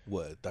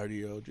 What,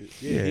 30-year-old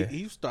Jesus? Yeah.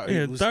 He started.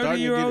 Yeah, he was starting to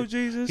 30-year-old get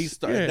Jesus. He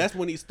started. Yeah. That's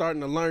when he's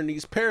starting to learn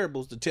these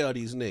parables to tell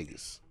these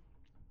niggas.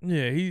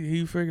 Yeah,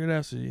 he figured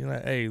out, so you're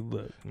like, hey,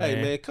 look, man.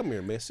 Hey, man, come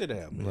here, man. Sit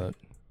down, man.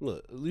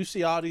 Look, you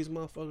see all these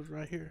motherfuckers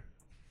right here?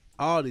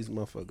 All these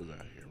motherfuckers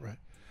out here, right?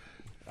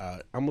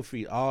 I'm going to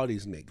feed all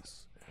these niggas.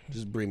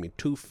 Just bring me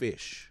 2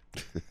 fish.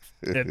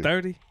 At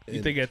 30?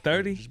 You think at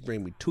 30? Just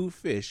bring me 2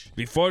 fish.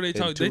 Before they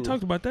talked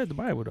about that in the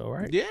Bible, though,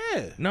 right?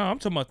 Yeah. No, I'm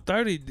talking about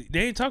 30.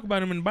 They ain't talk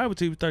about him in the Bible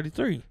till he was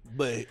 33.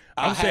 But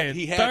I'm saying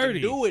he had 30. to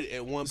do it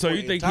at one point. So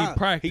you think in time. he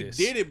practiced?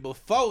 He did it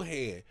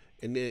beforehand.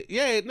 And then,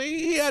 yeah,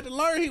 he had to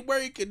learn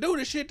where he could do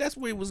this shit. That's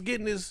when he was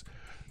getting his.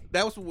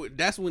 That's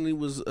when he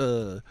was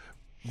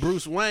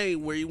Bruce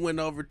Wayne, where he went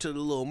over to the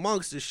little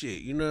monks and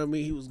shit. You know what I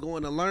mean? He was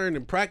going to learn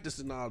and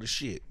practicing all the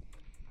shit.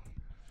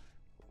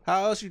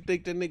 How else you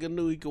think that nigga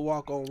knew he could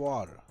walk on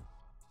water?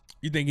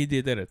 You think he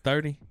did that at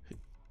 30?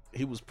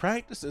 He was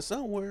practicing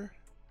somewhere.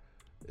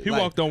 He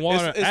walked on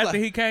water after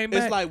he came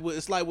back. It's like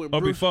with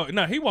or Bruce. before.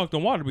 No, he walked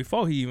on water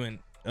before he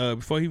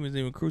was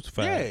even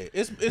crucified. Yeah,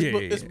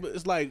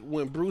 it's like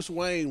when Bruce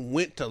Wayne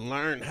went to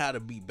learn how to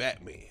be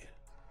Batman.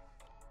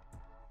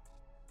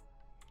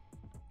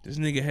 This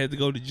nigga had to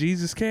go to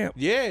Jesus camp.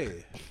 Yeah.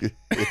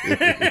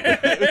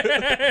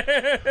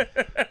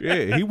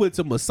 Yeah, he went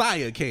to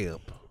Messiah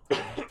camp.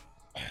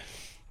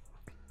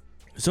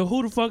 So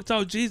who the fuck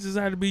taught Jesus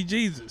how to be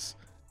Jesus?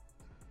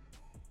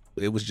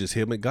 It was just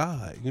him and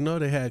God. You know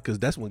they had, because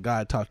that's when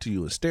God talked to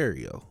you in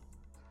stereo.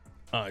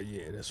 Oh,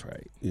 yeah, that's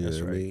right. You That's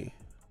know what right. I mean?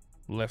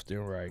 Left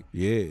and right.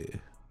 Yeah.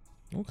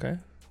 Okay.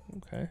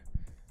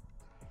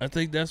 I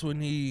think that's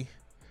when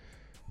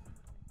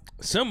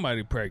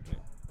somebody pregnant.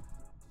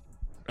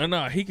 Oh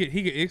no, he could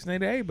ixnay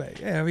the A back.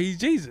 Yeah, he's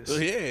Jesus.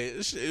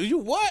 Yeah. You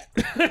what?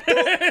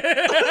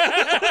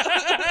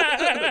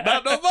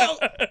 Not no more.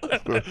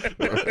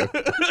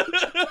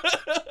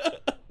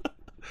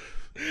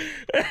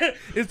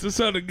 It's the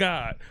Son of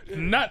God,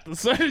 not the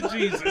Son of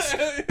Jesus.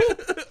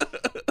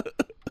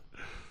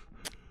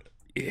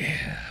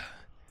 Yeah.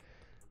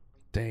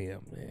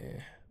 Damn,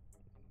 man.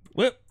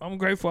 Well, I'm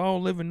grateful I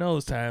don't live in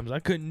those times. I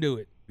couldn't do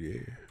it. Yeah.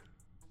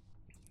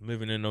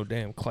 Living in no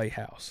damn clay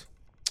house.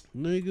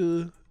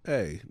 Nigga,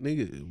 hey,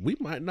 nigga, we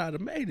might not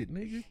have made it,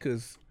 nigga,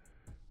 because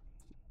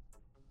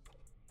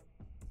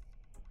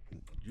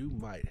you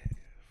might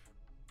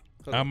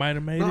have. I might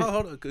have made No, it.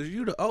 hold on, because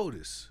you the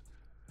oldest.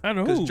 I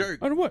know who.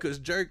 Jerk, I know what. because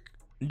Jerk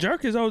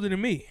is older than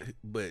me.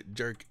 But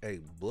Jerk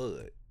ain't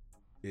blood,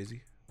 is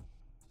he?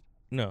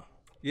 No.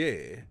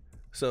 Yeah.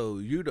 So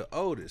you the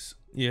oldest.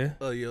 Yeah.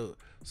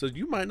 So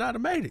you might not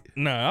have made it.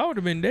 No, I would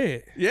have been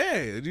dead.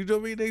 Yeah, you know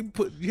what I mean?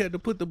 You had to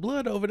put the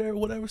blood over there or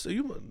whatever. So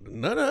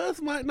none of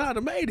us might not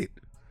have made it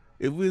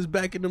if we was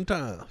back in them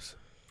times.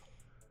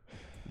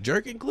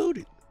 Jerk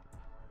included.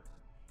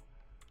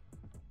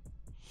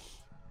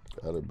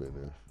 I'd have been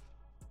there.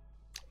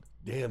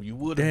 Damn, you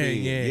would have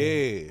been.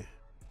 Yeah.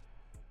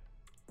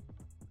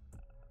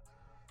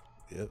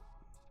 Yep.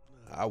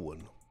 I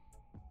wouldn't.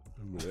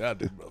 I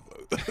did,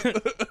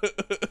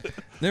 motherfucker.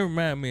 That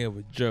remind me of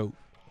a joke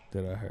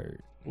that I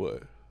heard.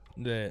 What?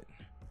 That,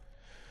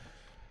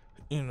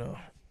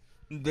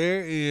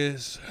 there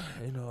is,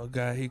 a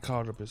guy, he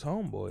called up his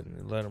homeboy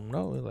and let him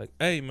know. He's like,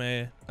 hey,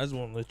 man, I just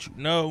want to let you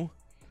know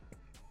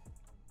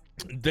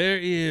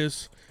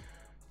there's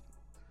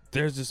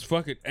this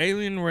fucking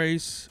alien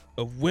race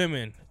of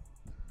women.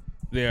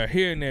 They are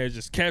here and there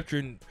just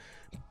capturing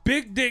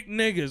big dick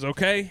niggas,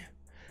 okay?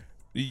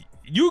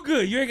 You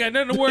good. You ain't got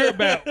nothing to worry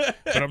about.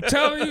 But I'm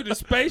telling you, the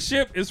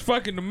spaceship is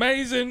fucking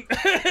amazing.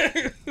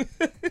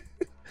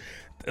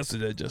 That's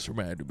what that just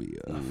reminded me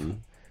of. Mm-hmm.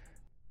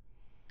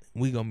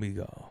 We gonna be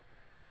gone.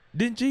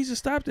 Didn't Jesus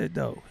stop that,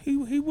 though?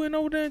 He went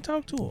over there and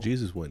talked to him.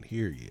 Jesus wasn't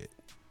here yet.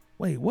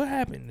 Wait, what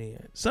happened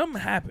then?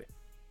 Something happened.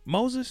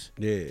 Moses?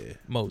 Yeah.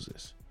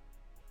 Moses.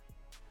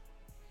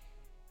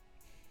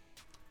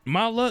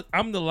 My luck,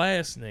 I'm the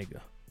last nigga.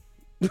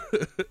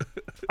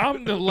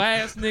 I'm the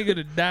last nigga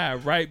to die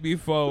right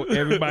before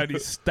everybody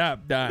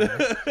stop dying.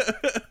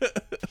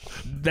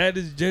 That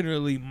is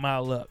generally my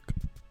luck.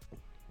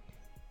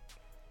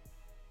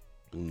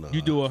 Nah.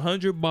 You do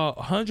 100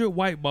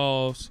 white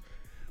balls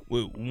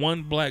with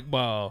one black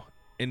ball,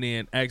 and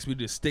then ask me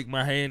to stick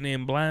my hand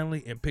in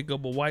blindly and pick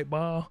up a white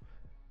ball.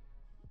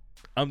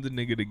 I'm the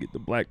nigga to get the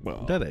black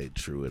ball. That ain't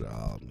true at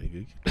all,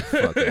 nigga. Get the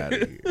fuck out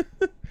of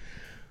here.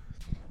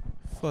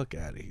 Fuck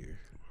out of here.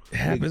 It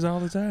happens all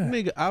the time.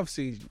 Nigga, I've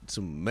seen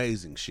some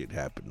amazing shit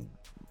happen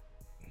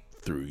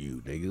through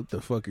you, nigga. What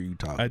the fuck are you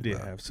talking about? I did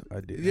have some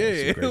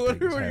Yeah, great things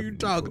what are happen you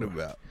talking before.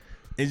 about?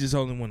 It's just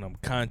only when I'm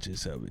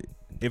conscious of it.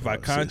 If I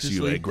Since consciously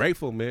you ain't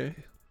grateful, man.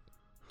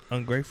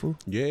 ungrateful,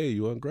 Yeah,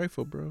 you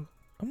ungrateful, bro.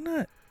 I'm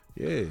not.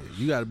 Yeah,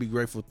 you gotta be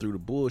grateful through the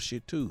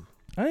bullshit too.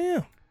 I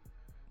am.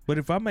 But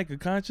if I make a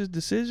conscious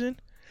decision,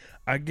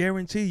 I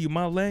guarantee you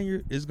my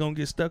lanyard is gonna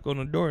get stuck on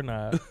the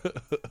doorknob.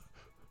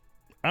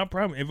 I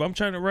promise. If I'm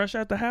trying to rush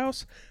out the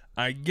house,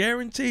 I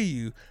guarantee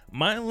you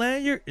my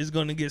lanyard is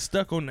gonna get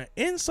stuck on the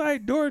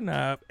inside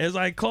doorknob as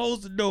I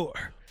close the door.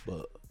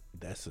 But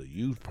that's a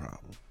you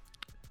problem.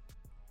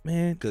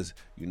 Man, Because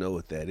you know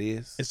what that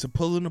is? it's a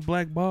pulling the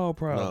black ball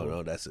problem.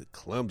 No, that's a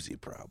clumsy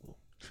problem.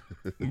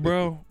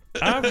 Bro.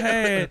 I've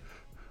had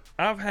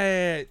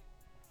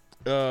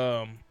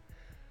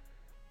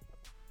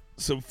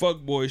some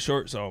fuckboy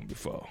shorts on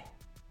before,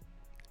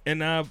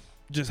 and I've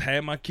just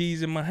had my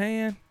keys in my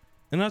hand,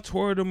 and I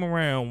twirled them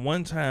around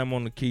one time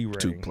on the key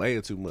ring.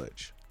 Playing too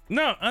much.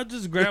 No, I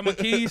just grabbed my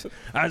keys.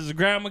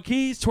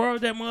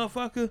 Twirled that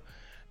motherfucker,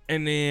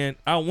 and then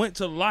I went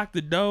to lock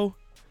the door,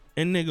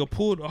 and nigga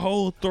pulled the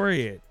whole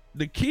thread.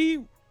 The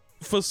key,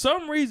 for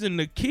some reason,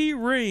 the key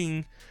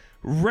ring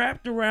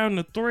wrapped around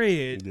the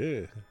thread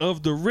Yeah.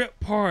 of the rip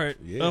part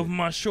Yeah. of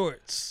my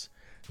shorts.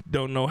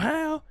 Don't know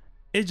how.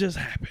 It just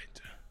happened.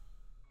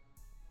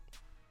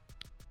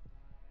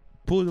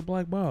 Pulled the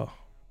black ball.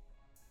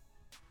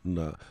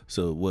 No.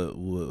 So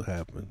what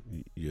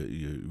happened?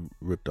 You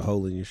ripped a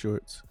hole in your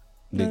shorts?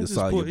 No, it Nigga just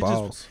saw pulled- your it just-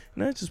 balls.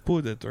 No, I just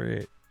pulled that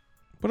thread.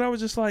 But I was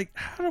just like,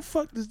 how the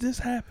fuck does this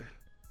happen?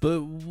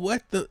 But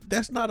what the?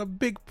 That's not a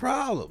big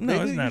problem. No,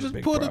 nigga. it's not you a just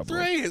big pulled problem.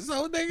 a thread.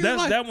 So nigga, That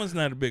like, that one's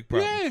not a big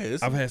problem. Yeah,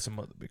 it's- I've had some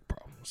other big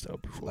problems though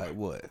before. like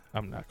what?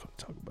 I'm not gonna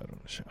talk about it on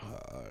the show.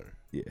 Like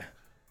Yeah.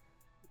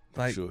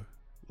 Like sure.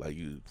 Like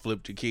you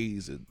flipped your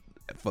keys and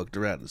fucked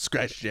around and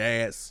scratched your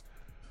ass.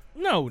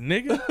 no,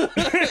 nigga.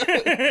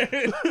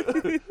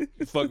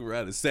 You fuck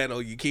around and sat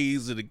on your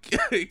keys and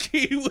the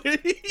key with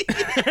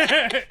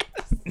it.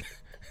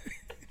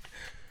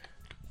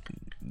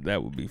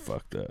 That would be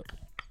fucked up.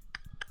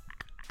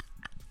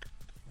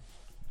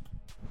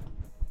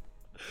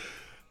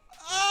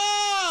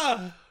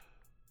 Ah!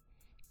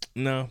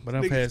 No, but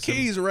I've Niggas' had some.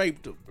 keys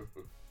raped them.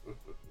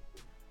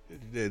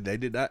 They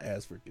did not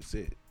ask for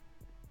consent.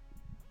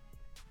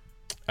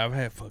 I've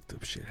had fucked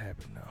up shit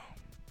happen though.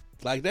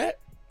 Like that?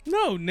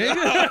 No,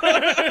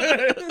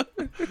 nigga.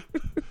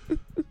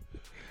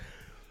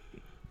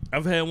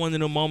 I've had one of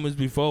them moments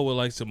before where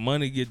like some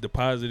money get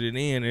deposited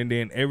in, and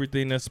then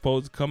everything that's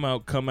supposed to come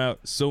out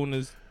soon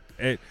as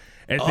at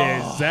the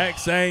exact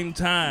same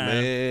time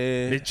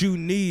Man. that you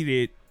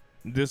needed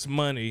this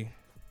money.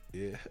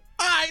 Yeah.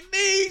 I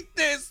need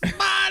this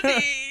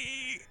money.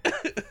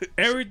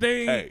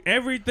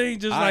 Everything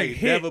just I like ain't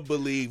hit never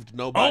believed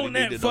nobody on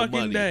that needed no fucking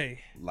money day.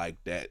 like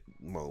that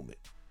moment.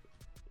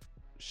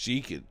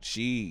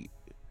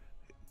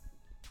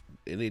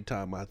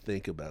 Anytime I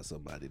think about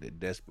somebody that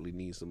desperately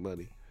needs some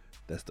money,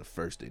 that's the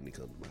first thing that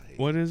comes to my head.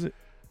 What is it?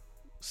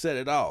 Set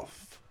it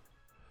off.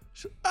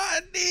 I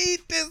need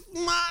this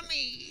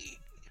money.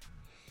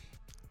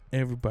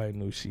 Everybody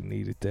knew she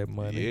needed that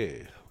money.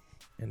 Yeah.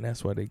 And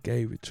that's why they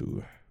gave it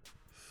to her.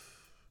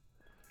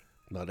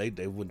 No,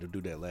 they wouldn't do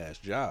that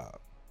last job,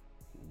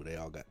 but they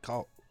all got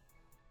caught.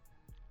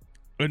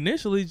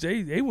 Initially,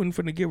 they wasn't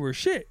finna give her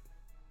shit.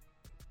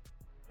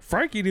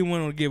 Frankie didn't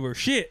want to give her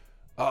shit.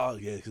 Oh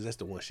yeah, because that's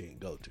the one she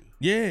didn't go to.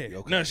 Yeah.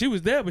 Okay. No, she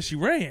was there, but she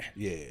ran.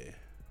 Yeah.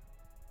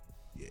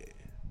 Yeah.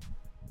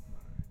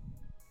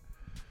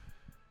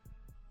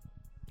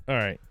 All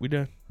right, we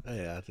done.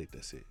 Yeah, I think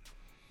that's it.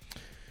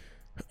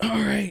 All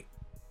right.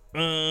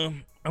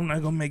 I'm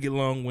not gonna make it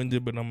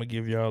long-winded, but I'm gonna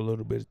give y'all a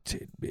little bit of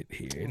tidbit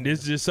here, and this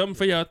is just something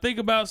for y'all to think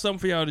about, something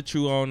for y'all to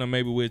chew on, and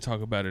maybe we'll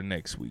talk about it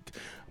next week.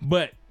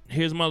 But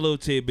here's my little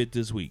tidbit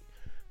this week: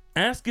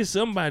 asking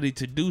somebody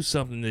to do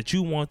something that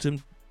you want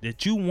them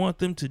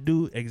to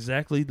do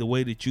exactly the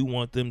way that you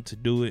want them to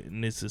do it,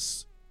 and this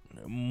is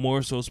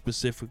more so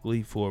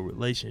specifically for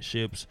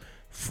relationships,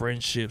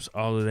 friendships,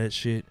 all of that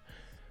shit.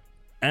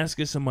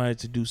 Asking somebody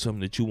to do something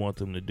that you want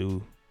them to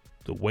do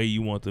the way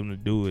you want them to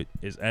do it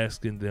is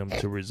asking them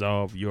to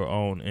resolve your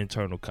own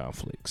internal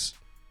conflicts.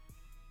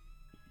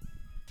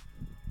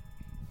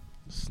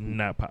 It's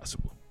not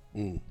possible.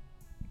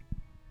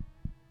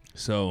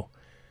 So,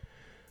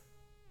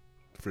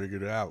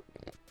 Figured it out.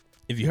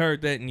 if you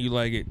heard that and you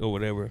like it or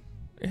whatever,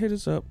 hit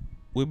us up.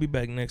 We'll be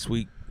back next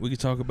week. We can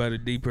talk about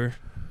it deeper,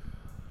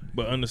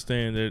 but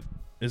understand that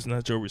It's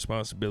not your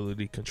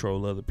responsibility to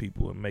control other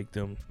people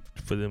and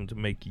for them to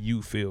make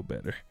you feel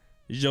better.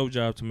 It's your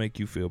job to make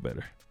you feel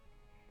better.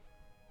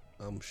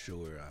 I'm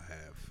sure I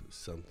have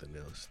something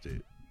else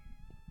that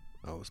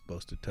I was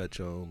supposed to touch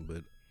on,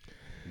 but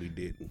we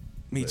didn't.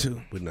 Me But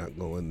too. We're not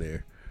going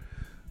there.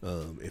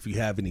 If you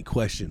have any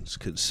questions,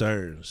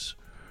 concerns,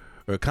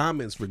 or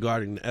comments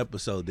regarding the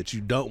episode that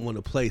you don't want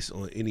to place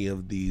on any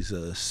of these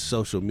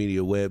social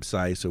media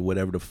websites or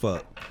whatever the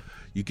fuck,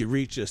 you can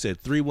reach us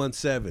at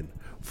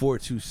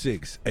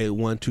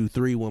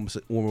 317-426-8123.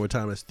 One more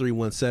time, that's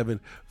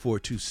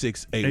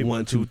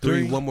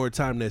 317-426-8123. One more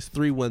time, that's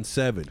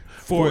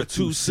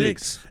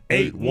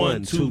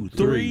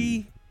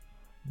 317-426-8123.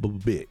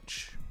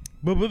 Bitch.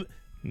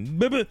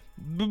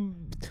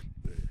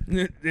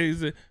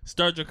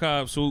 Start your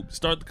cob swoop.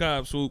 Start the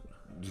cob swoop.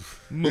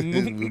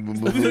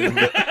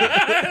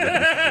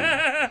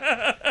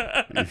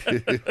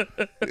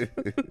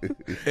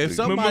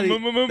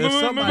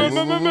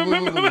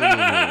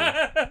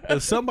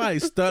 If somebody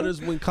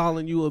stutters when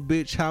calling you a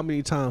bitch, how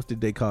many times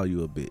did they call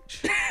you a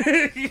bitch?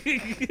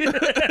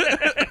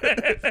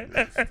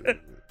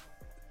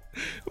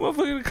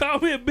 Motherfucker call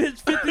me a bitch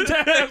 50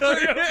 times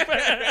real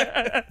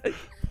fast.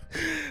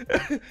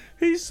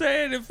 He's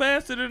saying it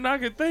faster than I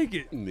can think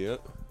it.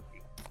 Yep.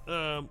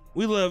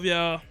 We love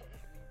y'all.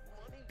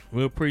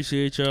 We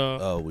appreciate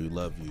y'all. Oh, we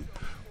love you.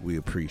 We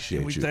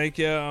appreciate We you. thank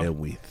y'all. And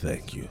we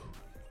thank you.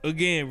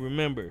 Again,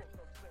 remember,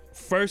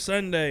 first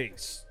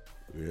Sundays,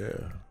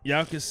 Yeah.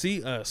 y'all can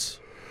see us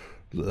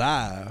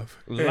Live.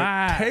 Live.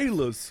 At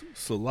Taylor's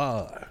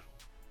Salon.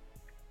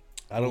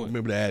 I don't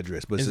remember the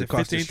address, but Is it's it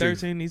across the street.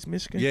 1513 East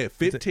Michigan? Yeah,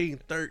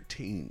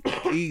 1513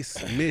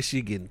 East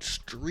Michigan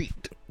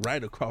Street,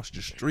 right across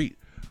the street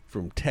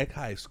from Tech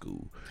High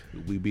School.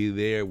 We be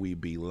there, we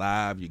be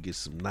live. You get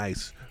some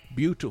nice,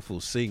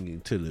 beautiful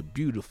singing to the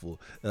beautiful,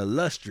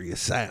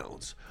 illustrious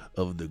sounds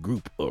of the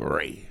group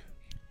Array.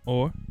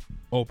 Or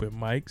open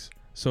mics.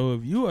 So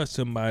if you are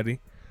somebody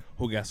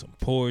who got some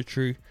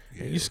poetry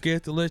and you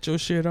scared to let your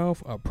shit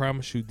off, I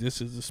promise you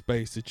this is a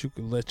space that you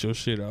can let your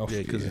shit off.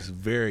 Yeah, because it's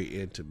very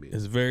intimate.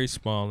 It's very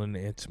small and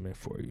intimate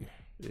for you.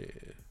 Yeah.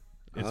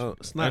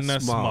 It's not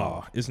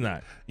small. It's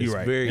not. You're It's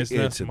right. very It's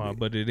not small, intimate.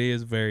 but it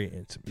is very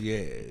intimate.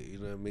 Yeah, you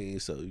know what I mean?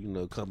 So,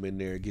 come in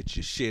there and get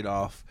your shit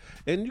off,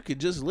 and you could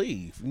just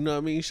leave. You know what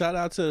I mean? Shout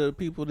out to the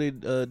people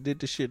that did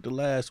the shit the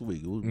last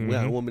week. We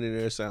had a woman in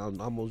there sound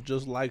almost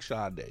just like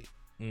Sade.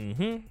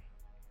 Mm-hmm.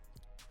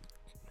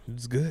 It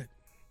was good.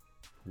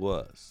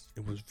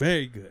 It was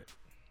very good.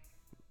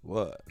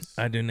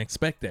 I didn't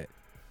expect that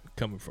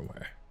coming from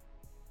her.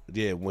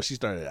 Yeah, when she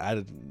started,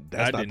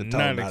 that's I not the did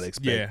tone not I'd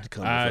expect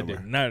coming I from did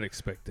her. not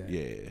expect that.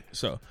 Yeah.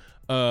 So,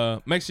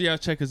 make sure y'all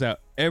check us out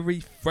every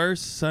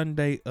first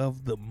Sunday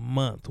of the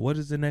month. What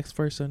is the next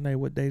first Sunday?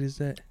 What date is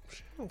that? I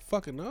don't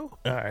fucking know.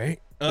 All right.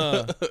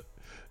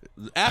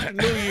 After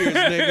New Year's,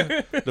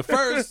 nigga. The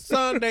first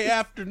Sunday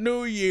after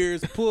New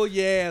Year's, pull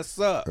your ass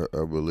up.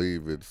 I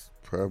believe it's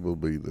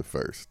probably the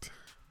first.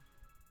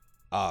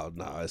 Oh,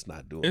 no, it's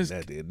not doing It's-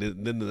 that.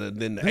 Then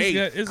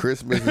the It's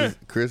 8th.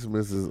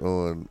 Christmas is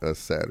on a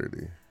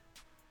Saturday.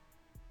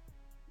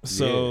 so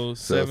So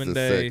it's 7 the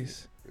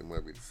days. second. It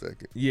might be the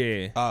second.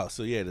 Yeah. Oh,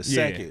 so yeah, the Yeah.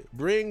 second.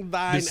 Bring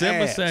thine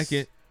December ass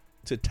 2nd.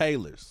 to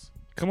Taylor's.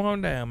 Come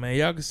on down, man.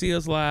 Y'all can see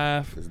us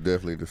live. It's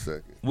definitely the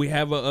second. We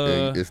have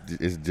And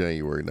it's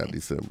January, not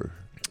December.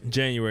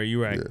 January.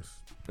 You're right. Yes.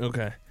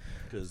 Okay.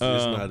 Because it's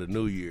not a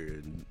New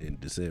Year in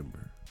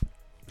December.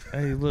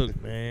 Hey,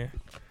 look, man.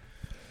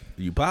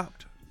 You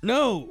popped?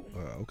 No, Oh,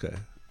 okay.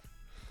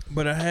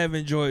 but I have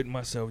enjoyed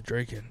myself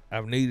drinking.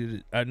 I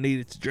needed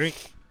to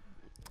drink.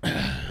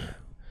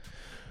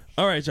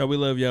 All right, y'all. We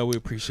love y'all. We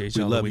appreciate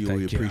We y'all. love you. We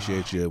thank y'all.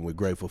 appreciate you. And we're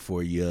grateful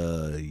for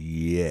you.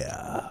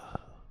 Yeah.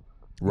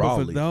 But for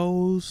Raleigh.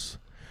 those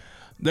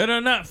that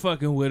are not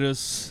fucking with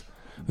us,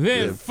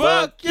 then Then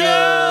fuck fuck you,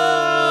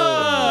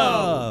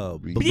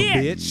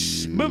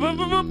 bitch.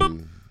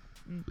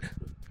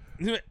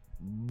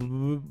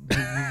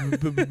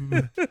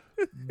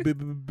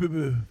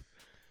 bitch.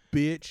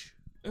 Bitch.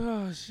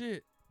 Oh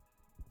shit.